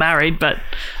 I'm not married, but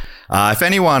If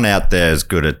anyone out there is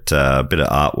good at a bit of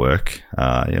artwork,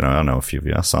 I know a few of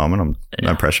you are, Simon.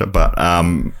 No pressure, but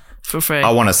feel free.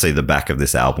 I want to see the back of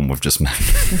this album we've just made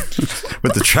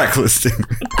with the track listing.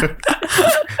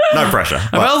 No pressure.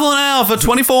 but- Available now for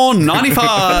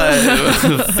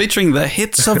 $24.95, featuring the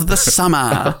hits of the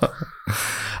summer.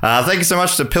 Thank you so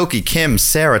much to Pilkey, Kim,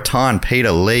 Sarah, Tyne,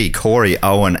 Peter, Lee, Corey,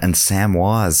 Owen, and Sam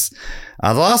Wise.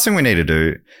 The last thing we need to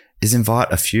do is invite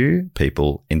a few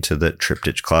people into the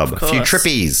Triptych Club. A few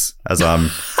trippies, as I'm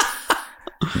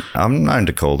known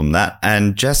to call them that.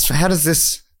 And Jess, how does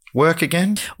this work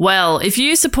again? Well, if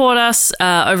you support us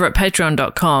over at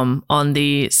patreon.com on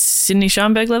the Sydney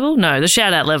Scheinberg level, no, the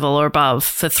shout out level or above,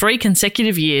 for 3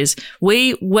 consecutive years,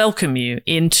 we welcome you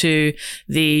into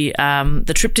the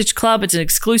Triptych Club. It's an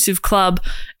exclusive club.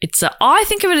 It's I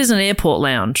think of it as an airport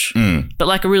lounge, but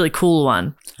like a really cool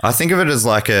one. I think of it as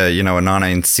like a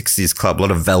 1960s club, a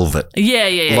lot of velvet, Yeah.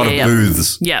 a lot of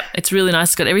booths. Yeah, it's really nice.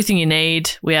 It's got everything you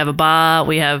need. We have a bar,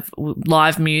 we have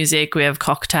live music, we have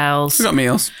cocktails. We got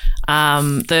meals.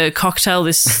 The cocktail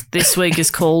this week is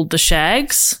called the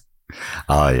Shaggs.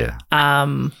 Oh, yeah.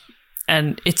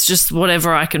 And it's just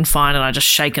whatever I can find and I just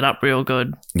shake it up real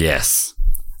good. Yes.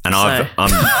 And So-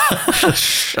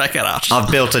 Check it out.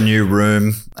 I've built a new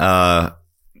room to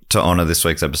honour this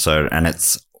week's episode, and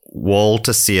it's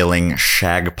wall-to-ceiling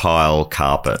shag pile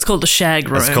carpet. It's called the Shag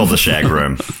Room. It's called the shag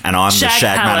room, and I'm the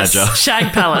shag Palace. manager.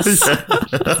 Shag Palace. You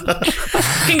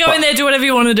can go in there, do whatever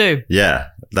you want to do. Yeah,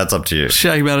 that's up to you.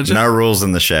 Shag manager. No rules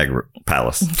in the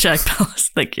palace. Shag Palace.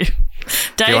 Thank you.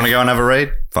 Dave, Do you want to go and have a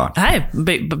read? Fine. hey,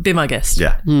 be my guest.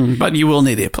 Yeah. But you will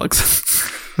need earplugs.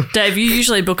 Dave, you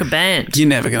usually book a band. You're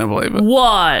never going to believe it.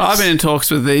 What? I've been in talks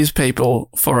with these people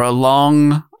for a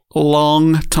long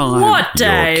time. What, You're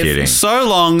Dave? kidding. So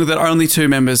long that only 2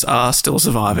 members are still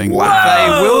surviving. They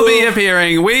will be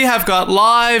appearing. We have got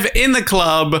live in the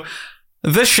club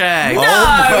the Shag. No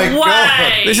my way.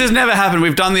 God. This has never happened.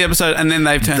 We've done the episode and then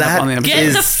they've turned up on the episode.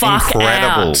 Get the is fuck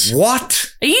incredible. out.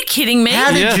 What? Are you kidding me? How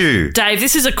did Yeah. you? Dave,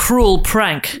 this is a cruel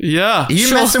prank. Yeah. Are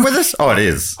you messing with us? Oh, it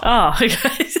is. Oh,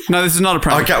 okay. No, this is not a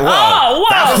prank. Okay, well, Oh,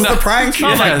 that wow. was the prank.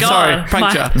 Oh my Yeah, god! sorry,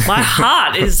 prank ya. my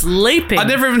heart is leaping. I'd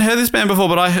never even heard this band before,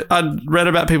 but I'd read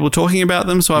about people talking about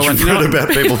them, so I went, you know Heard what?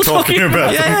 about people talking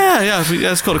about them. Yeah.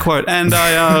 It's called a quote. And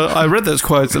I read those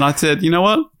quotes and I said, you know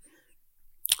what?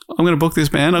 I'm going to book this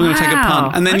band. I'm going to take a Wow.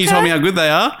 punt. And then you Okay. told me how good they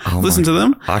are. Oh Listen my- to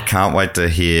them I can't wait to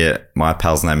hear my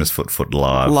pal's name is Foot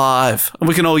live. live. And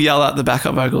we can all yell out the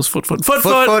backup vocals. Foot. Foot.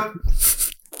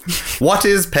 What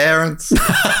is parents?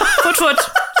 Foot.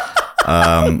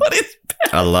 What is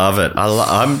I love it.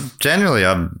 I'm genuinely,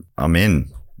 I'm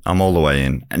in. I'm all the way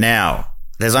in. Now,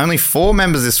 there's only 4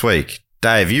 members this week.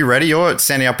 Dave, you ready? You're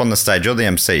standing up on the stage. You're the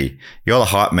MC. You're the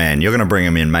hype man. You're going to bring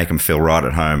them in, make them feel right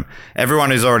at home. Everyone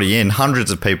who's already in,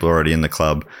 hundreds of people already in the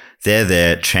club, they're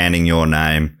there chanting your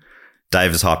name.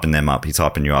 Dave is hyping them up. He's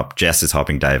hyping you up. Jess is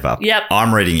hyping Dave up. Yep.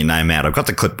 I'm reading your name out. I've got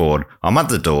the clipboard. I'm at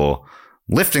the door,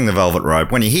 lifting the velvet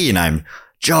rope. When you hear your name,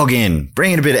 jog in,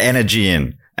 bring in a bit of energy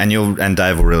in, and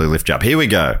Dave will really lift you up. Here we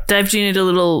go. Dave, do you need a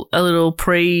little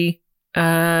pre-hype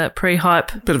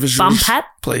bit of a bump zhoosh, hat?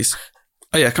 please?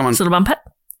 Oh, yeah, come on. Just a little bump hat?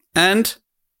 And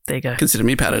there you go. consider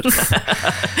me patted.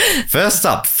 First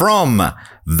up, from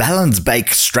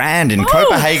Valensbæk Strand in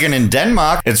Copenhagen in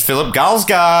Denmark, it's Philip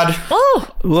Galsgaard. Oh,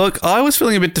 Look, I was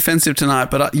feeling a bit defensive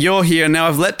tonight, but you're here, and now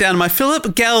I've let down my Philip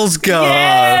Galsgaard.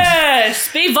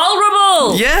 yes! Be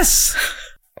vulnerable! Yes.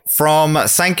 From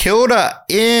St Kilda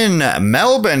in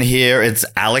Melbourne here, it's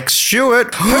Alex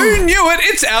Stewart. Who knew it?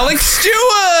 It's Alex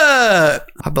Stewart.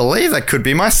 I believe that could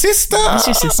be my sister. That's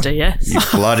your sister, yes. You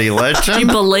bloody legend. Do you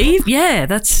believe? Yeah,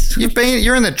 that's...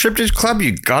 You're in the Triptych Club,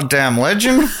 you goddamn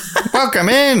legend. Welcome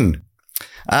in.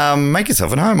 Make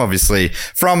yourself at home, obviously.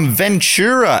 From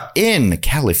Ventura in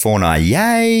California,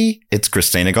 yay, it's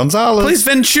Christina Gonzalez. Please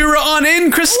Ventura on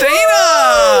in, Christina.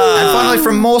 And finally,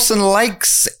 from Mawson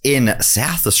Lakes in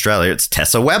South Australia, it's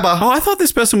Tessa Weber. Oh, I thought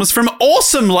this person was from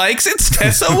Awesome Lakes. It's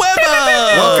Tessa Weber.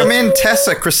 Welcome in,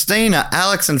 Tessa, Christina,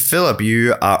 Alex, and Philip.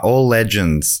 You are all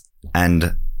legends.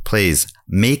 And please,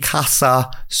 mi casa,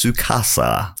 su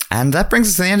casa. And that brings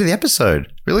us to the end of the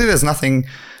episode. Really, there's nothing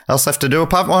else left to do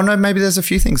apart from, oh no, maybe there's a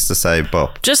few things to say,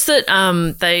 Bob. Just that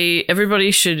everybody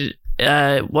should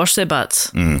wash their butts.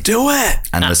 Do it.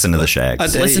 And listen to the Shaggs. I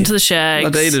dare Listen you. to the Shaggs. I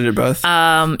dare you to do both.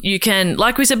 You can,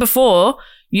 like we said before,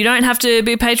 you don't have to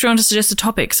be a Patreon to suggest a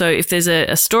topic. So if there's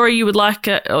a story you would like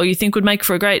or you think would make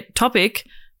for a great topic,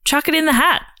 chuck it in the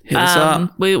hat. Hit us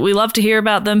up. We love to hear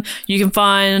about them. You can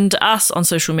find us on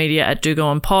social media at Do Go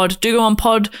On Pod.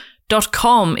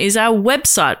 DoGoOnPod.com is our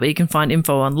website where you can find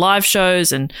info on live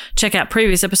shows and check out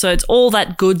previous episodes, all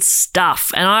that good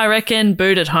stuff. And I reckon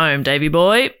boot at home, Davey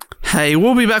boy. Hey,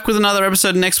 we'll be back with another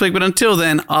episode next week, but until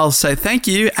then, I'll say thank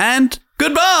you and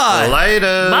goodbye.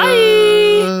 Later.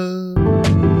 Bye.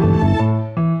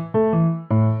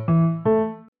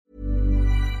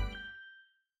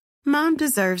 Mom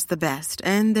deserves the best,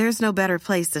 and there's no better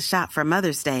place to shop for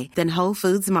Mother's Day than Whole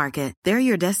Foods Market. They're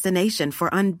your destination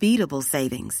for unbeatable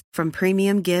savings, from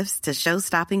premium gifts to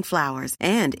show-stopping flowers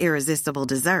and irresistible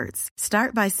desserts.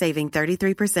 Start by saving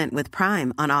 33% with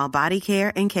Prime on all body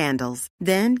care and candles.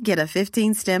 Then get a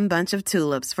 15-stem bunch of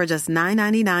tulips for just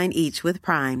 $9.99 each with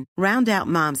Prime. Round out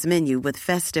Mom's menu with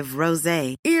festive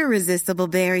rosé, irresistible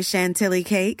berry chantilly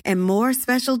cake, and more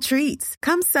special treats.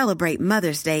 Come celebrate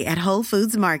Mother's Day at Whole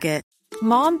Foods Market.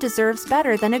 Mom deserves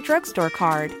better than a drugstore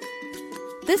card.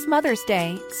 This Mother's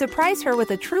Day, surprise her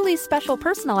with a truly special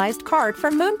personalized card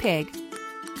from Moonpig.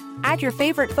 Add your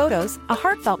favorite photos, a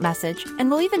heartfelt message,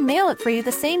 and we'll even mail it for you the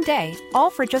same day, all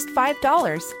for just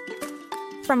 $5.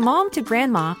 From mom to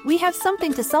grandma, we have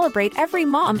something to celebrate every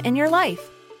mom in your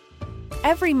life.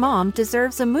 Every mom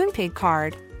deserves a Moonpig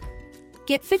card.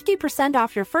 Get 50%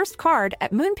 off your first card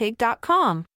at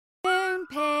Moonpig.com.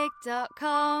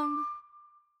 Moonpig.com